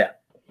one of them.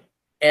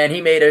 And he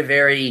made a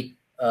very,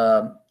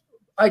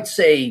 I'd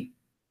say,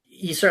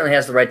 he certainly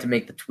has the right to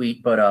make the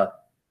tweet, but a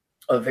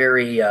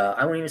very,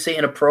 I won't even say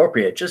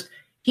inappropriate, just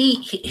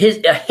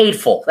a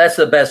hateful. That's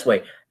the best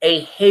way. A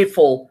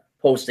hateful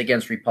post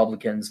against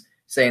Republicans,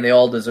 saying they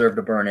all deserve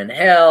to burn in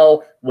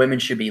hell. Women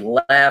should be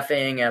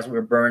laughing as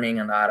we're burning,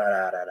 and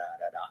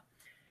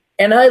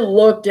And I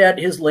looked at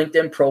his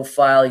LinkedIn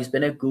profile. He's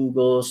been at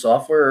Google,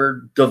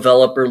 software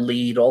developer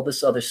lead, all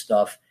this other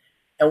stuff.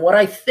 And what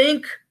I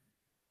think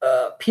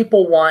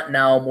people want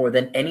now more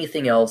than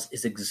anything else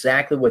is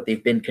exactly what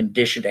they've been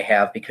conditioned to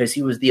have, because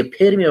he was the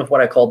epitome of what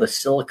I call the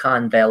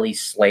Silicon Valley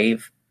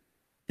slave.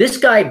 This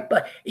guy,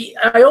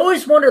 I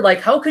always wondered,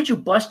 like, how could you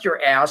bust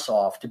your ass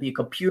off to be a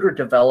computer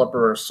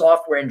developer or a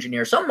software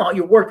engineer? Somehow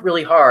you worked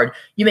really hard,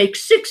 you make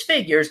six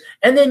figures,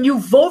 and then you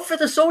vote for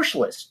the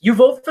socialists. You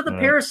vote for the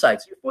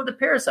parasites. You're for the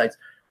parasites.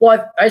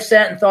 Well, I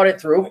sat and thought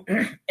it through,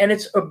 and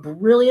it's a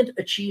brilliant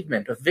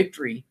achievement, a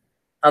victory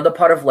on the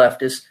part of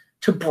leftists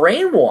to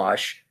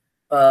brainwash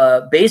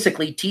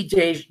basically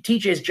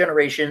TJ's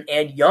generation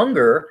and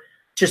younger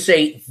to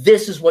say,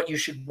 this is what you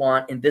should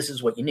want and this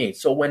is what you need.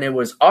 So when it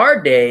was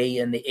our day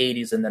in the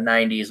 80s and the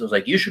 90s, it was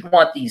like, you should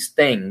want these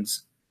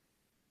things.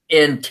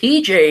 In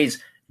TJ's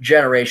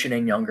generation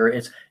and younger,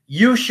 it's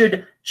you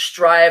should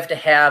strive to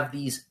have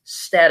these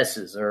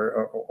statuses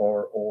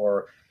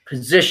or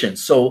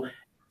positions. So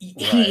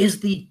he is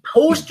the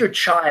poster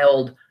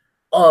child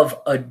of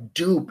a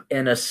dupe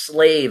and a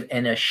slave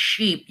and a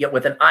sheep, yet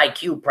with an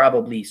IQ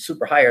probably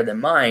super higher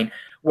than mine,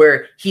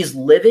 where he's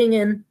living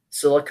in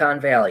Silicon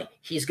Valley.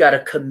 He's got to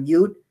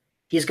commute.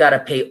 He's got to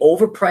pay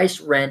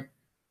overpriced rent.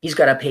 He's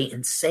got to pay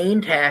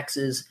insane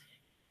taxes.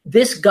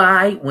 This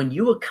guy, when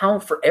you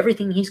account for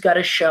everything he's got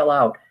to shell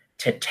out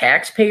to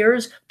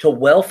taxpayers, to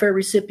welfare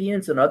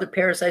recipients and other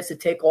parasites that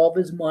take all of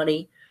his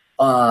money,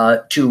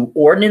 to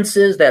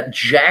ordinances that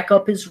jack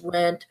up his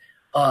rent,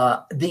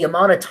 the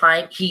amount of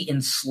time he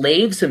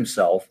enslaves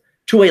himself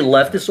to a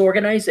leftist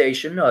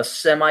organization, a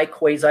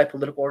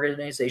semi-quasi-political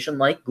organization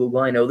like Google.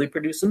 I know they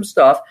produce some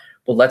stuff,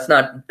 but let's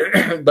not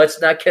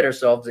kid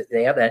ourselves.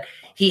 They have that.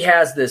 He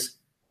has this.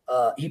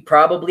 He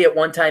probably at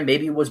one time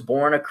maybe was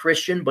born a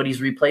Christian, but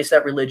he's replaced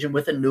that religion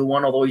with a new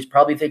one. Although he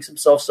probably thinks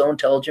himself so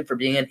intelligent for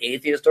being an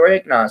atheist or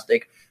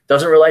agnostic,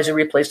 doesn't realize he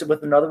replaced it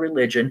with another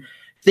religion.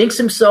 Thinks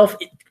himself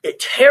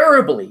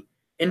terribly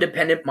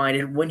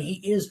independent-minded when he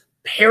is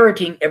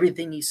parroting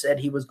everything he said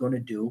he was going to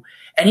do.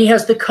 And he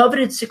has the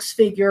coveted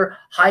six-figure,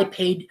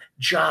 high-paid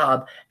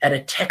job at a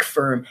tech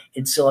firm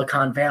in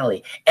Silicon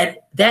Valley. And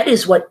that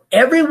is what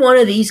every one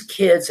of these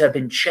kids have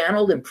been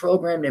channeled and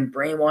programmed and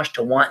brainwashed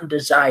to want and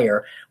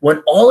desire,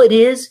 when all it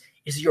is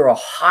is you're a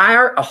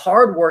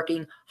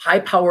hardworking,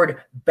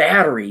 high-powered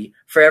battery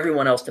for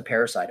everyone else to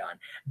parasite on.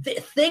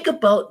 Think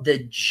about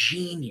the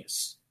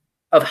genius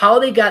of how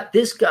they got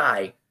this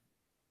guy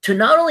to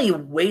not only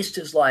waste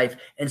his life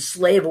and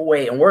slave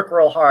away and work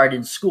real hard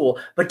in school,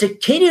 but to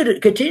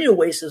continue to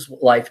waste his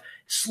life,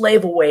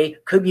 slave away,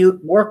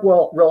 commute, work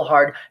real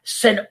hard,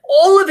 send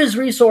all of his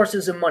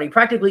resources and money,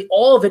 practically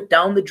all of it,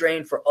 down the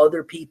drain for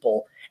other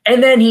people.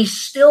 And then he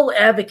still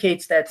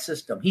advocates that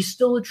system. He's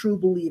still a true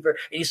believer,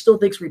 and he still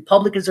thinks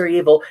Republicans are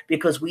evil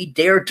because we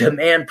dare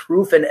demand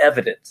proof and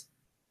evidence.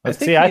 I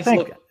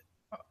think.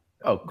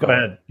 Oh, go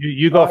ahead.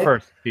 You go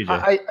first, PJ.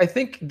 I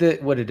think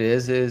that what it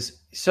is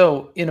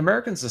so in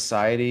American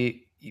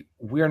society,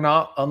 we're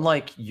not,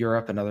 unlike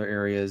Europe and other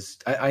areas.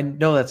 I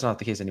know that's not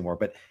the case anymore,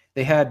 but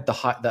they had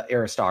the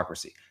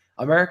aristocracy.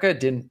 America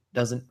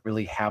doesn't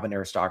really have an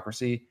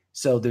aristocracy,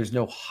 so there's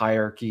no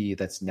hierarchy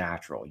that's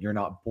natural. You're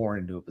not born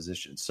into a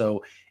position,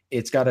 so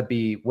it's got to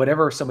be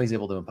whatever somebody's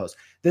able to impose.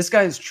 This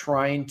guy is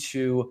trying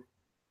to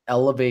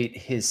elevate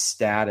his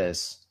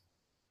status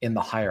in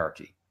the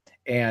hierarchy.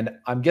 And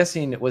I'm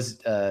guessing it was,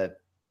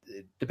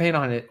 depending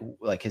on it,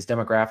 like his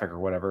demographic or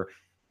whatever,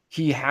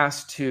 he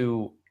has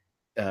to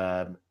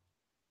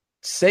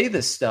say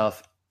this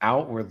stuff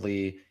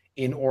outwardly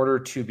in order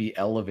to be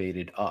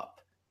elevated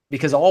up.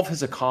 Because all of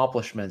his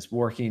accomplishments,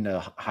 working a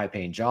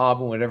high-paying job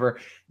and whatever,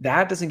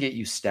 that doesn't get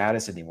you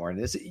status anymore.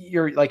 And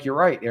you're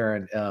right,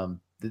 Aaron.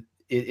 It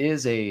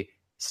is a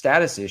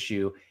status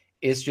issue.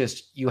 It's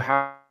just you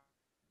have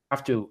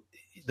to.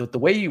 The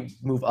way you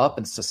move up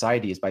in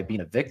society is by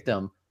being a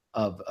victim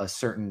of a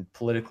certain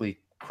politically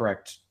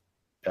correct,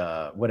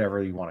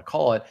 whatever you want to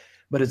call it,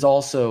 but it's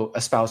also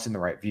espousing the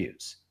right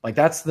views. Like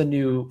that's the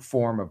new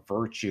form of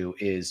virtue,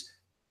 is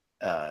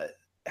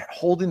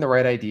holding the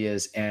right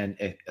ideas and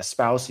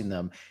espousing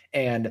them.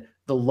 And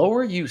the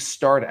lower you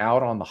start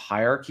out on the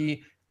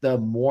hierarchy, the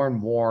more and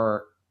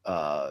more,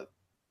 I'd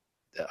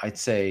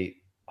say,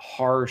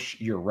 harsh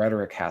your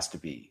rhetoric has to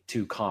be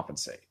to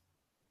compensate.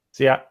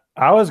 So yeah.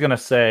 I was going to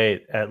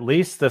say, at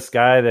least this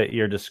guy that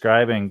you're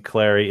describing,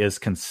 Clary, is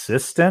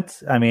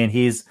consistent. I mean,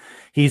 he's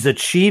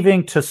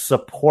achieving to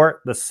support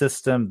the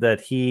system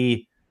that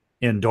he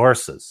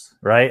endorses,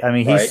 right? I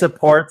mean, he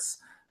supports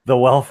the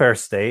welfare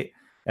state.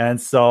 And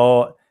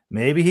so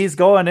maybe he's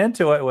going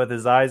into it with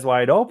his eyes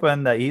wide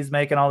open that he's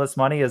making all this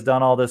money, has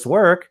done all this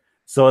work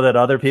so that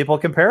other people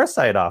can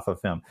parasite off of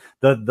him.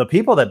 The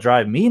people that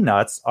drive me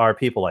nuts are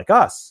people like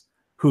us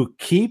who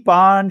keep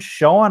on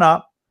showing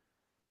up,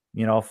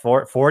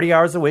 40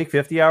 hours a week,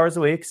 50 hours a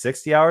week,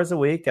 60 hours a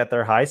week at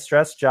their high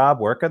stress job,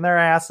 working their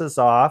asses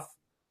off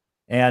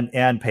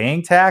and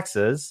paying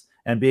taxes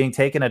and being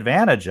taken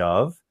advantage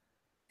of.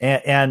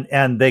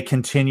 And they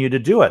continue to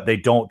do it. They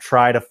don't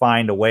try to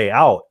find a way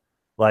out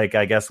like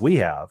I guess we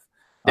have.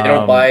 They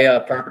don't buy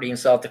property in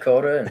South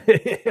Dakota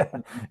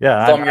and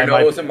thumb your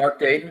nose and Mark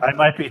Dayton. I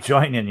might be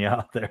joining you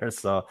out there.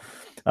 So,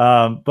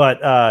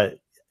 but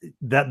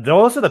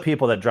those are the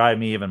people that drive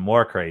me even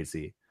more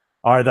crazy.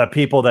 Are the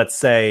people that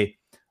say,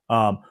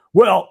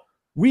 well,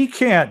 we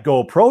can't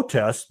go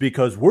protest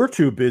because we're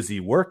too busy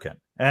working.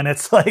 And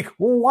it's like,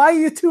 well, why are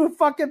you too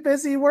fucking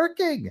busy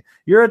working?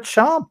 You're a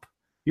chump.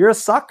 You're a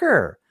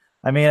sucker.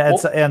 I mean,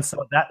 and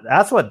so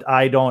that's what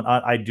I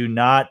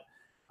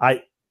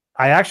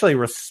actually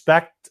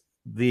respect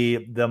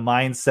the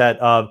mindset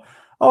of,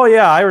 oh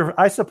yeah,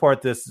 I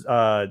support this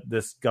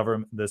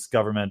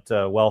government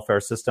welfare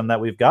system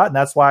that we've got, and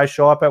that's why I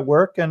show up at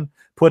work and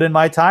put in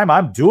my time.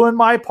 I'm doing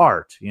my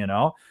part,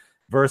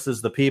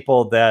 versus the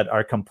people that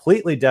are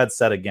completely dead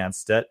set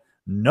against it,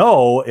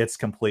 know it's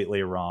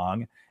completely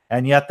wrong,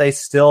 and yet they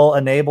still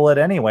enable it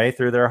anyway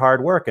through their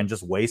hard work and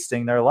just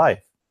wasting their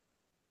life.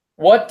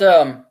 What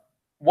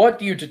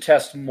do you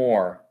detest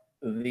more,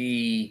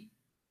 the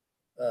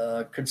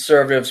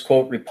conservatives,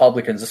 quote,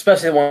 Republicans,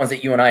 especially the ones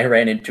that you and I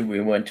ran into?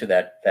 We went to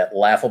that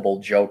laughable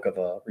joke of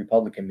a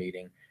Republican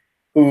meeting,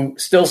 who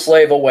still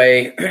slave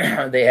away.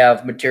 They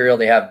have material,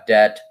 they have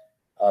debt,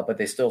 but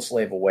they still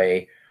slave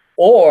away.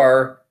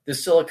 Or the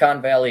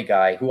Silicon Valley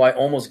guy, who I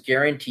almost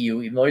guarantee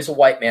you, even though he's a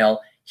white male,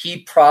 he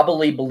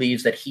probably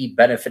believes that he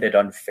benefited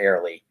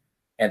unfairly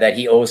and that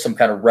he owes some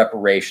kind of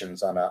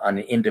reparations on an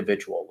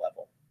individual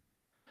level.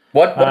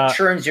 What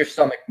churns your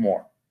stomach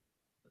more?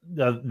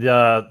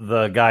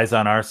 The guys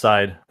on our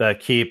side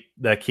that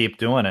keep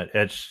doing it.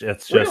 It's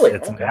just really?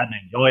 It's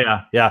maddening. Oh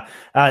yeah.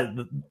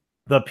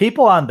 The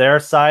people on their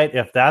side,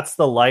 if that's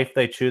the life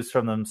they choose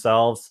from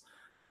themselves,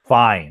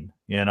 fine.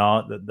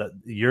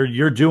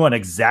 You're doing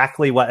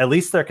exactly what. At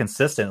least they're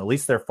consistent. At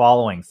least they're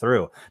following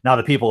through. Now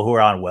the people who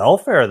are on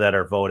welfare that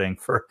are voting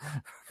for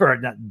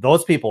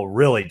those people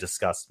really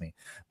disgust me.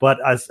 But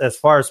as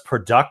far as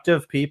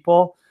productive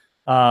people,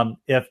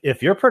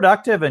 if you're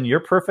productive and you're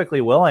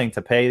perfectly willing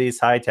to pay these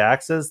high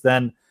taxes,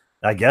 then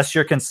I guess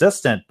you're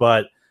consistent.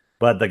 But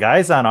the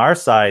guys on our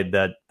side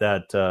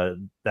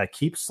that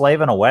keep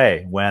slaving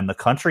away when the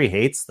country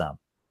hates them,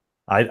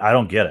 I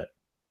don't get it.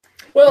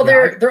 Well,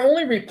 they're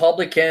only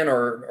Republican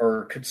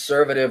or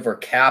conservative or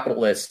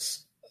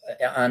capitalists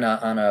on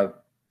a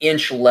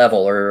inch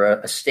level or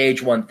a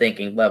stage one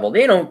thinking level.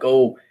 They don't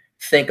go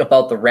think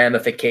about the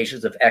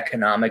ramifications of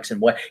economics and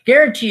what.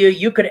 Guarantee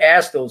you could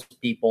ask those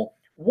people,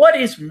 what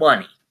is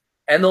money?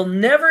 And they'll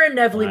never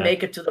inevitably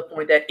make it to the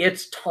point that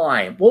it's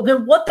time. Well,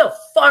 then what the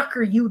fuck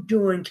are you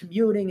doing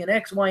commuting and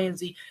X, Y, and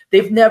Z? They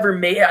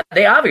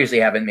obviously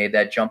haven't made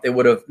that jump. They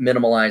would have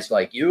minimalized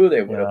like you.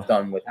 They would have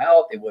done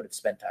without. They would have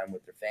spent time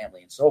with their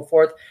family and so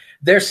forth.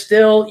 They're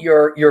still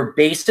your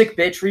basic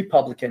bitch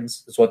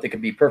Republicans is what they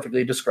could be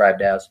perfectly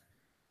described as.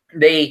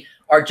 They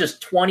are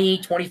just 20,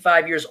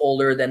 25 years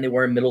older than they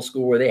were in middle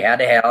school where they had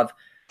to have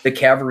the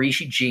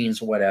Cavaricci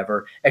jeans or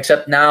whatever,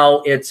 except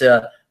now it's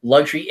a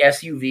luxury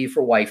SUV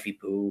for wifey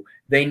poo.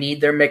 They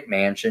need their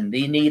McMansion.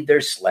 They need their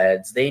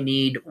sleds. They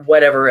need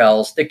whatever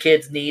else. The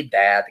kids need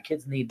that. The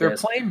kids need this. They're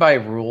playing by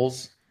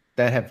rules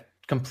that have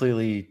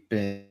completely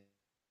been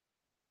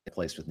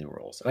replaced with new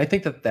rules. And I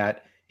think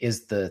that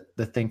is the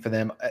thing for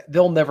them.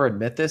 They'll never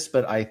admit this,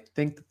 but I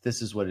think that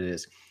this is what it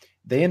is.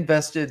 They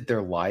invested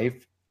their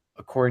life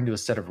according to a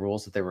set of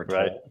rules that they were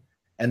told. Right.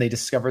 And they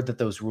discovered that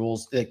those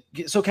rules.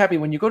 So, Cappy,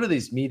 when you go to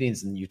these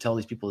meetings and you tell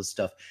these people this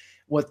stuff,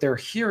 what they're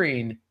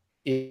hearing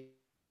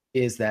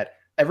is that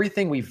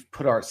everything we've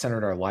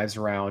centered our lives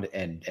around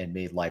and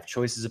made life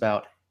choices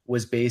about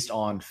was based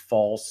on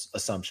false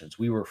assumptions.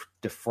 We were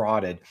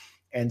defrauded.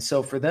 And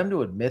so for them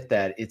to admit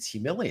that, it's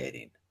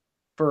humiliating.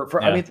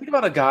 I mean, think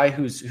about a guy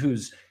who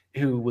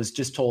was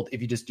just told,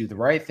 if you just do the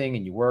right thing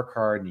and you work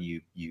hard and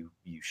you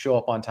show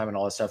up on time and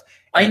all this stuff.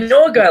 I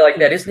know a guy like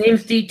that. His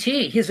name's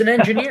DT. He's an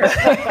engineer.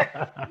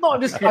 No,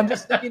 I'm just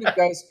thinking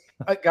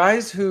of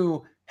guys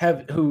who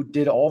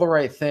did all the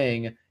right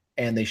thing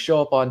and they show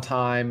up on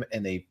time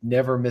and they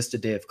never missed a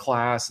day of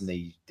class and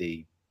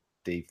they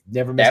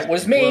never missed. That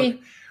was me. Work.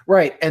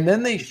 Right. And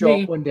then they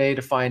show up one day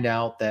to find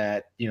out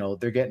that,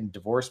 they're getting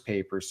divorce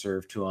papers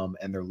served to them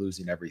and they're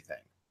losing everything.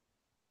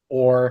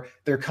 Or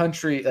their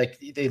country, like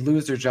they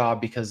lose their job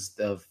because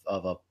of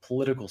a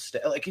political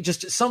like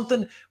just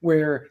something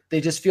where they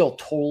just feel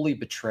totally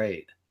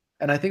betrayed.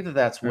 And I think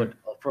that's what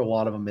for a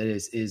lot of them it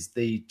is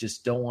they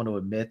just don't want to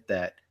admit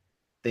that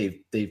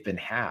they've been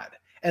had.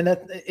 And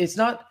that it's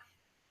not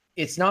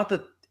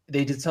that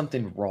they did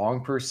something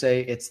wrong per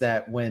se. It's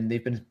that when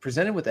they've been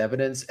presented with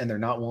evidence and they're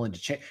not willing to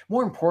change,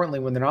 more importantly,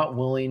 when they're not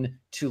willing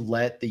to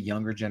let the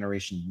younger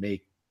generation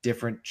make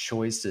different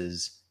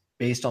choices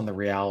based on the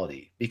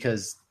reality,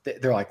 because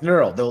they're like,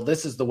 no,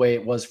 this is the way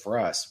it was for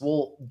us.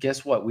 Well,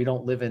 guess what? We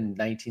don't live in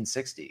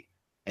 1960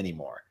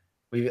 anymore.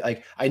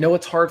 I know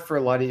it's hard for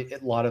a lot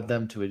of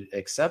them to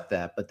accept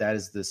that, but that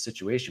is the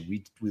situation.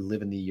 We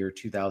live in the year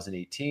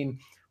 2018.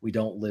 We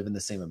don't live in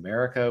the same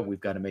America. We've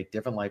got to make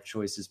different life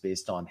choices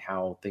based on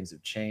how things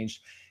have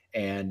changed,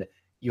 and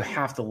you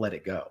have to let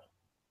it go.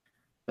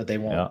 But they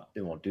won't. Yeah.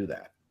 They won't do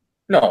that.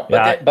 No,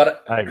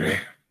 but I agree.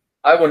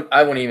 I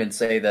wouldn't even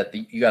say that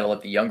you got to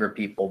let the younger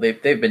people. They've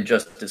been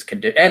just as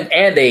conditioned,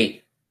 and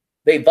they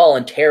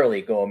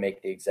voluntarily go and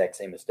make the exact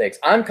same mistakes.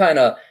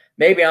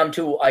 Maybe I'm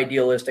too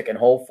idealistic and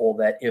hopeful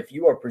that if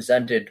you are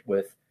presented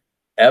with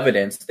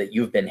evidence that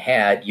you've been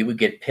had, you would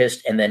get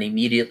pissed and then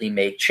immediately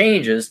make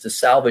changes to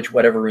salvage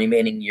whatever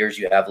remaining years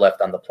you have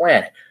left on the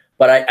planet.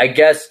 But I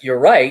guess you're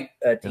right,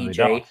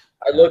 TJ.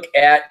 I look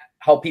at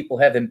how people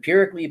have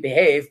empirically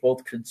behaved,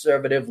 both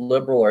conservative,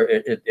 liberal, or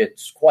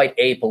it's quite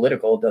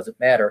apolitical. It doesn't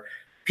matter.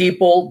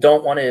 People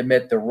don't want to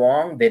admit they're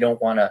wrong. They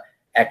don't want to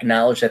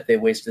acknowledge that they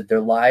wasted their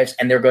lives,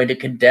 and they're going to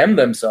condemn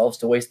themselves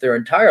to waste their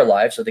entire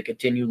lives so they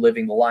continue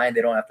living the lie and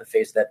they don't have to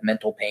face that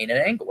mental pain and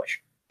anguish.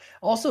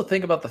 Also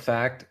think about the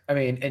fact,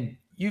 and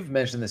you've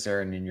mentioned this,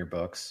 Aaron, in your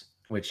books,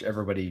 which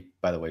everybody,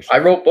 by the way, I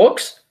wrote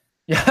books.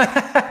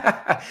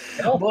 Yeah.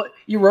 Well,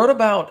 you wrote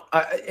about,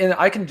 and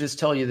I can just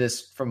tell you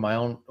this from my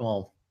own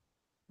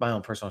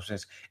personal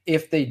experience.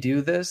 If they do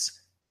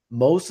this,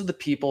 most of the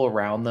people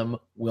around them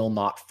will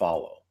not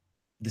follow.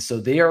 So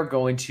they are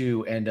going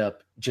to end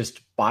up,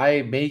 just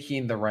by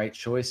making the right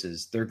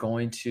choices, they're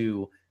going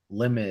to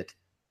limit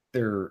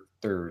their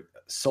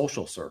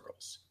social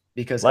circles.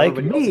 Because like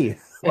me.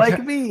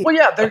 Well,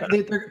 yeah,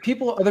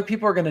 other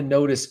people are going to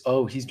notice,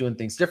 oh, he's doing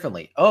things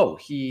differently. Oh,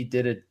 he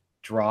did a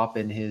drop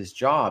in his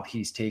job.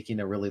 He's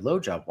taking a really low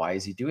job. Why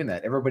is he doing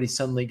that? Everybody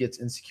suddenly gets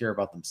insecure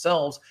about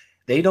themselves.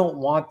 They don't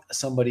want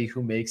somebody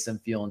who makes them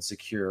feel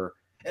insecure.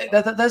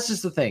 That's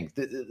just the thing.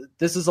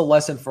 This is a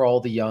lesson for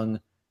all the young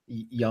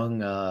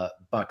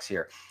bucks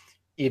here.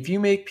 If you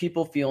make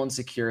people feel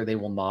insecure, they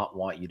will not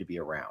want you to be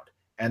around.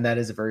 And that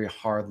is a very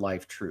hard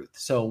life truth.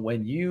 So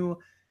when you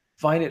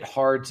find it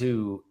hard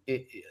to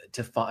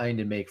find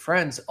and make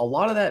friends, a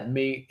lot of that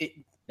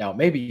now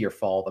maybe your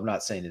fault. I'm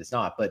not saying it's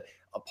not, but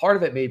a part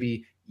of it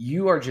maybe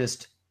you are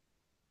just,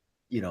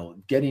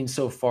 getting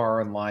so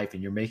far in life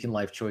and you're making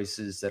life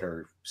choices that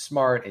are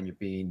smart and you're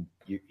in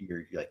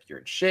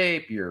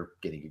shape, you're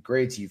getting good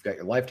grades, you've got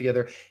your life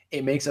together.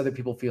 It makes other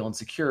people feel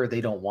insecure.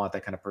 They don't want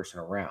that kind of person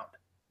around.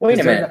 Wait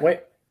a minute.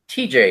 Wait,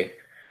 TJ,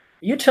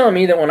 you telling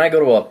me that when I go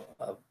to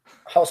a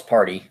house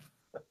party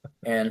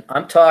and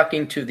I'm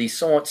talking to the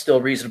somewhat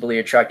still reasonably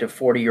attractive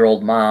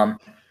 40-year-old mom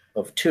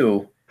of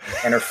two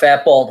and her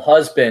fat, bald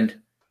husband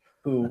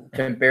who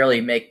can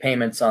barely make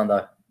payments on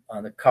the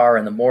car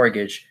and the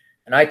mortgage.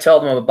 And I tell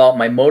them about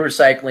my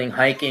motorcycling,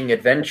 hiking,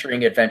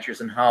 adventuring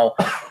adventures, and how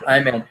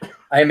I'm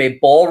a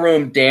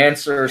ballroom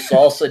dancer,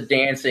 salsa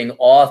dancing,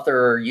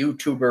 author,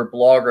 YouTuber,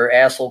 blogger,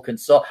 asshole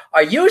consult.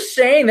 Are you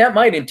saying that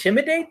might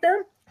intimidate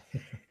them?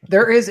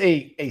 There is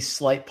a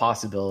slight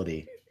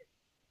possibility.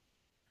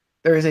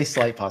 There is a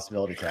slight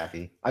possibility,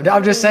 Cappy.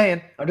 I'm just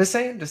saying.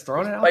 Just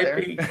throwing it out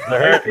there.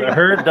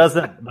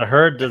 The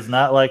herd does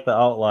not like the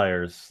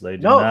outliers. They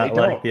do not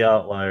like the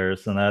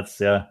outliers, and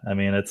that's I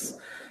mean, it's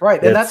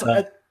right, and that's.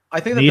 I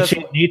think that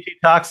Nietzsche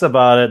talks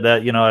about it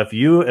that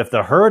if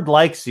the herd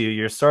likes you,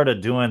 you're sort of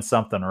doing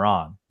something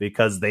wrong,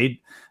 because they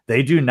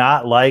do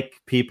not like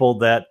people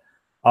that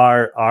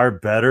are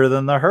better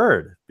than the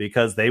herd,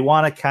 because they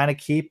want to kind of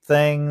keep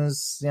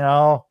things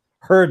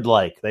herd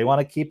like. They want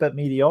to keep it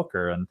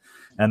mediocre,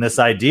 and this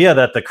idea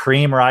that the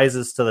cream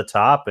rises to the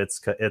top, it's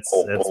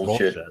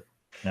bullshit.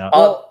 Yeah.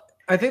 Well,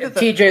 I think that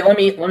TJ,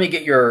 let me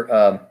get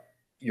your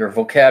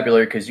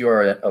vocabulary, because you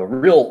are a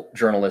real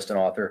journalist and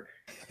author.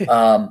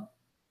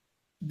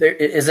 There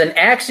is an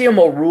axiom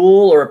a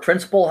rule or a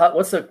principle?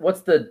 What's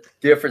the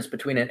difference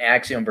between an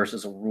axiom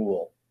versus a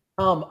rule?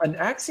 An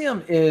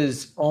axiom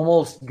is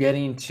almost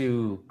getting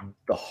to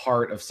the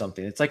heart of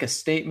something. It's like a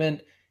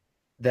statement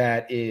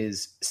that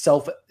is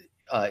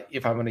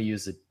if I'm going to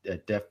use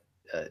a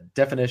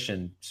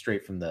definition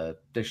straight from the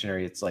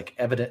dictionary, it's like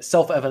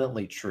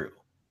self-evidently true,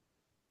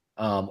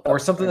 or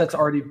something that's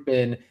already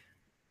been,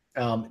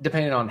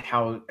 depending on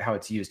how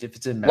it's used. If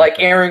it's in like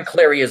Aaron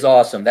Clary is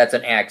awesome, that's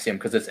an axiom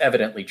because it's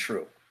evidently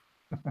true.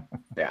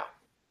 Yeah,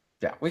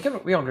 we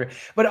don't agree.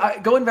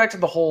 But going back to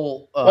the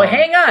whole. Well,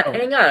 hang on.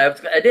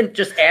 I didn't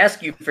just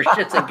ask you for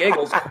shits and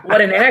giggles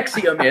what an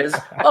axiom is.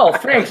 Oh,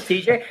 thanks,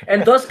 TJ.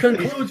 And thus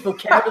concludes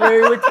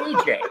vocabulary with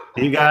TJ.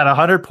 You got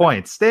 100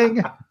 points,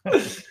 Sting.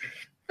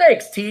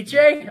 Thanks,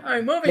 TJ. All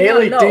right, moving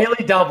on. No.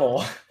 Daily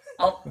double.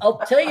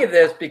 I'll tell you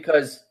this,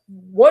 because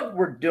what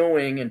we're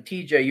doing, and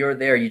TJ, you're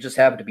there. You just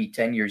happen to be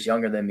 10 years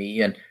younger than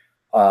me, and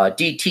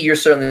DT, you're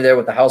certainly there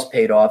with the house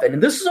paid off.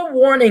 And this is a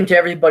warning to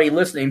everybody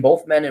listening,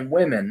 both men and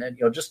women. And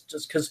just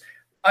because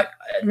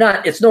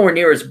it's nowhere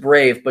near as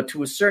brave, but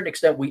to a certain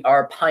extent, we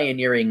are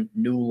pioneering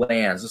new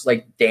lands. It's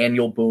like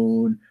Daniel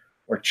Boone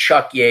or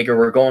Chuck Yeager.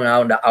 We're going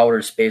out into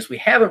outer space. We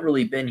haven't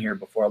really been here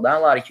before. Not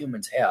a lot of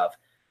humans have.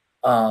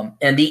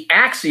 And the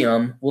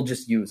axiom, we'll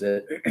just use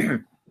it,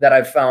 that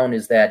I've found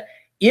is that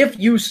if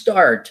you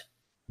start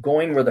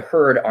going where the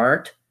herd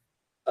aren't,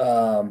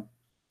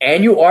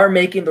 and you are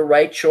making the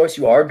right choice,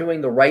 you are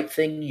doing the right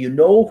thing, you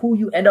know who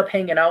you end up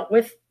hanging out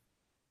with?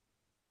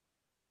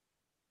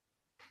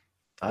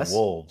 Us?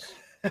 Wolves.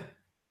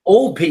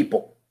 Old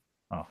people.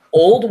 Oh.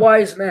 Old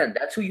wise men.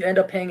 That's who you end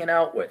up hanging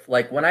out with.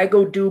 Like when I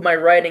go do my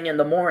writing in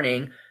the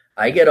morning,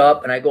 I get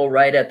up and I go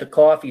right at the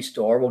coffee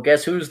store. Well,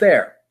 guess who's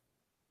there?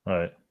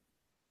 Right.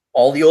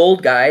 All the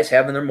old guys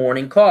having their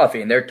morning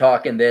coffee, and they're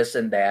talking this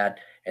and that,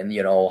 and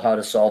how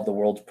to solve the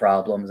world's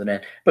problems, and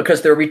then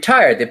because they're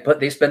retired,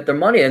 they spent their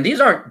money, and these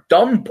aren't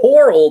dumb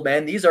poor old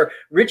men. These are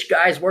rich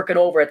guys working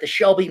over at the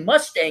Shelby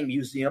Mustang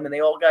Museum, and they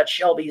all got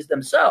Shelbys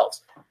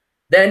themselves.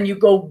 Then you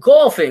go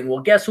golfing.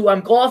 Well, guess who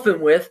I'm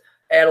golfing with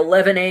at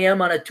 11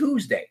 a.m. on a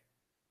Tuesday?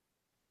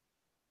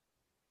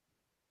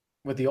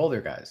 With the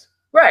older guys.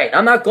 Right.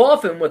 I'm not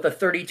golfing with a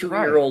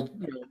 32-year-old.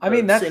 I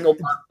mean, single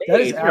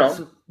that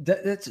is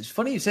that's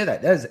funny you say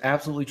that. That is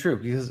absolutely true,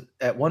 because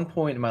at one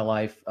point in my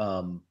life,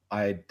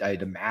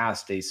 I'd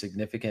amassed a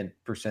significant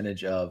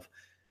percentage of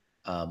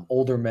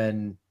older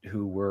men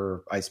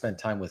who I spent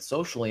time with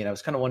socially, and I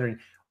was kind of wondering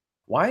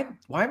why am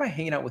I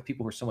hanging out with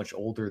people who are so much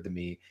older than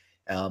me?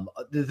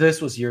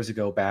 This was years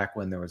ago, back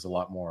when there was a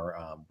lot more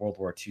World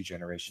War II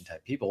generation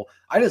type people.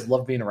 I just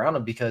loved being around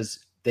them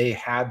because they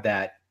had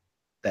that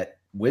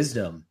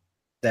wisdom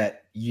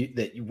that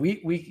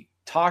we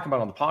talk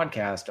about on the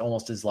podcast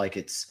almost as like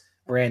it's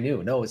brand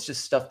new. No, it's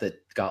just stuff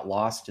that got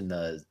lost in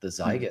the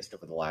zeitgeist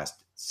over the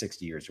last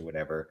 60 years or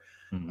whatever.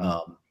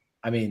 Mm-hmm.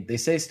 I mean, they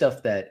say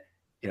stuff that,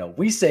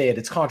 we say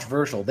it's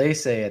controversial. They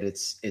say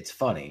it's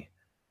funny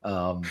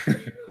on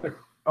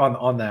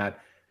that.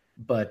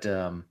 But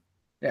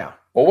yeah.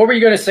 Well, what were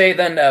you going to say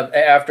then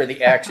after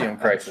the axiom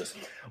crisis?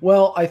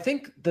 Well, I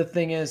think the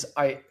thing is,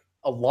 a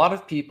lot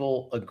of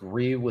people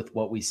agree with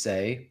what we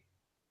say,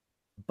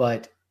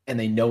 and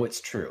they know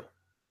it's true.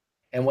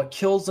 And what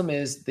kills them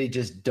is they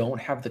just don't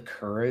have the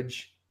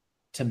courage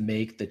to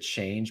make the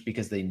change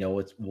because they know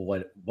it's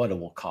what it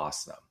will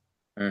cost them.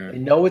 Mm. They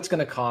know it's going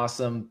to cost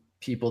them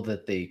people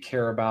that they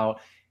care about.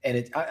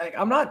 And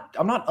I'm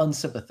not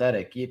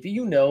unsympathetic. If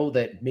you know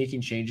that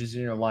making changes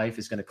in your life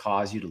is going to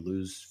cause you to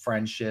lose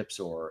friendships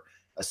or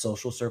a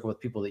social circle with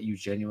people that you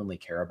genuinely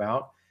care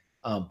about,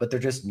 but they're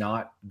just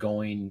not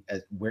going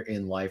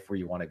in life where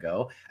you want to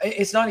go.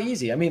 It's not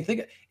easy. I mean,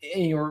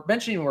 you were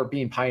mentioning we're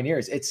being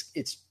pioneers.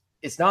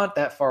 It's not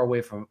that far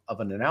away of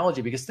an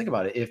analogy, because think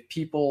about it. If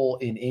people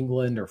in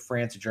England or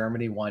France or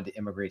Germany wanted to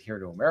immigrate here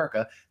to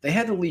America, they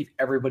had to leave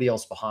everybody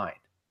else behind.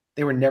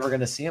 They were never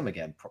going to see them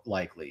again,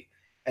 likely.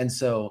 And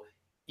so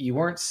you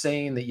weren't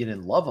saying that you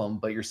didn't love them,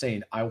 but you're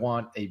saying, I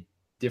want a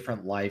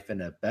different life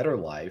and a better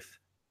life,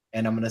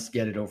 and I'm going to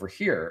get it over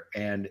here.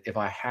 And if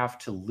I have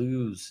to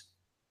lose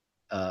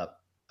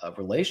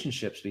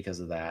relationships because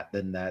of that,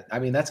 then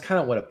that's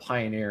kind of what a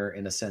pioneer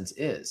in a sense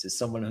is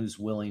someone who's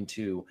willing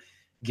to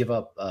give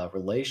up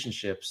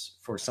relationships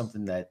for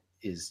something that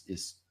is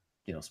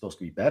supposed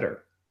to be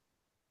better.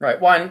 Right.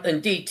 Well,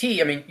 and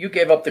DT, I mean, you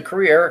gave up the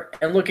career,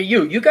 and look at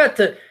you.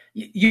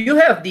 You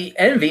have the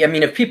envy. I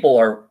mean, if people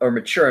are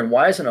mature and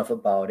wise enough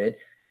about it,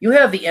 you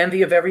have the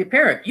envy of every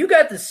parent. You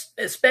got to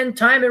spend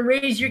time and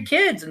raise your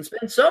kids and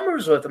spend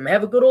summers with them,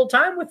 have a good old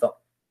time with them.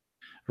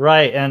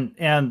 Right.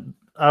 And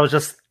I was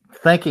just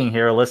thinking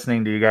here,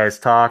 listening to you guys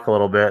talk a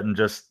little bit, and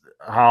just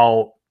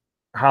how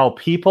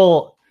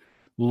people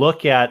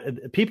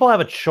people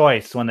have a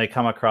choice when they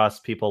come across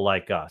people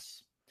like us.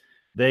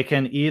 They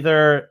can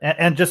either,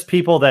 and just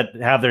people that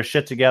have their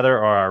shit together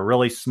or are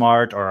really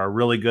smart or are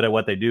really good at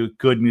what they do,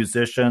 good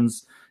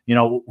musicians,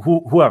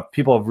 who have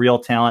people of real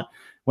talent.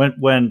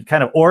 When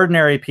kind of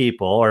ordinary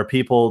people or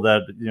people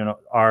that,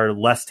 are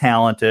less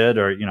talented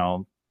or,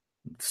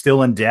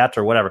 still in debt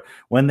or whatever,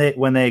 when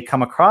they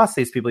come across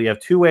these people, you have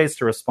two ways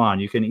to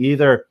respond. You can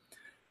either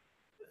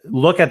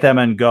look at them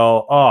and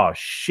go, oh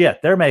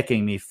shit, they're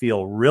making me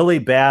feel really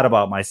bad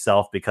about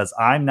myself because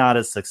I'm not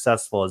as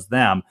successful as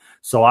them.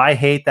 So I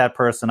hate that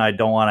person. I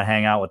don't want to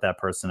hang out with that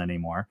person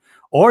anymore.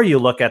 Or you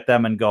look at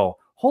them and go,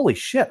 holy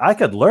shit, I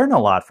could learn a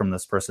lot from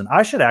this person.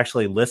 I should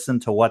actually listen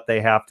to what they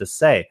have to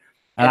say.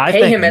 And I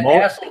pay him at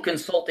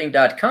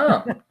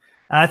AssleConsulting.com.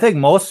 And I think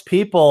most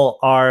people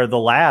are the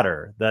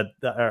latter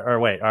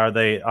are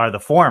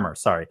the former.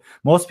 Sorry.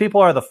 Most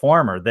people are the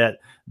former that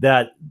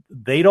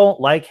they don't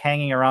like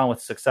hanging around with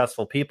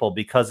successful people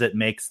because it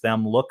makes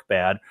them look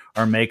bad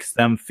or makes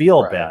them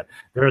feel bad.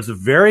 There's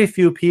very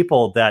few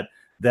people that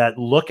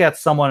look at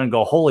someone and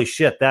go, holy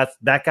shit,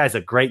 that guy's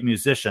a great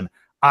musician.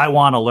 I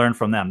want to learn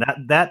from them.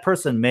 That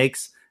person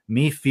makes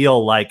me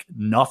feel like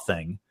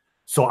nothing.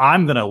 So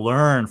I'm going to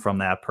learn from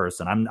that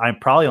person. I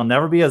probably will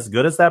never be as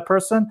good as that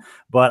person,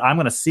 but I'm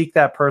going to seek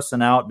that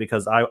person out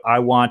because I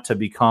want to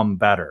become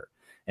better.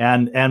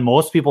 And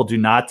most people do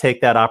not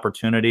take that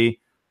opportunity.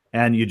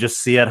 And you just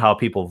see it how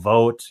people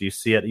vote. You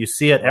see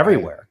it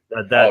everywhere.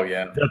 That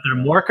they're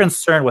more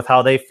concerned with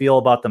how they feel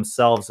about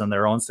themselves and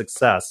their own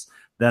success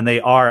than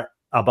they are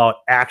about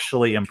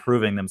actually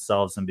improving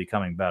themselves and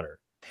becoming better.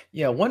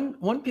 Yeah,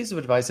 one piece of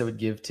advice I would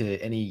give to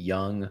any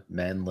young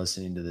men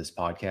listening to this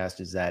podcast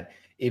is that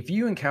if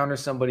you encounter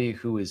somebody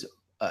who is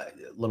a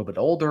little bit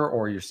older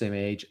or your same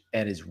age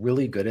and is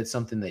really good at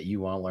something that you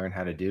want to learn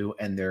how to do,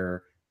 and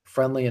they're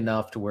friendly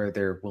enough to where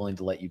they're willing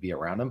to let you be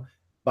around them,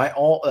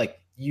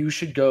 you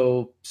should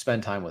go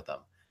spend time with them,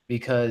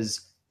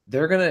 because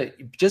they're going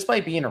to, just by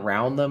being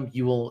around them,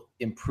 you will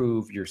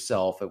improve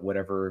yourself at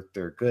whatever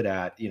they're good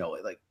at.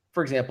 Like,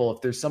 for example, if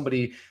there's some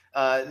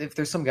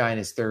guy in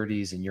his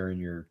 30s and you're in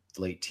your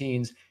late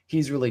teens,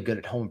 he's really good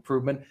at home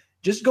improvement.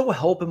 Just go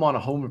help him on a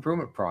home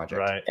improvement project.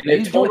 Right. And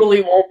it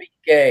totally won't be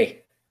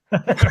gay.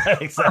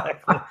 Exactly. It's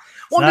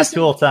not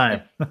tool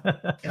time.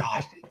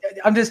 Gosh,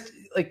 I'm just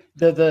like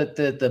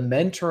the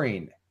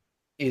mentoring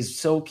is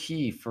so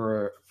key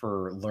for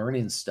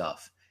learning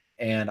stuff.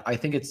 And I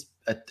think it's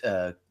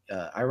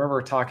I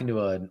remember talking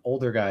to an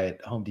older guy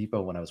at Home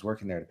Depot when I was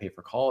working there to pay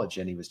for college,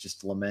 and he was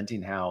just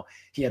lamenting how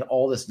he had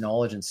all this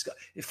knowledge and stuff.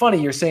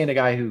 Funny, you're saying a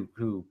guy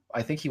who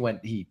I think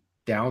he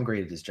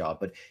downgraded his job,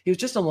 but he was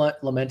just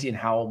lamenting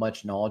how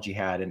much knowledge he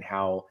had and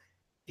how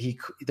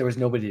there was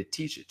nobody to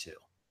teach it to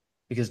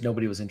because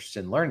nobody was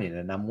interested in learning.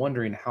 And I'm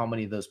wondering how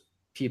many of those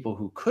people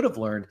who could have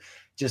learned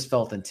just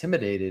felt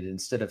intimidated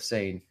instead of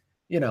saying,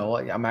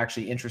 I'm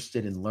actually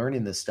interested in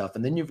learning this stuff.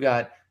 And then you've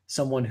got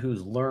someone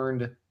who's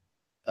learned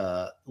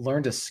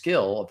a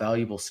skill, a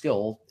valuable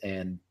skill,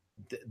 and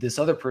this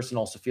other person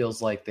also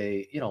feels like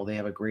they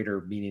have a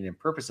greater meaning and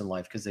purpose in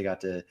life because they got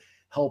to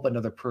help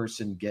another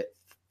person get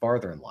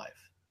farther in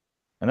life.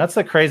 And that's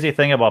the crazy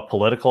thing about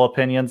political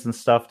opinions and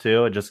stuff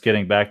too. Just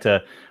getting back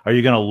to, are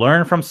you going to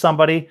learn from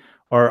somebody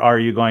or are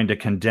you going to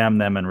condemn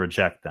them and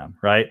reject them?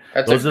 Right.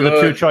 Those are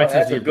the two choices.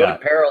 That's a good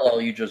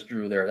parallel you just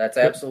drew there. That's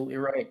absolutely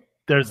right.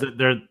 That's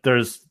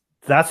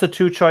the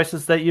two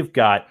choices that you've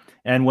got.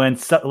 And when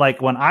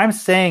I'm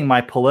saying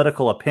my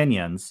political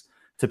opinions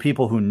to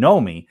people who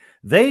know me,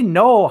 they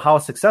know how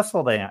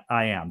successful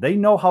I am. They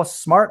know how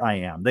smart I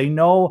am. They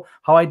know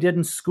how I did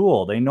in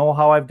school. They know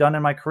how I've done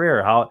in my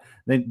career, how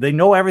they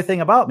know everything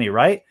about me,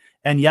 right?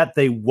 And yet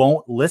they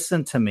won't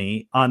listen to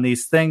me on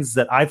these things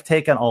that I've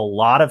taken a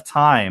lot of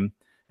time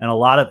and a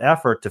lot of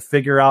effort to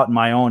figure out in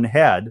my own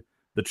head,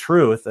 the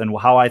truth and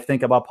how I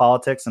think about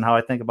politics and how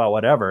I think about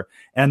whatever.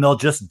 And they'll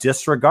just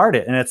disregard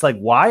it. And it's like,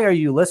 why are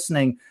you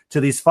listening to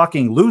these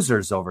fucking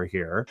losers over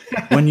here?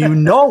 When you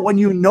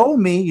know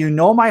me, you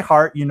know my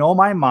heart, you know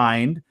my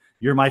mind,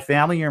 you're my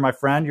family, you're my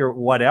friend, you're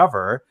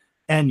whatever.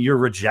 And you're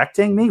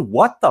rejecting me.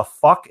 What the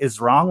fuck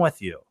is wrong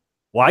with you?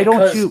 Why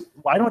don't you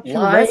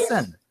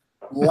listen?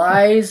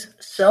 Lies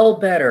sell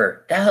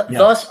better.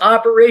 Thus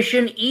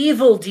Operation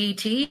Evil,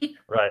 DT.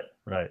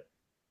 Right.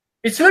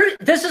 This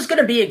is going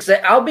to be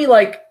I'll be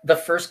like the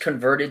first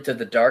converted to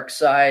the dark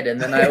side, and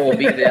then I will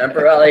be the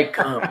emperor. I'll like,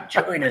 come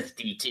join us,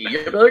 DT.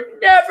 You'll be like,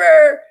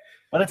 never.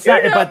 But it's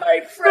You're not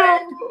my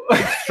friend.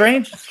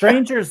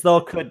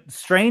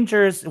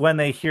 Strangers when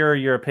they hear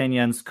your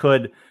opinions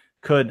could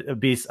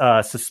be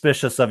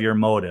suspicious of your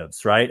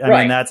motives, right?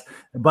 I mean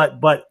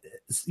but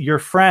your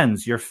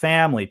friends, your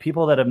family,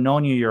 people that have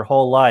known you your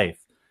whole life,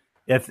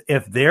 if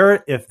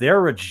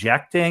they're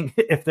rejecting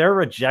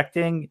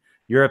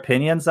your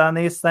opinions on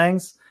these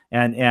things,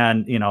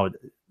 and you know,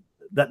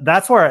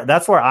 that's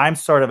where I'm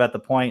sort of at the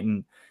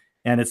point,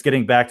 and it's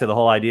getting back to the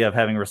whole idea of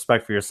having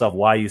respect for yourself.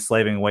 Why are you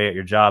slaving away at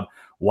your job?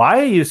 Why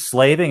are you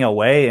slaving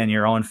away in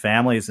your own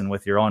families and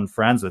with your own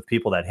friends with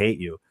people that hate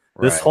you?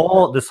 Right.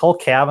 This whole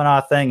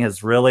Kavanaugh thing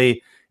has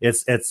really,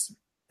 it's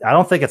I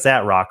don't think it's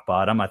at rock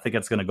bottom. I think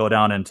it's going to go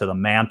down into the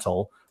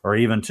mantle or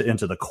even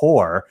into the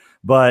core,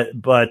 but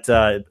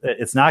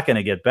it's not going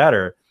to get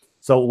better.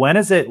 So when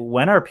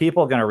are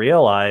people going to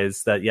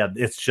realize that, yeah,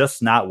 it's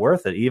just not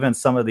worth it? Even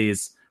some of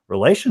these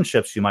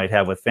relationships you might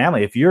have with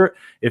family, if you're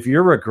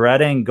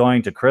regretting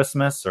going to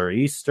Christmas or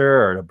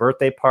Easter or to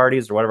birthday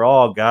parties or whatever,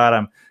 oh God,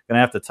 I'm going to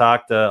have to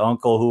talk to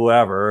Uncle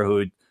whoever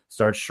who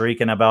starts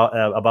shrieking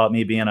about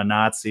me being a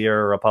Nazi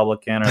or a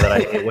Republican or that I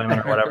hate women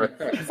or whatever.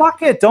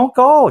 Fuck it. Don't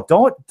go.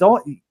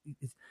 Don't.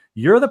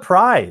 You're the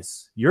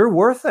prize. You're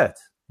worth it.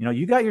 You know,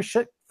 you got your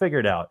shit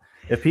figured out.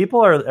 If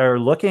people are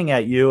looking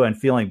at you and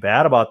feeling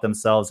bad about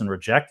themselves and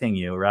rejecting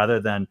you rather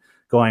than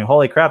going,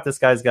 holy crap, this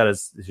guy's got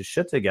his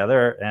shit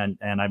together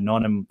and I've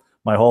known him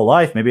my whole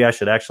life, maybe I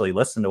should actually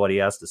listen to what he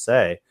has to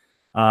say.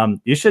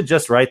 You should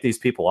just write these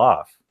people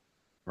off.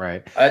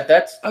 Right.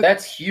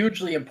 That's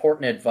hugely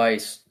important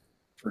advice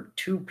for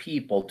two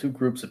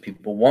groups of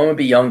people. One would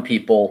be young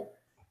people,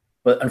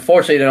 but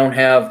unfortunately they don't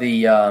have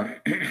the I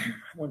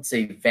wouldn't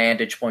say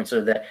vantage points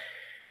or that.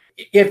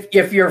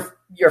 If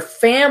your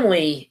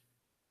family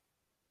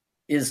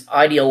is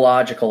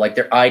ideological, like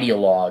they're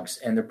ideologues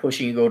and they're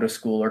pushing you to go to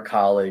school or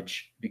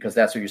college because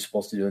that's what you're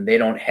supposed to do, and they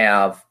don't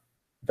have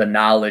the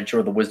knowledge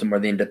or the wisdom or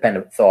the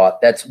independent thought,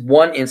 that's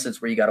one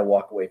instance where you got to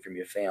walk away from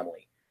your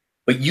family.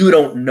 But you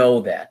don't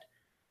know that.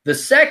 The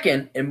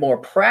second and more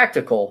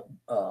practical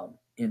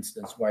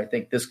instance where I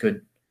think this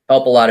could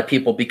help a lot of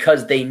people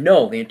because they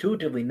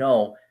intuitively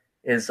know,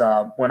 is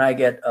when I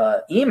get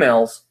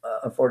emails,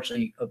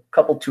 unfortunately a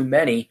couple too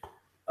many,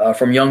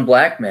 from young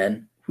black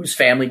men whose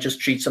family just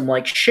treats them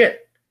like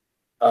shit.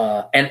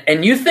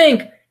 And you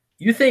think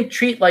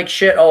treat like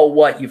shit, oh,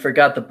 what, you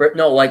forgot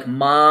no, like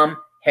mom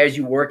has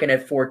you working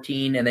at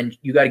 14 and then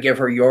you got to give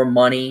her your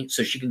money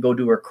so she can go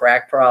do her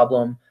crack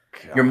problem.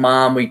 God. Your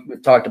mom,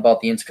 we've talked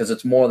about the instance because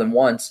it's more than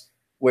once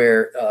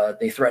where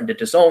they threatened to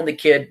disown the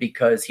kid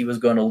because he was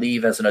going to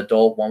leave as an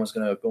adult. One was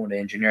going to go into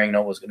engineering,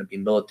 no one was going to be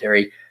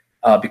military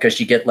because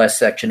you get less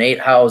Section 8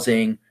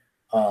 housing.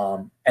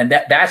 And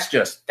that's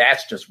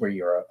just where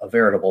you're a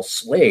veritable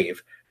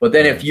slave. But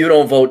then if you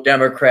don't vote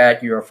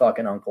Democrat, you're a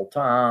fucking Uncle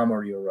Tom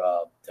or you're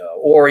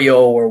Oreo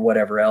or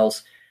whatever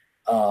else.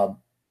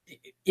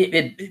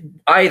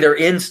 Either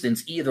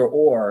instance, either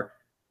or,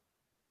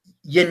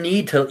 you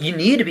need to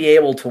be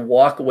able to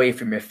walk away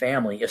from your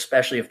family,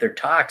 especially if they're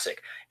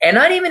toxic. And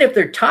not even if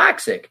they're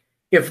toxic,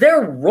 if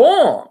they're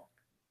wrong,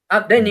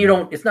 then you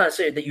don't. It's not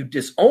necessarily that you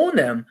disown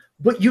them,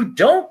 but you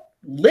don't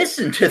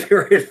listen to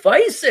their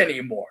advice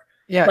anymore.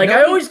 Yeah, like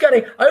I always got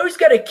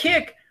a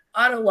kick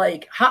out of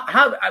like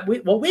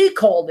what we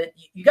called it.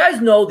 You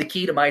guys know the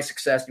key to my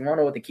success. You want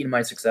to know what the key to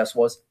my success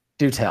was?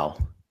 Do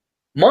tell.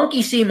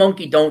 Monkey see,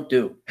 monkey don't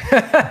do.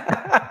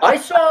 I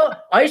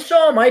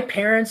saw my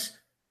parents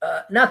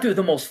not do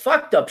the most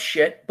fucked up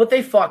shit, but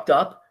they fucked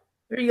up.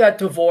 They got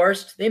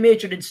divorced. They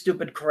majored in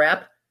stupid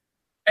crap,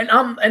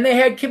 and they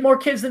had more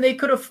kids than they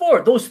could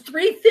afford. Those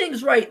three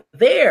things right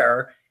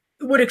there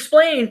would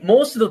explain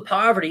most of the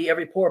poverty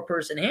every poor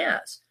person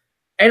has.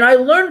 And I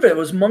learned that it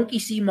was monkey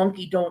see,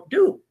 monkey don't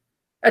do.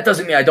 That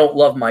doesn't mean I don't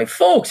love my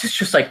folks. It's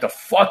just like, the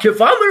fuck, if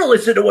I'm going to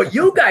listen to what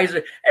you guys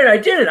are, and I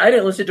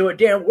didn't listen to a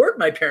damn word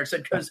my parents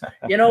said, because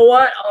you know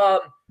what?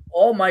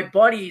 All my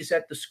buddies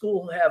at the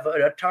school have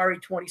an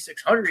Atari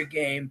 2600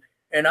 game,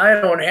 and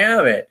I don't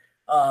have it.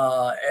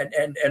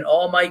 And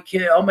all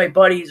my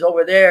buddies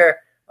over there,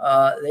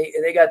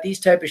 they got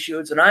these type of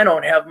shoes, and I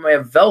don't have them. I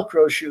have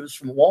Velcro shoes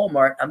from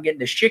Walmart. I'm getting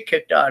the shit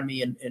kicked out of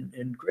me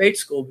in grade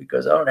school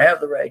because I don't have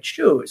the right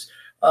shoes.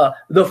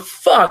 The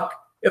fuck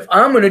if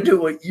I'm going to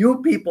do what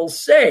you people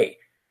say.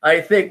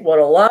 I think what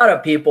a lot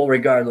of people,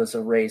 regardless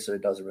of race, so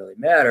it doesn't really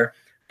matter,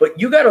 but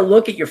you got to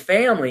look at your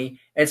family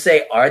and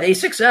say, are they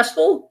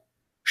successful?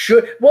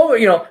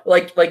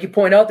 Like you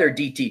point out there,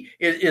 DT,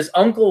 is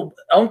Uncle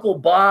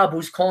Bob,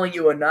 who's calling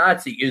you a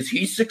Nazi, is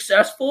he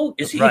successful?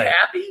 Is he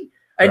happy?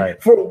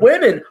 And for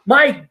women,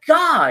 my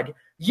God,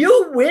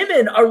 You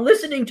women are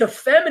listening to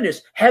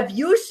feminists. Have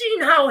you seen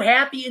how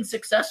happy and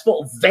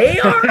successful they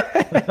are?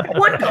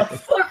 What the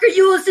fuck are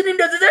you listening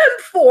to them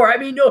for? I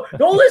mean,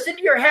 don't listen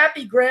to your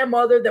happy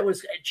grandmother that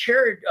was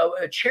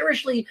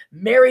cherishly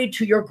married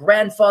to your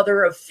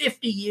grandfather of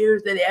 50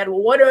 years that had,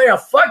 well, what the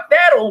fuck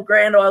that old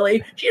grand old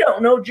lady? She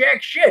don't know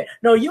jack shit.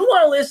 No, you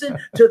want to listen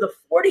to the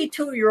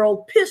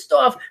 42-year-old pissed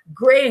off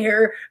gray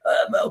hair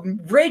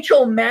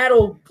Rachel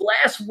Maddow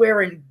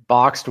glass-wearing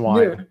boxed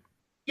wine.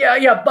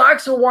 Yeah,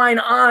 box of wine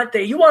aunt.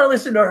 You want to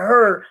listen to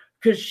her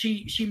because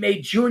she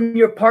made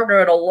junior partner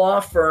at a law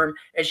firm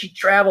and she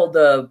traveled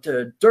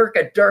to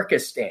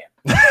Turkestan.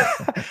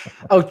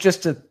 Oh,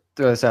 just to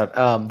throw this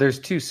out, there's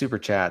 2 super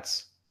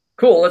chats.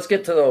 Cool, let's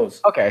get to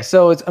those. Okay,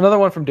 so it's another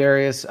one from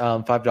Darius,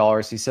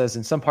 $5. He says,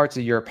 in some parts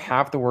of Europe,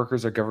 half the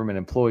workers are government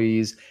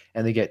employees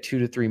and they get 2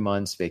 to 3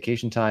 months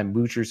vacation time.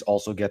 Moochers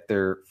also get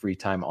their free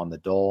time on the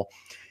dole.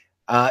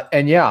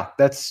 And yeah,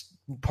 that's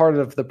part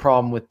of the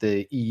problem with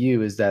the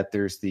EU is that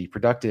there's the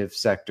productive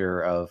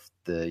sector of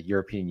the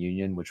European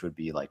Union, which would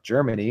be like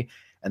Germany,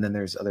 and then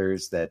there's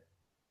others that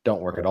don't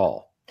work at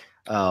all.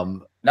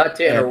 Not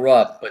to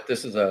interrupt, but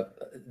this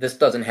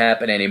doesn't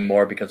happen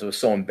anymore because it was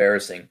so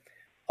embarrassing.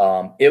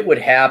 It would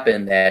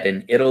happen that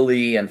in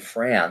Italy and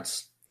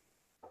France,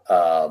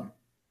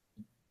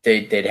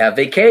 they'd have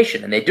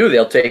vacation, and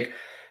they'll take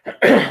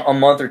a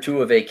month or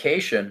 2 of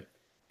vacation.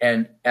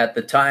 And at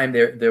the time,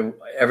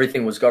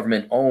 everything was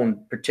government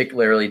owned,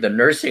 particularly the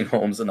nursing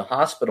homes and the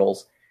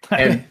hospitals.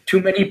 And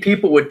too many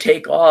people would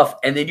take off,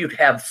 and then you'd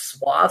have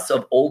swaths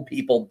of old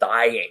people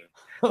dying,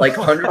 like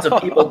hundreds of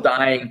people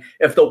dying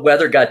if the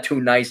weather got too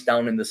nice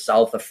down in the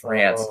south of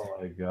France. Oh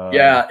my God!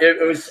 Yeah,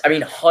 it was. I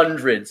mean,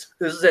 hundreds.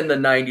 This is in the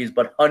 90s,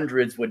 but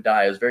hundreds would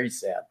die. It was very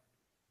sad.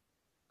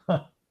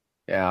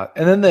 Yeah,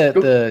 and then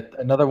the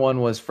another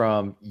one was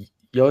from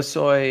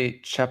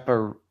Yosoy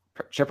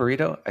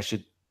Chaparrito.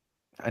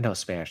 I know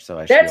Spanish, so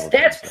I should.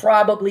 That's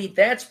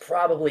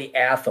probably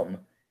Atham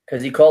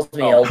because he calls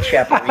me El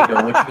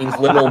Chaparrito, which means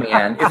little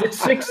man. Is it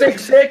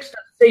 666? Does it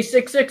say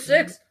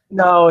 666?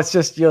 No, it's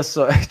just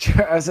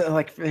Yosoy. I was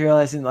like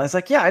realizing, I was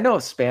like, yeah, I know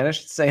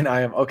Spanish. It's saying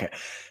I am okay.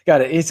 Got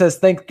it. He says,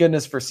 thank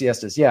goodness for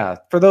siestas. Yeah,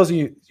 for those of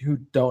you who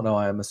don't know,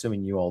 I'm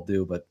assuming you all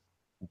do, but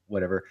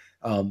whatever.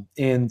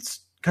 In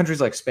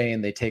countries like Spain,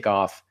 they take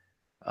off.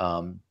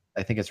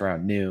 I think it's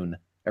around noon.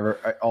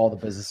 All the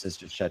businesses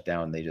just shut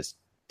down. They just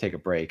take a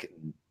break.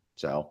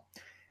 So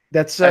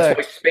that's why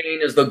Spain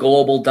is the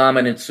global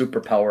dominant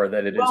superpower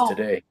that it is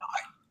today.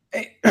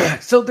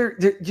 So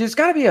there's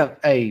got to be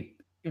a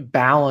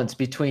balance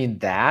between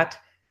that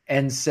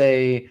and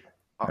say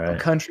a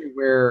country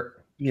where,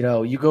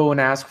 you go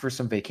and ask for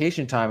some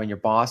vacation time and your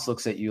boss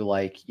looks at you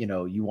like,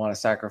 you want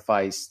to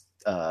sacrifice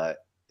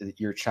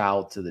your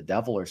child to the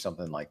devil or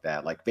something like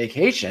that. Like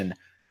vacation.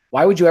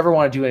 Why would you ever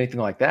want to do anything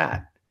like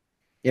that?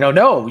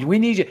 No, we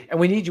need you, and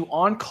we need you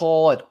on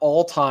call at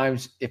all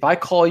times. If I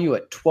call you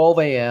at 12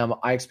 a.m.,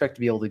 I expect to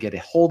be able to get a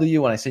hold of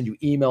you. When I send you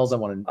emails,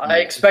 I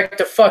expect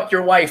to fuck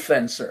your wife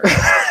then, sir.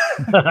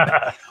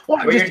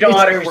 Or your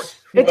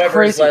daughters,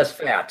 whoever's less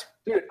fat.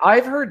 Dude,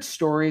 I've heard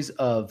stories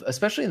of,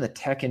 especially in the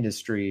tech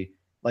industry,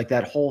 like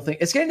that whole thing.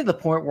 It's getting to the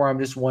point where I'm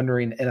just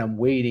wondering, and I'm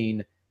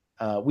waiting.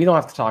 We don't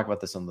have to talk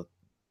about this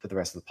for the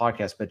rest of the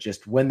podcast, but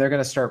just when they're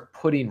going to start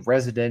putting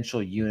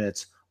residential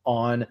units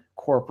on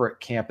corporate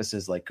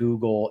campuses like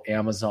Google,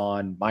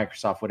 Amazon,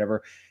 Microsoft,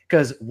 whatever.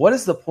 Because what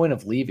is the point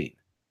of leaving?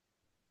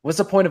 What's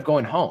the point of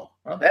going home?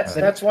 Well,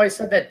 that's why I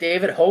said that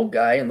David Hogue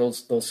guy and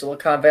those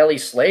Silicon Valley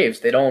slaves,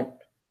 they're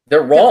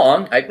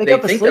wrong. They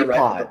think they're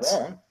right, but they're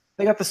wrong.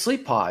 They got the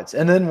sleep pods.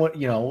 And then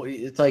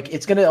it's like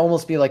it's gonna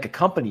almost be like a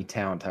company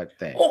town type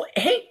thing. Oh,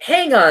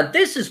 hang on.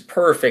 This is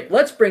perfect.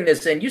 Let's bring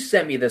this in. You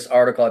sent me this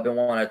article I've been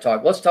wanting to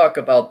talk. Let's talk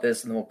about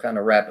this and then we'll kind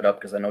of wrap it up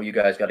because I know you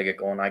guys got to get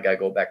going. I got to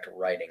go back to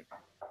writing.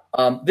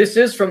 This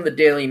is from the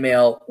Daily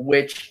Mail,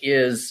 which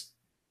is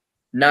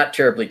not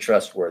terribly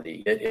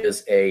trustworthy. It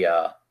is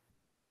a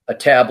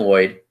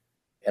tabloid,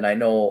 and I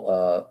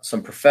know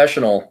some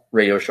professional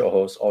radio show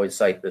hosts always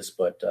cite this,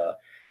 but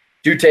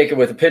do take it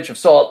with a pinch of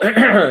salt.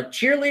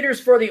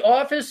 Cheerleaders for the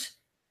office.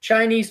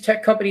 Chinese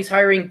tech companies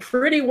hiring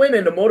pretty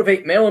women to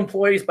motivate male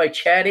employees by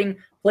chatting,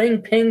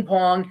 playing ping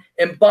pong,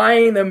 and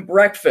buying them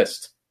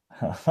breakfast.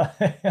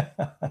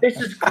 This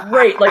is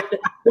great. Like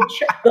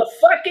the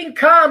fucking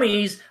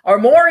commies are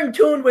more in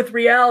tune with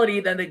reality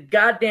than the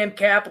goddamn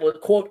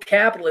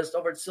capitalist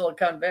over at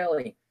Silicon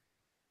Valley.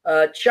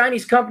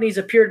 Chinese companies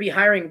appear to be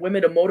hiring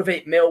women to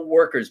motivate male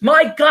workers.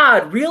 My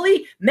God,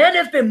 really? Men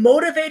have been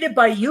motivated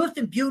by youth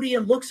and beauty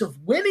and looks of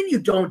women, you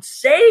don't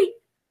say?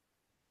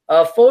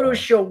 Photos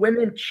show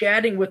women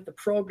chatting with the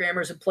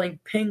programmers and playing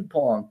ping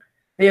pong.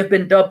 They have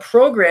been dubbed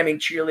programming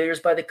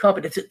cheerleaders by the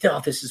company.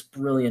 This is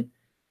brilliant.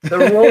 The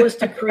role is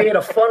to create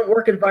a fun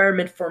work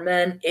environment for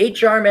men.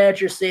 HR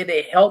managers say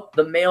they help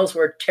the males who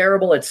are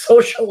terrible at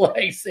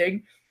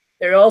socializing.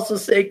 They also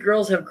say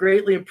girls have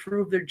greatly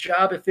improved their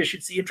job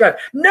efficiency and drive.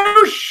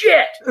 No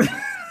shit!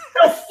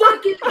 No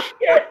fucking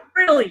shit,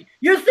 really.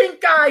 You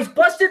think guys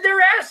busted their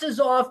asses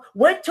off,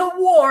 went to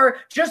war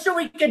just so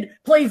we could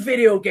play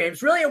video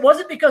games? Really? It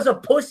wasn't because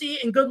of pussy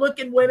and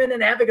good-looking women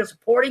and having a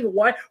supporting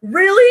wife?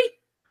 Really?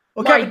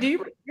 Okay, do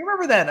you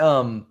remember that?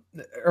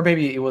 Or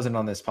maybe it wasn't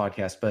on this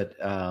podcast, but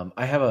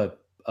I have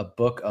a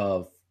book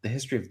of the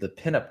history of the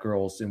pinup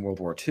girls in World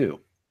War II. All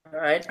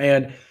right.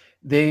 And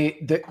they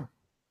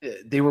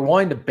were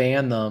wanting to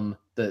ban them.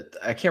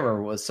 I can't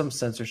remember, it was some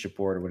censorship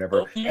board or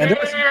whatever. Oh, yeah,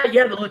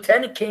 the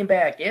lieutenant came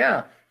back.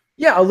 Yeah,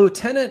 a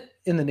lieutenant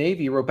in the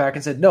Navy wrote back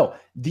and said, no,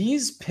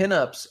 these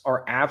pinups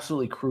are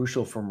absolutely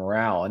crucial for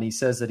morale. And he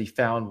says that he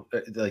found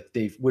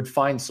they would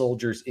find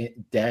soldiers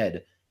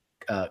dead,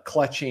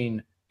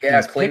 clutching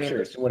these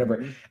pictures or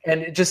whatever,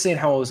 and just saying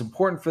how it was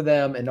important for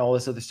them and all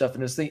this other stuff.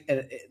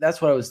 And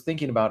that's what I was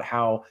thinking about,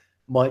 how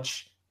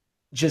much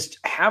just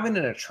having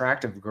an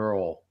attractive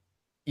girl,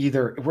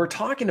 either we're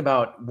talking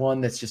about one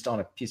that's just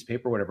on a piece of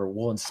paper or whatever,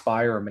 will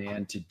inspire a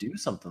man to do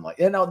something like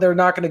that. Now, they're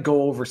not going to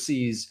go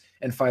overseas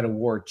and fight a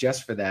war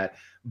just for that,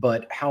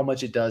 but how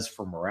much it does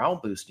for morale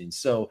boosting.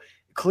 So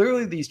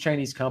clearly these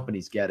Chinese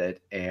companies get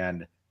it.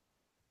 And,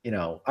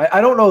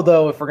 I don't know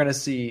though, if we're going to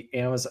see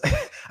Amazon,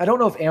 I don't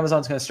know if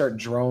Amazon's going to start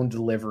drone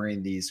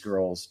delivering these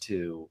girls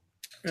to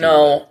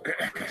no,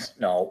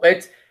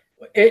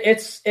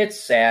 It's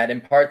sad.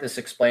 In part, this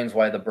explains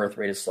why the birth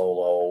rate is so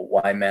low,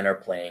 why men are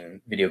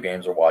playing video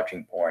games or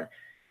watching porn.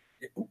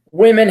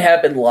 Women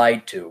have been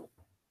lied to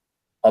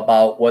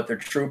about what their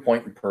true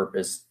point and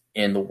purpose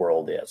in the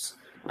world is.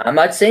 I'm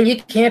not saying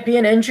you can't be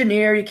an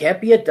engineer, you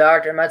can't be a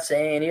doctor, I'm not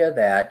saying any of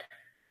that.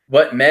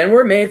 But men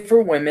were made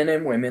for women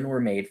and women were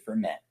made for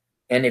men.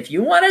 And if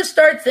you want to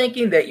start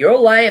thinking that your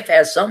life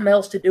has something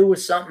else to do with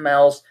something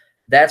else,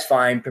 that's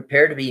fine.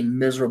 Prepare to be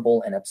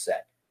miserable and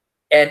upset.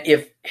 And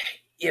if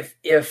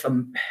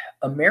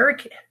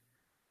America,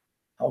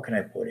 how can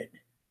I put it?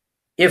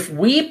 If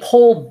we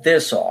pulled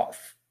this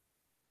off,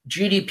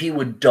 GDP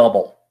would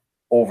double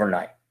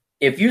overnight.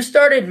 If you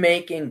started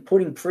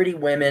putting pretty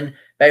women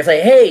back,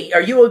 say, hey,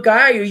 are you a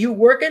guy? Are you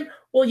working?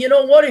 Well, you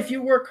know what? If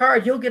you work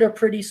hard, you'll get a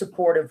pretty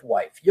supportive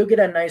wife. You'll get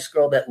a nice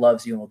girl that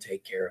loves you and will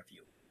take care of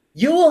you.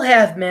 You will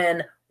have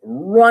men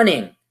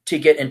running to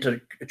get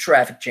into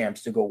traffic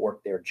jams to go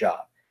work their job.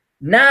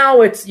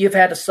 Now you've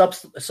had to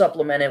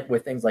supplement it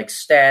with things like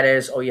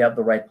status. Oh, you have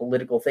the right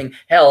political thing.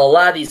 Hell, a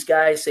lot of these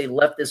guys say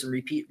leftist and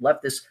repeat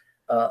leftist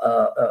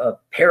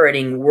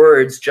parroting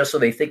words just so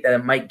they think that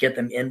it might get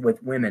them in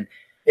with women.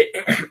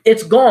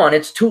 It's gone.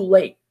 It's too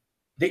late.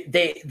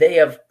 They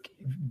have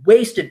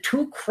wasted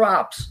two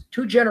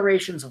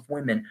generations of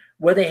women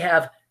where they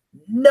have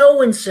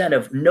no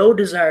incentive, no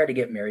desire to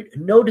get married,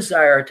 no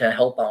desire to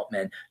help out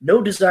men,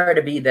 no desire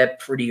to be that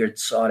pretty or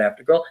sought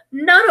after girl.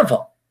 None of them.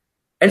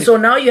 And so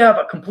now you have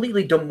a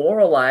completely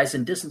demoralized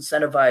and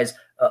disincentivized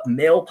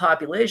male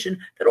population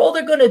that all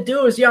they're going to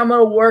do is, I'm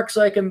going to work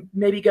so I can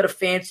maybe get a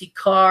fancy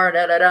car,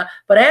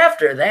 But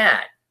after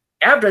that,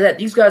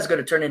 these guys are going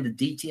to turn into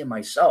DT and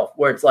myself,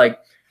 where it's like,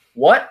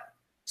 what?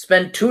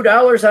 Spend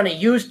 $2 on a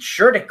used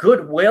shirt at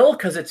Goodwill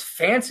because it's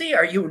fancy?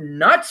 Are you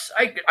nuts?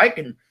 I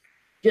can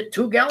get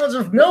 2 gallons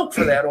of milk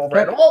for that over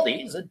at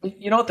Aldi's.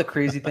 You know what the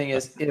crazy thing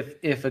is?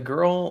 If a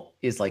girl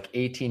is like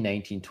 18,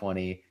 19,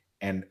 20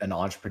 and an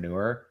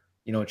entrepreneur,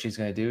 you know what she's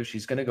going to do?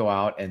 She's going to go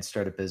out and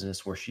start a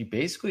business where she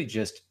basically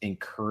just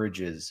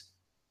encourages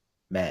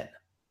men,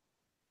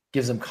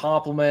 gives them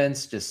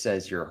compliments, just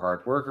says you're a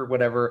hard worker,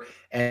 whatever,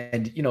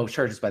 and,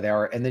 charges by the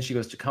hour. And then she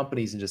goes to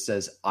companies and just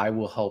says, I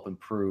will help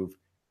improve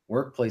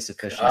workplace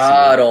efficiency.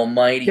 God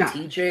almighty, yeah.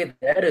 TJ,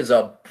 that is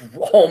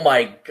oh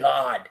my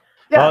God.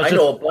 Yeah, I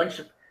know a bunch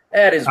of,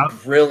 that is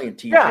brilliant,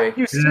 TJ.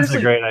 Yeah, that's a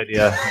great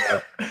idea.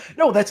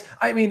 No,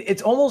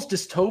 it's almost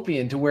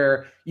dystopian to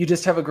where you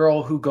just have a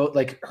girl who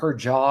her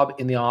job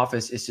in the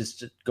office is just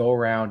to go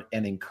around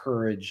and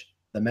encourage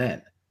the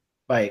men.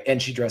 Right.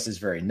 And she dresses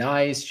very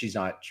nice. She's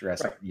not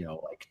dressed,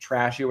 like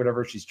trashy or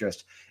whatever. She's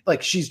dressed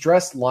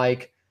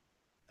like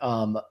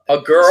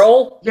a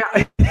girl.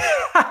 Yeah.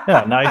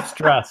 Yeah. Nice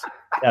dress.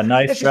 Yeah.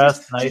 Nice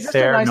dress. Nice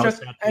hair. Nice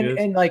dress,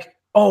 and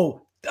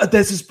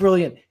this is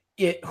brilliant.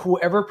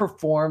 Whoever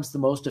performs the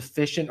most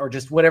efficient or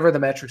just whatever the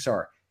metrics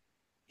are,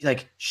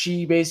 like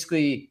she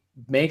basically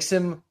makes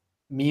him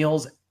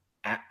meals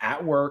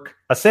at work.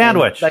 A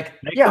sandwich. Make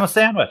him a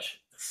sandwich.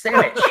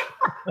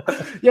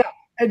 Yeah.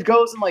 And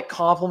goes and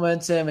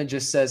compliments him and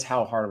just says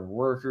how hard of a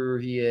worker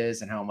he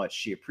is and how much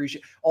she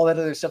appreciates all that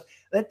other stuff.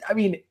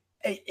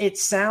 It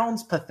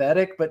sounds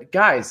pathetic, but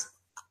guys,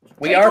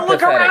 take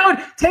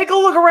a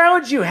look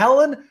around you,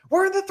 Helen.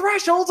 We're in the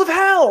thresholds of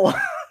hell.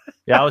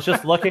 Yeah, I was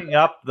just looking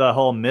up the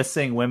whole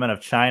missing women of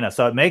China.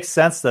 So it makes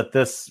sense that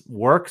this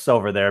works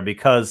over there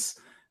because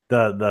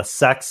the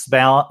sex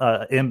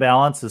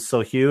imbalance is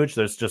so huge.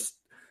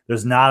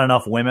 There's not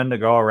enough women to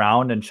go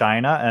around in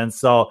China. And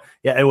so,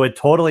 yeah, it would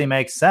totally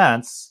make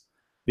sense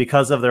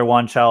because of their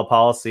one-child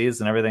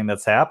policies and everything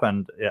that's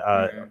happened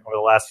over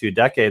the last few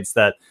decades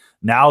that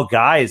now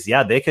guys,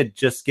 they could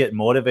just get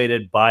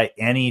motivated by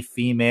any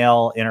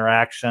female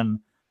interaction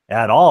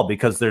at all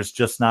because there's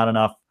just not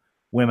enough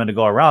women to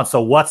go around.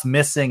 So what's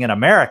missing in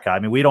America? I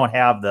mean, we don't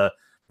have the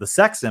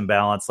sex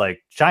imbalance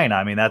like China.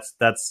 I mean, that's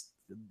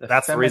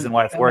the reason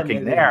why it's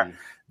working there.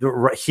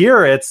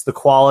 Here, it's the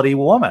quality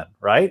woman,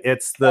 right?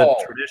 It's the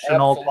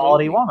traditional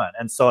quality woman.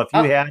 And so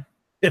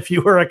if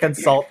you were a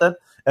consultant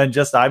and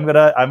just I'm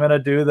gonna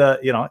do the,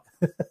 you know,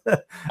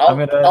 I'm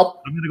gonna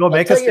go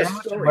make a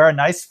sandwich and wear a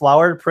nice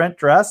flowered print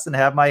dress and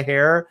have my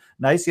hair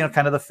nice, you know,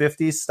 kind of the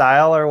 50s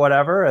style or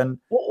whatever, and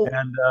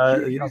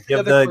you know,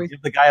 give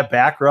the guy a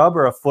back rub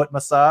or a foot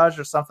massage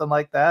or something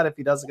like that if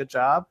he does a good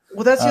job.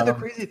 Well, that's the other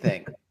crazy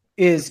thing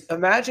is,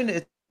 imagine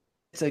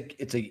it's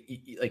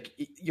like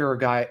you're a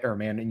guy or a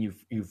man and you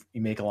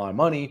make a lot of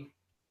money,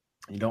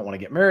 you don't want to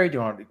get married, you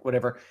want to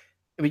whatever,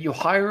 but you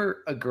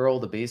hire a girl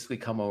to basically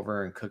come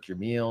over and cook your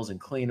meals and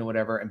clean or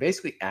whatever, and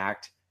basically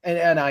act.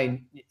 And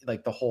I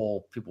like the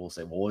whole, people will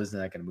say, well, isn't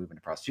that going to move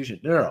into prostitution?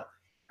 No.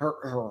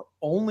 Her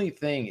only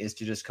thing is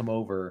to just come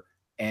over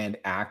and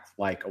act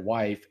like a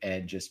wife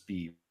and just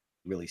be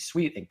really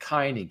sweet and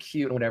kind and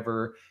cute and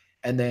whatever.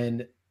 And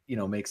then, you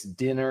know, makes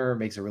dinner,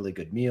 makes a really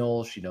good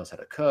meal. She knows how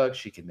to cook.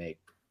 She can make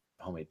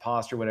homemade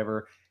pasta or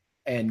whatever.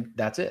 And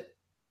that's it.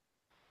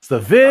 It's the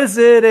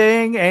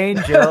visiting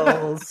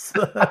angels.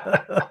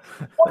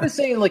 I'm just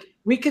saying, like,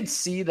 we could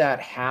see that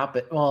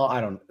happen.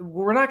 Well,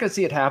 we're not going to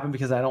see it happen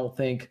because I don't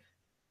think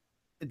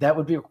that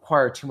would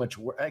require too much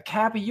work.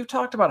 Cappy, you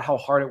talked about how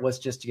hard it was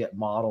just to get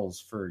models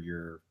for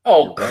your.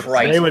 Oh,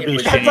 Christ. They would be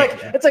shamed.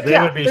 It's like, they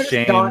would be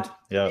shamed.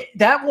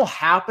 That will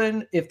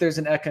happen if there's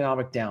an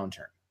economic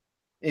downturn.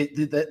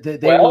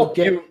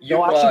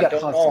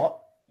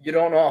 You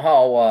don't know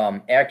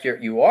how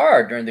accurate you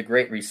are. During the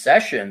Great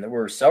Recession, there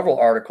were several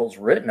articles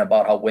written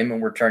about how women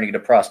were turning to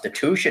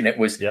prostitution. It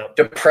was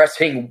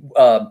depressing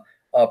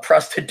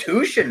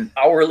prostitution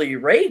hourly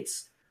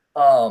rates.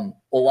 A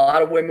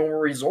lot of women were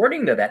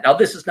resorting to that. Now,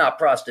 this is not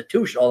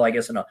prostitution, although I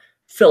guess in a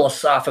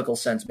philosophical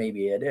sense,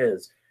 maybe it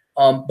is.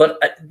 But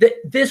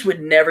this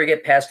would never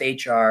get past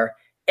HR.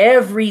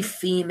 Every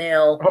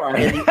female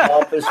in the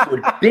office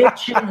would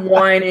bitch and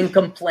whine and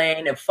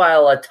complain and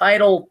file a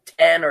Title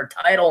 10 or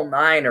Title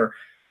 9 or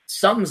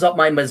something's up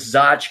my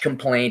massage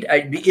complaint.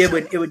 It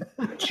would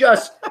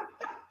just,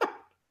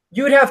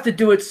 you would have to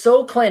do it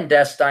so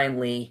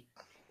clandestinely.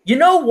 You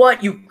know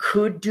what you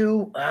could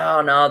do?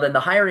 Oh, no, then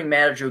the hiring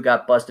manager who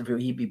got busted,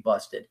 he'd be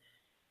busted.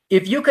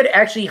 If you could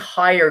actually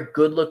hire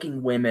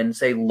good-looking women,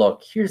 say,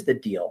 look, here's the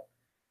deal.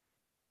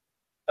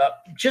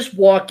 Just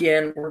walk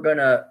in. We're going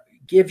to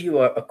give you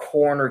a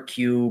corner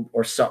cube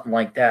or something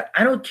like that.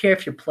 I don't care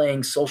if you're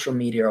playing social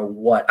media or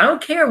what. I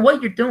don't care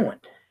what you're doing.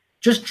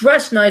 Just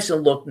dress nice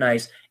and look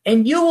nice,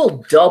 and you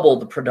will double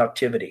the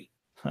productivity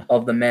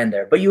of the men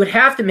there. But you would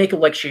have to make it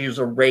like she was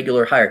a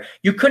regular hire.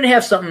 You couldn't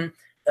have something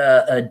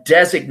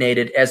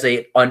designated as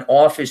an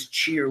office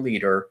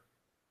cheerleader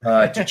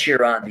to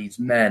cheer on these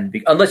men,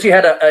 unless you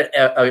had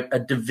a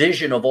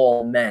division of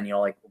all men, you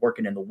know, like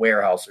working in the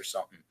warehouse or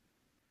something.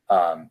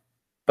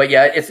 But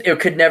yeah, it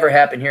could never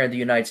happen here in the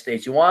United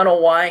States. You want to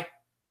know why?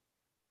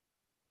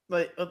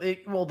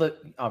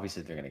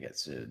 Obviously they're going to get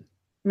sued.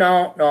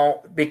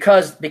 No,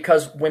 because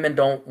women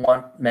don't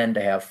want men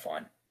to have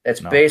fun. That's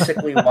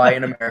basically why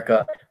in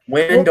America,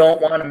 women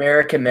don't want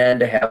American men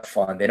to have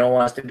fun. They don't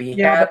want us to be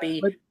happy.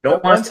 They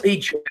don't want us to be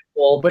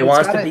joyful. They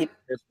want us to be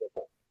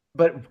miserable.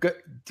 But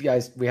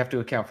guys, we have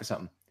to account for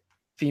something.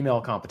 Female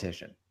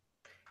competition.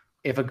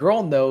 If a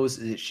girl knows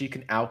that she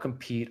can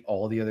outcompete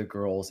all the other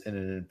girls in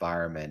an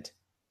environment,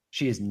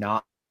 she is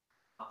not.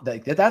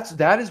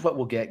 That is what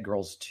will get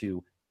girls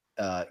to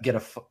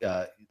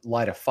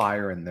light a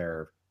fire in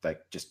their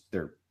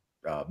motivation.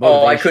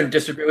 Oh, I couldn't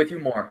disagree with you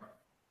more.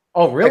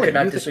 Oh, really? I could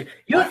not disagree.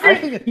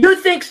 You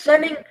think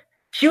sending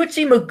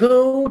Cutesy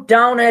Magoo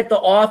down at the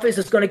office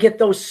is going to get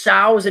those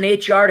sows in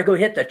HR to go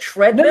hit the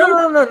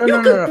treadmill?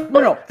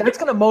 No. That's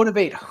going to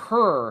motivate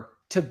her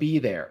to be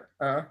there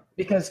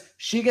because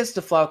she gets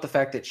to flout the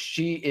fact that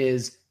she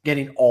is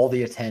getting all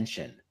the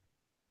attention,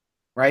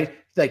 right?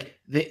 Like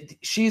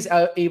she's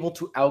able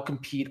to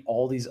outcompete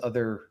all these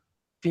other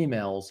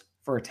females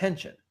for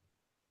attention,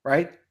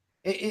 right?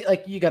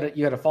 Like you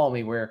gotta follow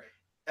me where.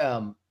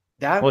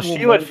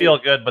 She would feel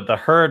good, but the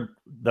herd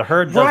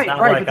does not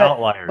like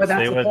outliers. But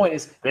that's the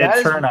point.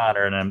 They'd turn on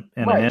her in an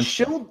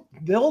instant.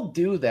 They'll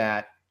do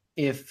that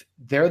if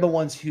they're the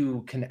ones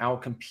who can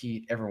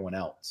outcompete everyone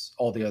else,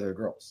 all the other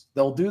girls.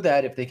 They'll do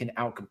that if they can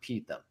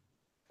outcompete them,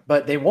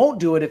 but they won't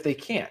do it if they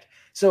can't.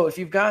 So if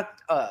you've got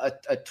a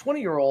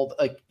 20-year-old,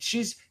 like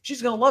she's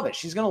gonna love it.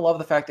 She's gonna love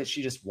the fact that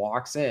she just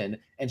walks in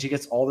and she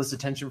gets all this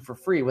attention for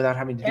free without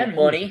having to do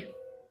money.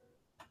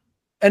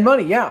 And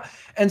money, yeah.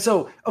 And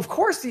so of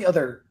course the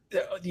others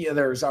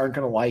aren't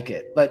going to like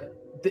it, but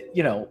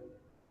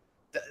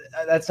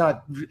that's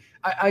not.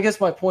 I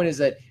guess my point is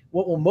that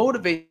what will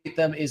motivate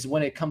them is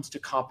when it comes to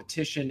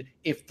competition,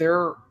 if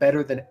they're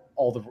better than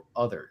all the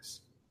others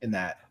in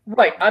that.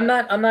 Right. I'm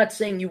not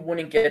saying you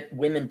wouldn't get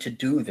women to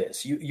do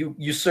this.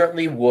 You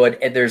certainly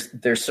would, and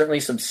there's certainly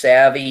some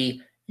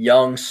savvy,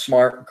 young,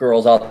 smart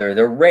girls out there.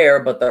 They're rare,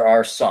 but there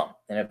are some,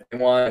 And if they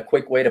want a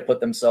quick way to put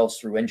themselves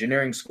through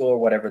engineering school or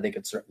whatever, they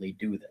could certainly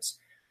do this.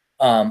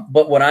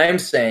 But what I'm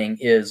saying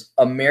is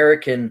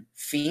American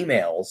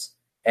females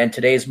and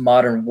today's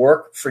modern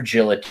work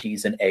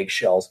fragilities and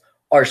eggshells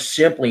are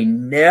simply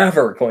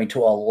never going to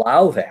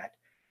allow that.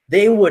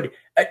 They would,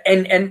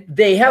 and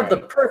they have the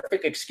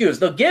perfect excuse.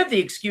 They'll give the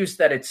excuse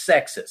that it's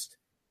sexist.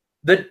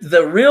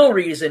 The real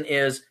reason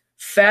is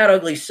fat,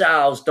 ugly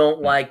sows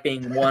don't like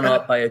being one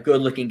up by a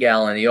good-looking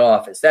gal in the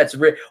office. That's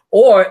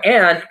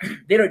and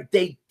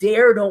they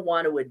don't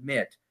want to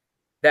admit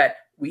that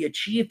we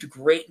achieved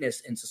greatness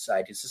in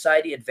society.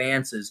 Society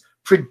advances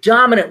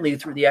predominantly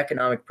through the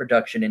economic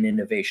production and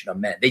innovation of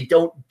men. They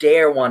don't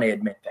dare want to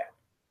admit that.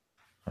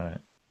 Right.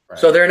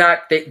 So they're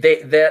not.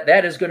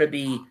 That is going to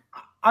be.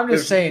 I'm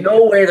just saying.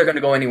 No way they're going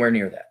to go anywhere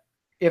near that.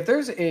 If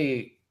there's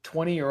a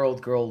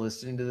 20-year-old girl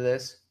listening to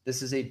this,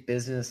 this is a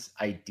business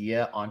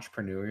idea,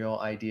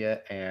 entrepreneurial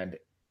idea, and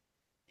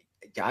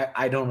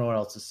I don't know what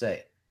else to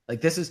say.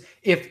 Like this is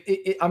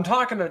I'm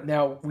talking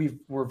now.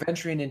 We're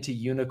venturing into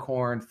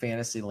unicorn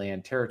fantasy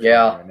land territory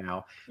right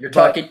now. You're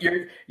talking.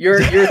 You're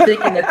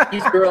thinking that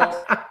these girls.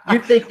 You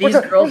think these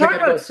girls are going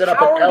to go set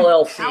up an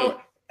LLC?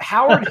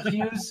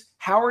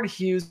 Howard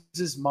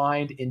Hughes's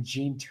mind in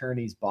Gene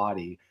Tierney's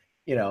body.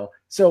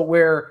 So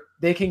where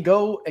they can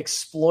go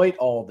exploit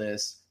all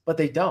this, but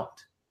they don't.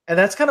 And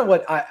that's kind of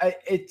what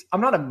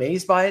I'm not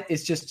amazed by it.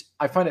 It's just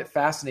I find it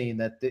fascinating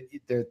that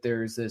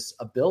there's this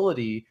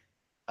ability.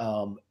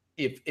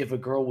 If a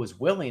girl was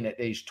willing at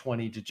age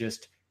 20 to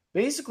just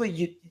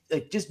basically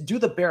just do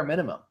the bare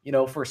minimum,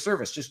 for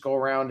service, just go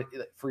around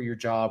for your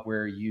job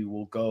where you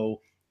will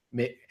go.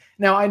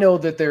 Now I know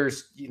that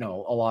there's, a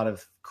lot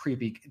of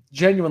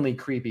genuinely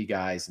creepy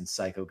guys and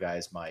psycho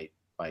guys might,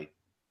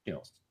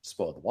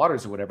 spoil the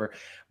waters or whatever.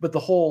 But the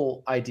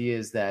whole idea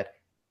is that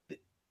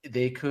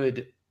they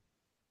could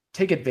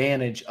take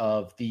advantage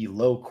of the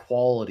low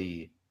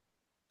quality,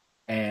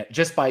 and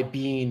just by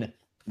being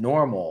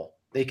normal,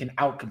 they can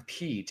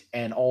outcompete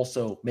and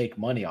also make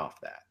money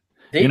off that.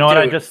 What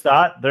I just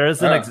thought? There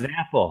is an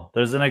example.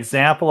 There's an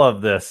example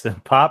of this in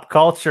pop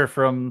culture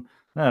from,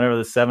 I don't know,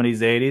 the 70s,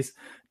 80s.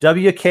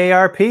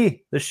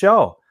 WKRP, the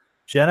show.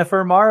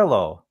 Jennifer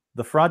Marlowe,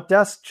 the front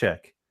desk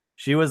chick.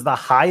 She was the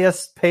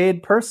highest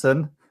paid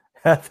person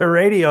at the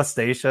radio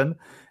station.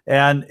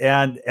 And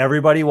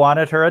everybody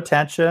wanted her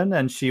attention,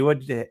 and she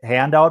would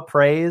hand out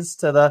praise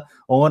to the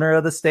owner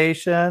of the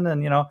station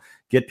and,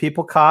 get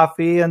people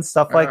coffee and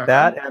stuff like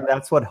that. And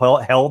that's what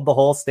held the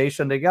whole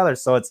station together.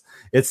 So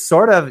it's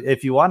sort of,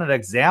 if you want an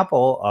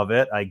example of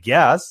it, I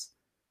guess,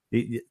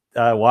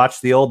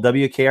 watch the old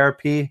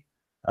WKRP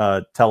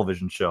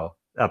television show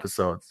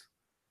episodes.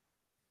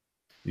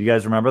 You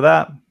guys remember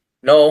that?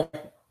 No.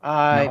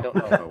 I don't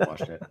know if I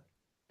watched it.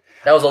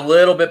 That was a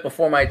little bit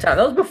before my time.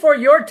 That was before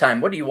your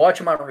time. What, do you watch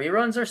them on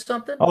reruns or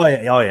something? Oh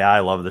yeah, I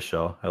love the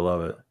show. I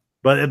love it.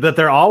 But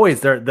they're always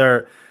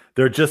they're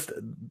just,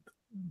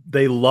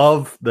 they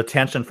love the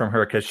tension from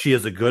her because she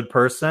is a good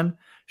person.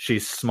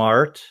 She's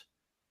smart,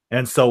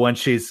 and so when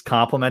she's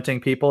complimenting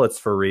people, it's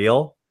for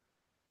real.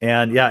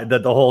 And yeah,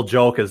 the whole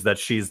joke is that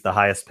she's the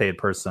highest paid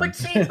person.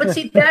 But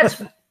see,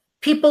 that's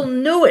people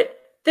knew it.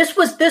 This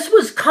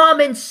was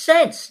common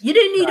sense. You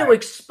didn't need to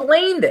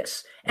explain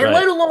this. And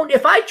let alone,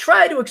 if I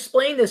try to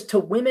explain this to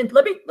women,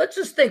 let's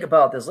just think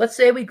about this. Let's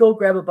say we go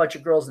grab a bunch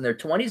of girls in their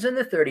 20s and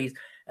their 30s,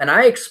 and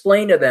I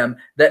explain to them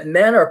that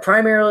men are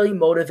primarily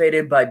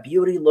motivated by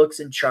beauty, looks,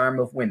 and charm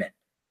of women.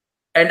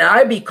 And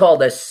I'd be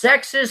called a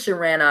sexist who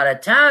ran out of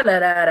town,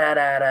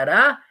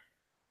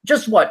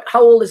 Just what?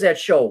 How old is that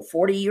show?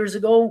 40 years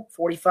ago?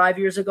 45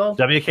 years ago?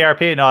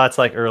 WKRP? No, it's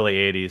like early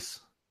 80s.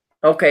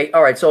 Okay,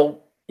 all right.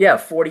 So,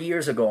 40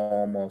 years ago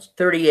almost.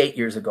 38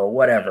 years ago,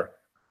 whatever.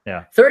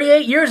 Yeah.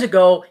 38 years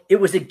ago, it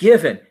was a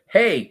given.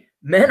 Hey,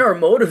 men are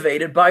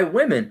motivated by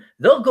women.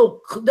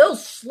 They'll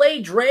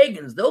slay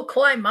dragons. They'll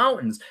climb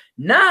mountains.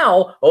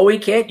 Now, we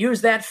can't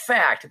use that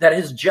fact that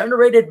has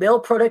generated male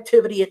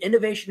productivity and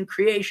innovation and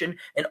creation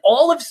in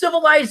all of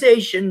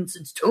civilization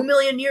since 2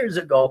 million years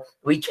ago.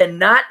 We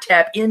cannot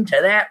tap into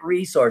that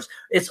resource.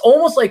 It's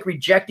almost like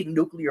rejecting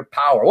nuclear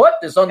power. What?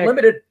 This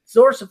unlimited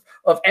source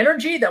of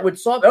energy that would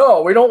solve?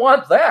 Oh, we don't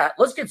want that.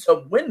 Let's get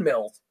some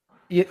windmills.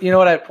 You know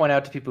what I'd point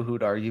out to people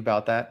who'd argue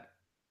about that?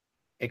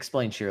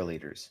 Explain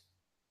cheerleaders.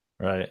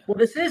 Right. Well,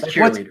 this is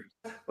cheerleaders.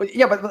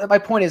 Yeah, but my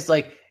point is,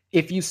 like,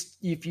 if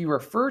you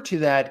refer to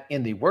that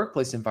in the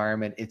workplace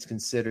environment, it's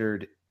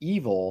considered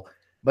evil.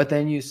 But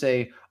then you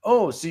say,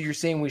 oh, so you're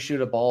saying we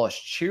should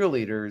abolish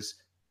cheerleaders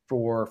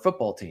for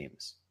football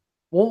teams?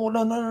 Well,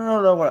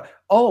 no.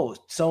 Oh,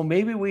 so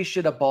maybe we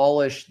should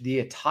abolish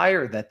the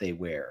attire that they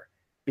wear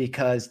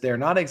because they're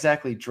not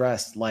exactly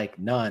dressed like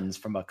nuns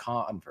from a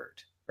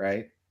convert,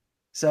 right?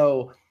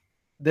 So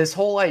this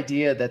whole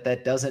idea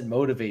that doesn't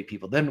motivate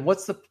people, then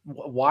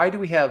why do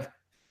we have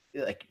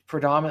like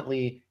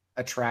predominantly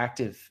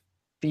attractive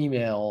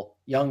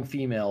young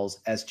females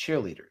as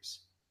cheerleaders?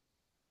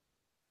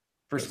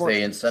 For sports,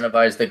 they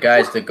incentivize the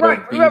guys to go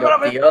beat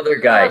up the other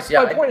guys.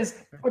 My point is,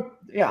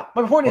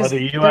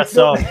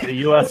 the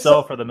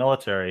USO for the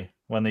military.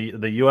 when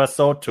the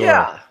USO tour.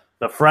 Yeah.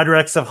 The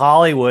Fredericks of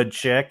Hollywood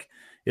chick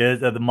is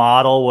the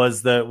model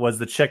was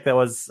the chick that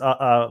was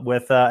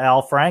with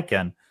Al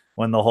Franken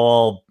when the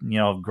whole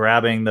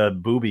grabbing the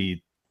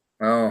booby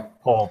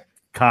whole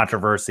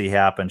controversy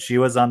happened. She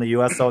was on the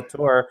USO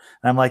tour,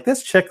 and I'm like,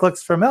 this chick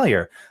looks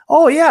familiar.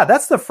 Oh yeah,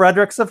 that's the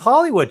Fredericks of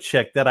Hollywood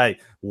chick that I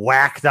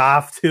whacked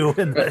off to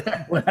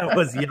when I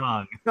was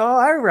young. Oh,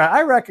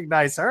 I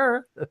recognize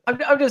her.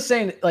 I'm just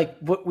saying, like,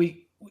 what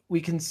we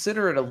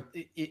consider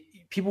it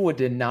people would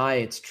deny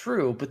it's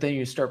true, but then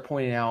you start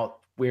pointing out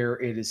where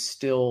it is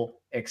still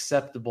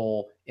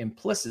acceptable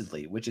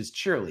implicitly, which is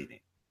cheerleading.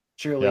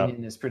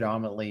 Cheerleading is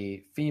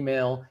predominantly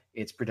female.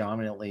 It's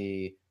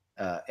predominantly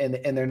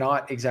and they're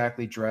not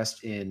exactly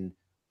dressed in.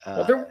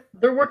 Well,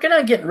 they're working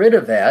on getting rid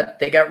of that.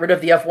 They got rid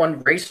of the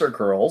F1 racer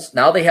girls.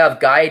 Now they have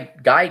guy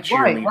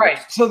cheerleaders. Right.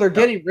 So they're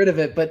getting rid of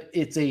it, but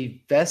it's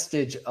a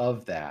vestige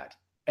of that.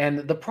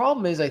 And the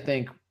problem is, I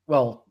think,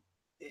 well,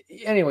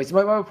 anyways,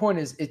 my point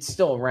is it's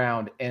still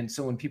around. And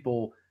so when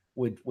people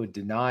would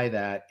deny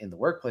that in the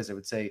workplace, I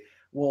would say,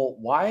 well,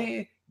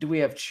 why do we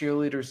have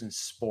cheerleaders in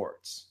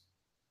sports?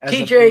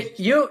 TJ,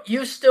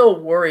 you still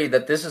worry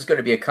that this is going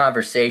to be a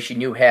conversation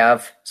you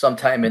have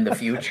sometime in the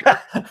future?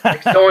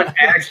 Like someone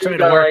actually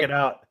trying to work it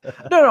out.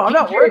 No, I'm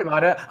not worried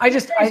about it. I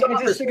just think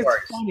it's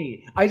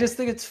funny. I just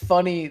think it's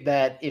funny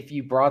that if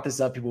you brought this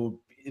up, people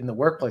in the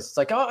workplace, it's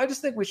like, oh, I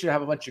just think we should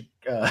have a bunch of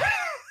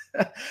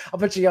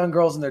young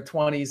girls in their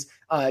 20s,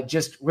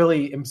 just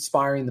really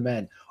inspiring the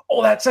men.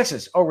 Oh, that's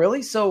sexist. Oh,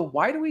 really? So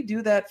why do we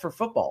do that for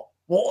football?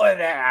 Well,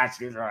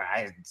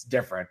 it's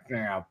different.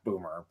 Yeah,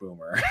 boomer.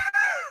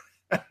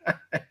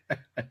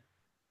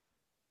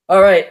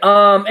 All right.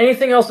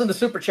 Anything else in the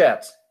super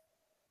chats?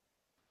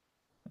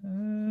 Let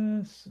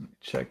me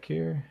check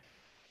here.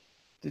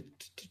 It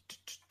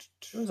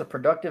was a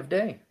productive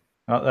day.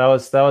 Oh,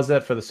 that was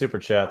it for the super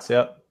chats.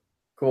 Yep.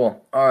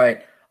 Cool. All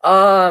right.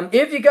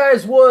 If you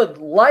guys would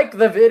like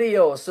the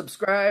video,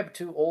 subscribe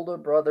to Older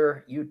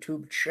Brother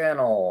YouTube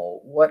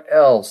channel. What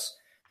else?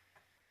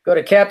 Go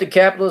to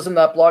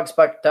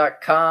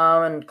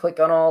captaincapitalism.blogspot.com and click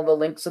on all the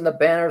links and the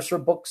banners for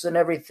books and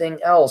everything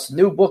else.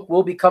 New book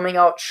will be coming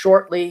out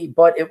shortly,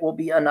 but it will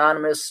be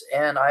anonymous,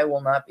 and I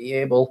will not be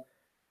able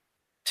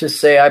to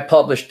say I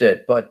published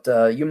it. But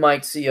you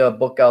might see a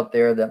book out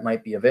there that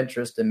might be of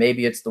interest, and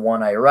maybe it's the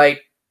one I write.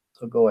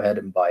 So go ahead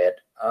and buy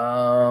it.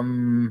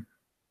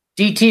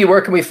 DT, where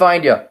can we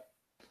find you?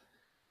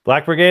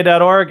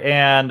 Blackbrigade.org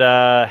and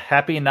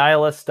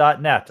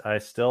happynihilist.net. I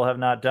still have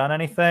not done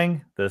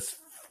anything. This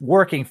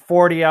working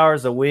 40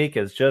 hours a week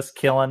is just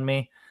killing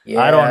me.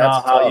 Yeah, I don't know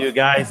how tough. you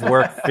guys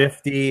work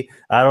 50.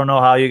 I don't know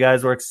how you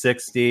guys work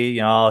 60.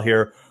 I'll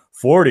hear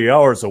 40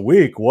 hours a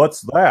week.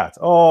 What's that?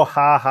 Oh,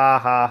 ha, ha,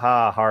 ha,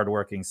 ha.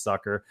 Hardworking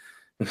sucker.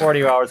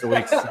 40 hours a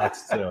week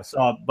sucks too.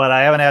 So, but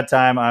I haven't had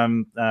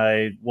time.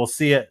 I will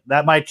see it.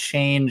 That might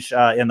change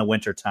in the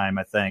winter time,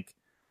 I think.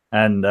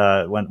 And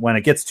when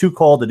it gets too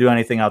cold to do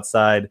anything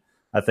outside,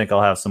 I think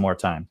I'll have some more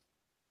time.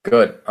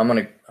 Good. I'm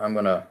gonna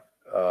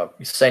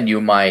send you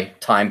my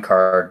time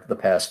card the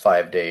past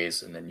 5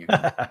 days, and then you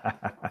can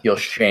feel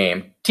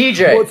shame.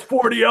 TJ, what's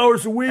 40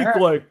 hours a week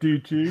like,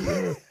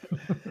 DT?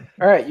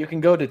 All right, you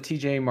can go to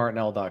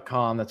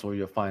tjmartinell.com. That's where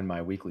you'll find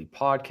my weekly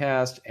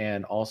podcast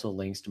and also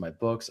links to my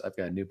books. I've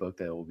got a new book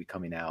that will be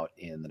coming out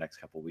in the next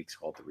couple of weeks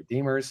called The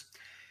Redeemers.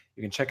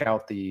 You can check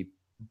out the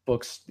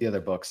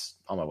other books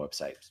on my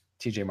website,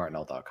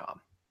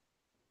 tjmartinell.com.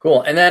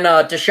 Cool. And then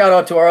to shout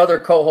out to our other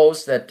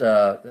co-hosts that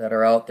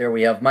are out there,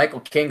 we have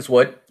Michael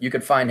Kingswood. You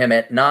can find him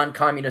at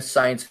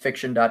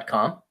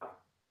noncommunistsciencefiction.com.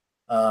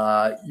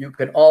 You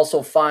can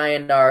also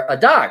find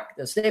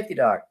the safety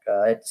doc,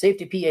 at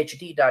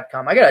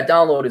safetyphd.com. I got to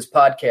download his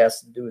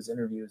podcast and do his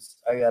interviews.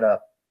 I got to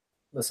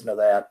listen to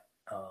that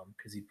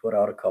because he put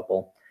out a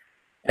couple.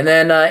 And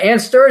then Ann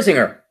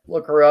Sturzinger,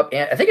 look her up.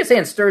 I think it's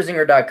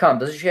AnnSturzinger.com.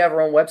 Doesn't she have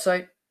her own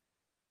website?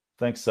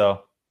 Think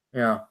so.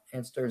 Yeah,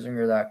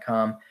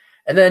 AnnSturzinger.com.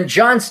 And then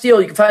John Steele,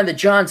 you can find the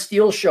John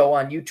Steele Show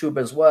on YouTube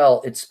as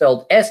well. It's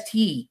spelled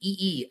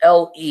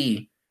Steele.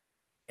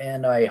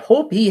 And I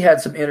hope he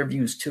had some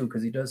interviews too,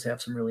 because he does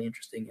have some really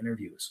interesting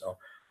interviews. So, all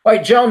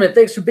right, gentlemen,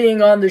 thanks for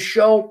being on the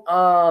show.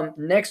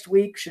 Next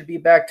week should be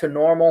back to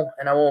normal,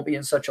 and I won't be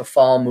in such a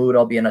foul mood.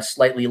 I'll be in a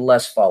slightly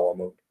less foul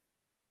mood.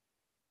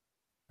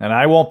 And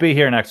I won't be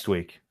here next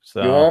week.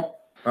 So you won't?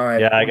 All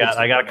right. Yeah, I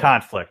got a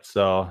conflict.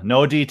 So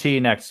no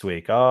DT next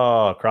week.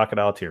 Oh,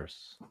 crocodile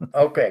tears.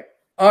 Okay.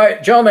 All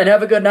right, gentlemen,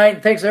 have a good night.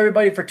 And thanks,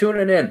 everybody, for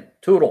tuning in.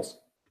 Toodles.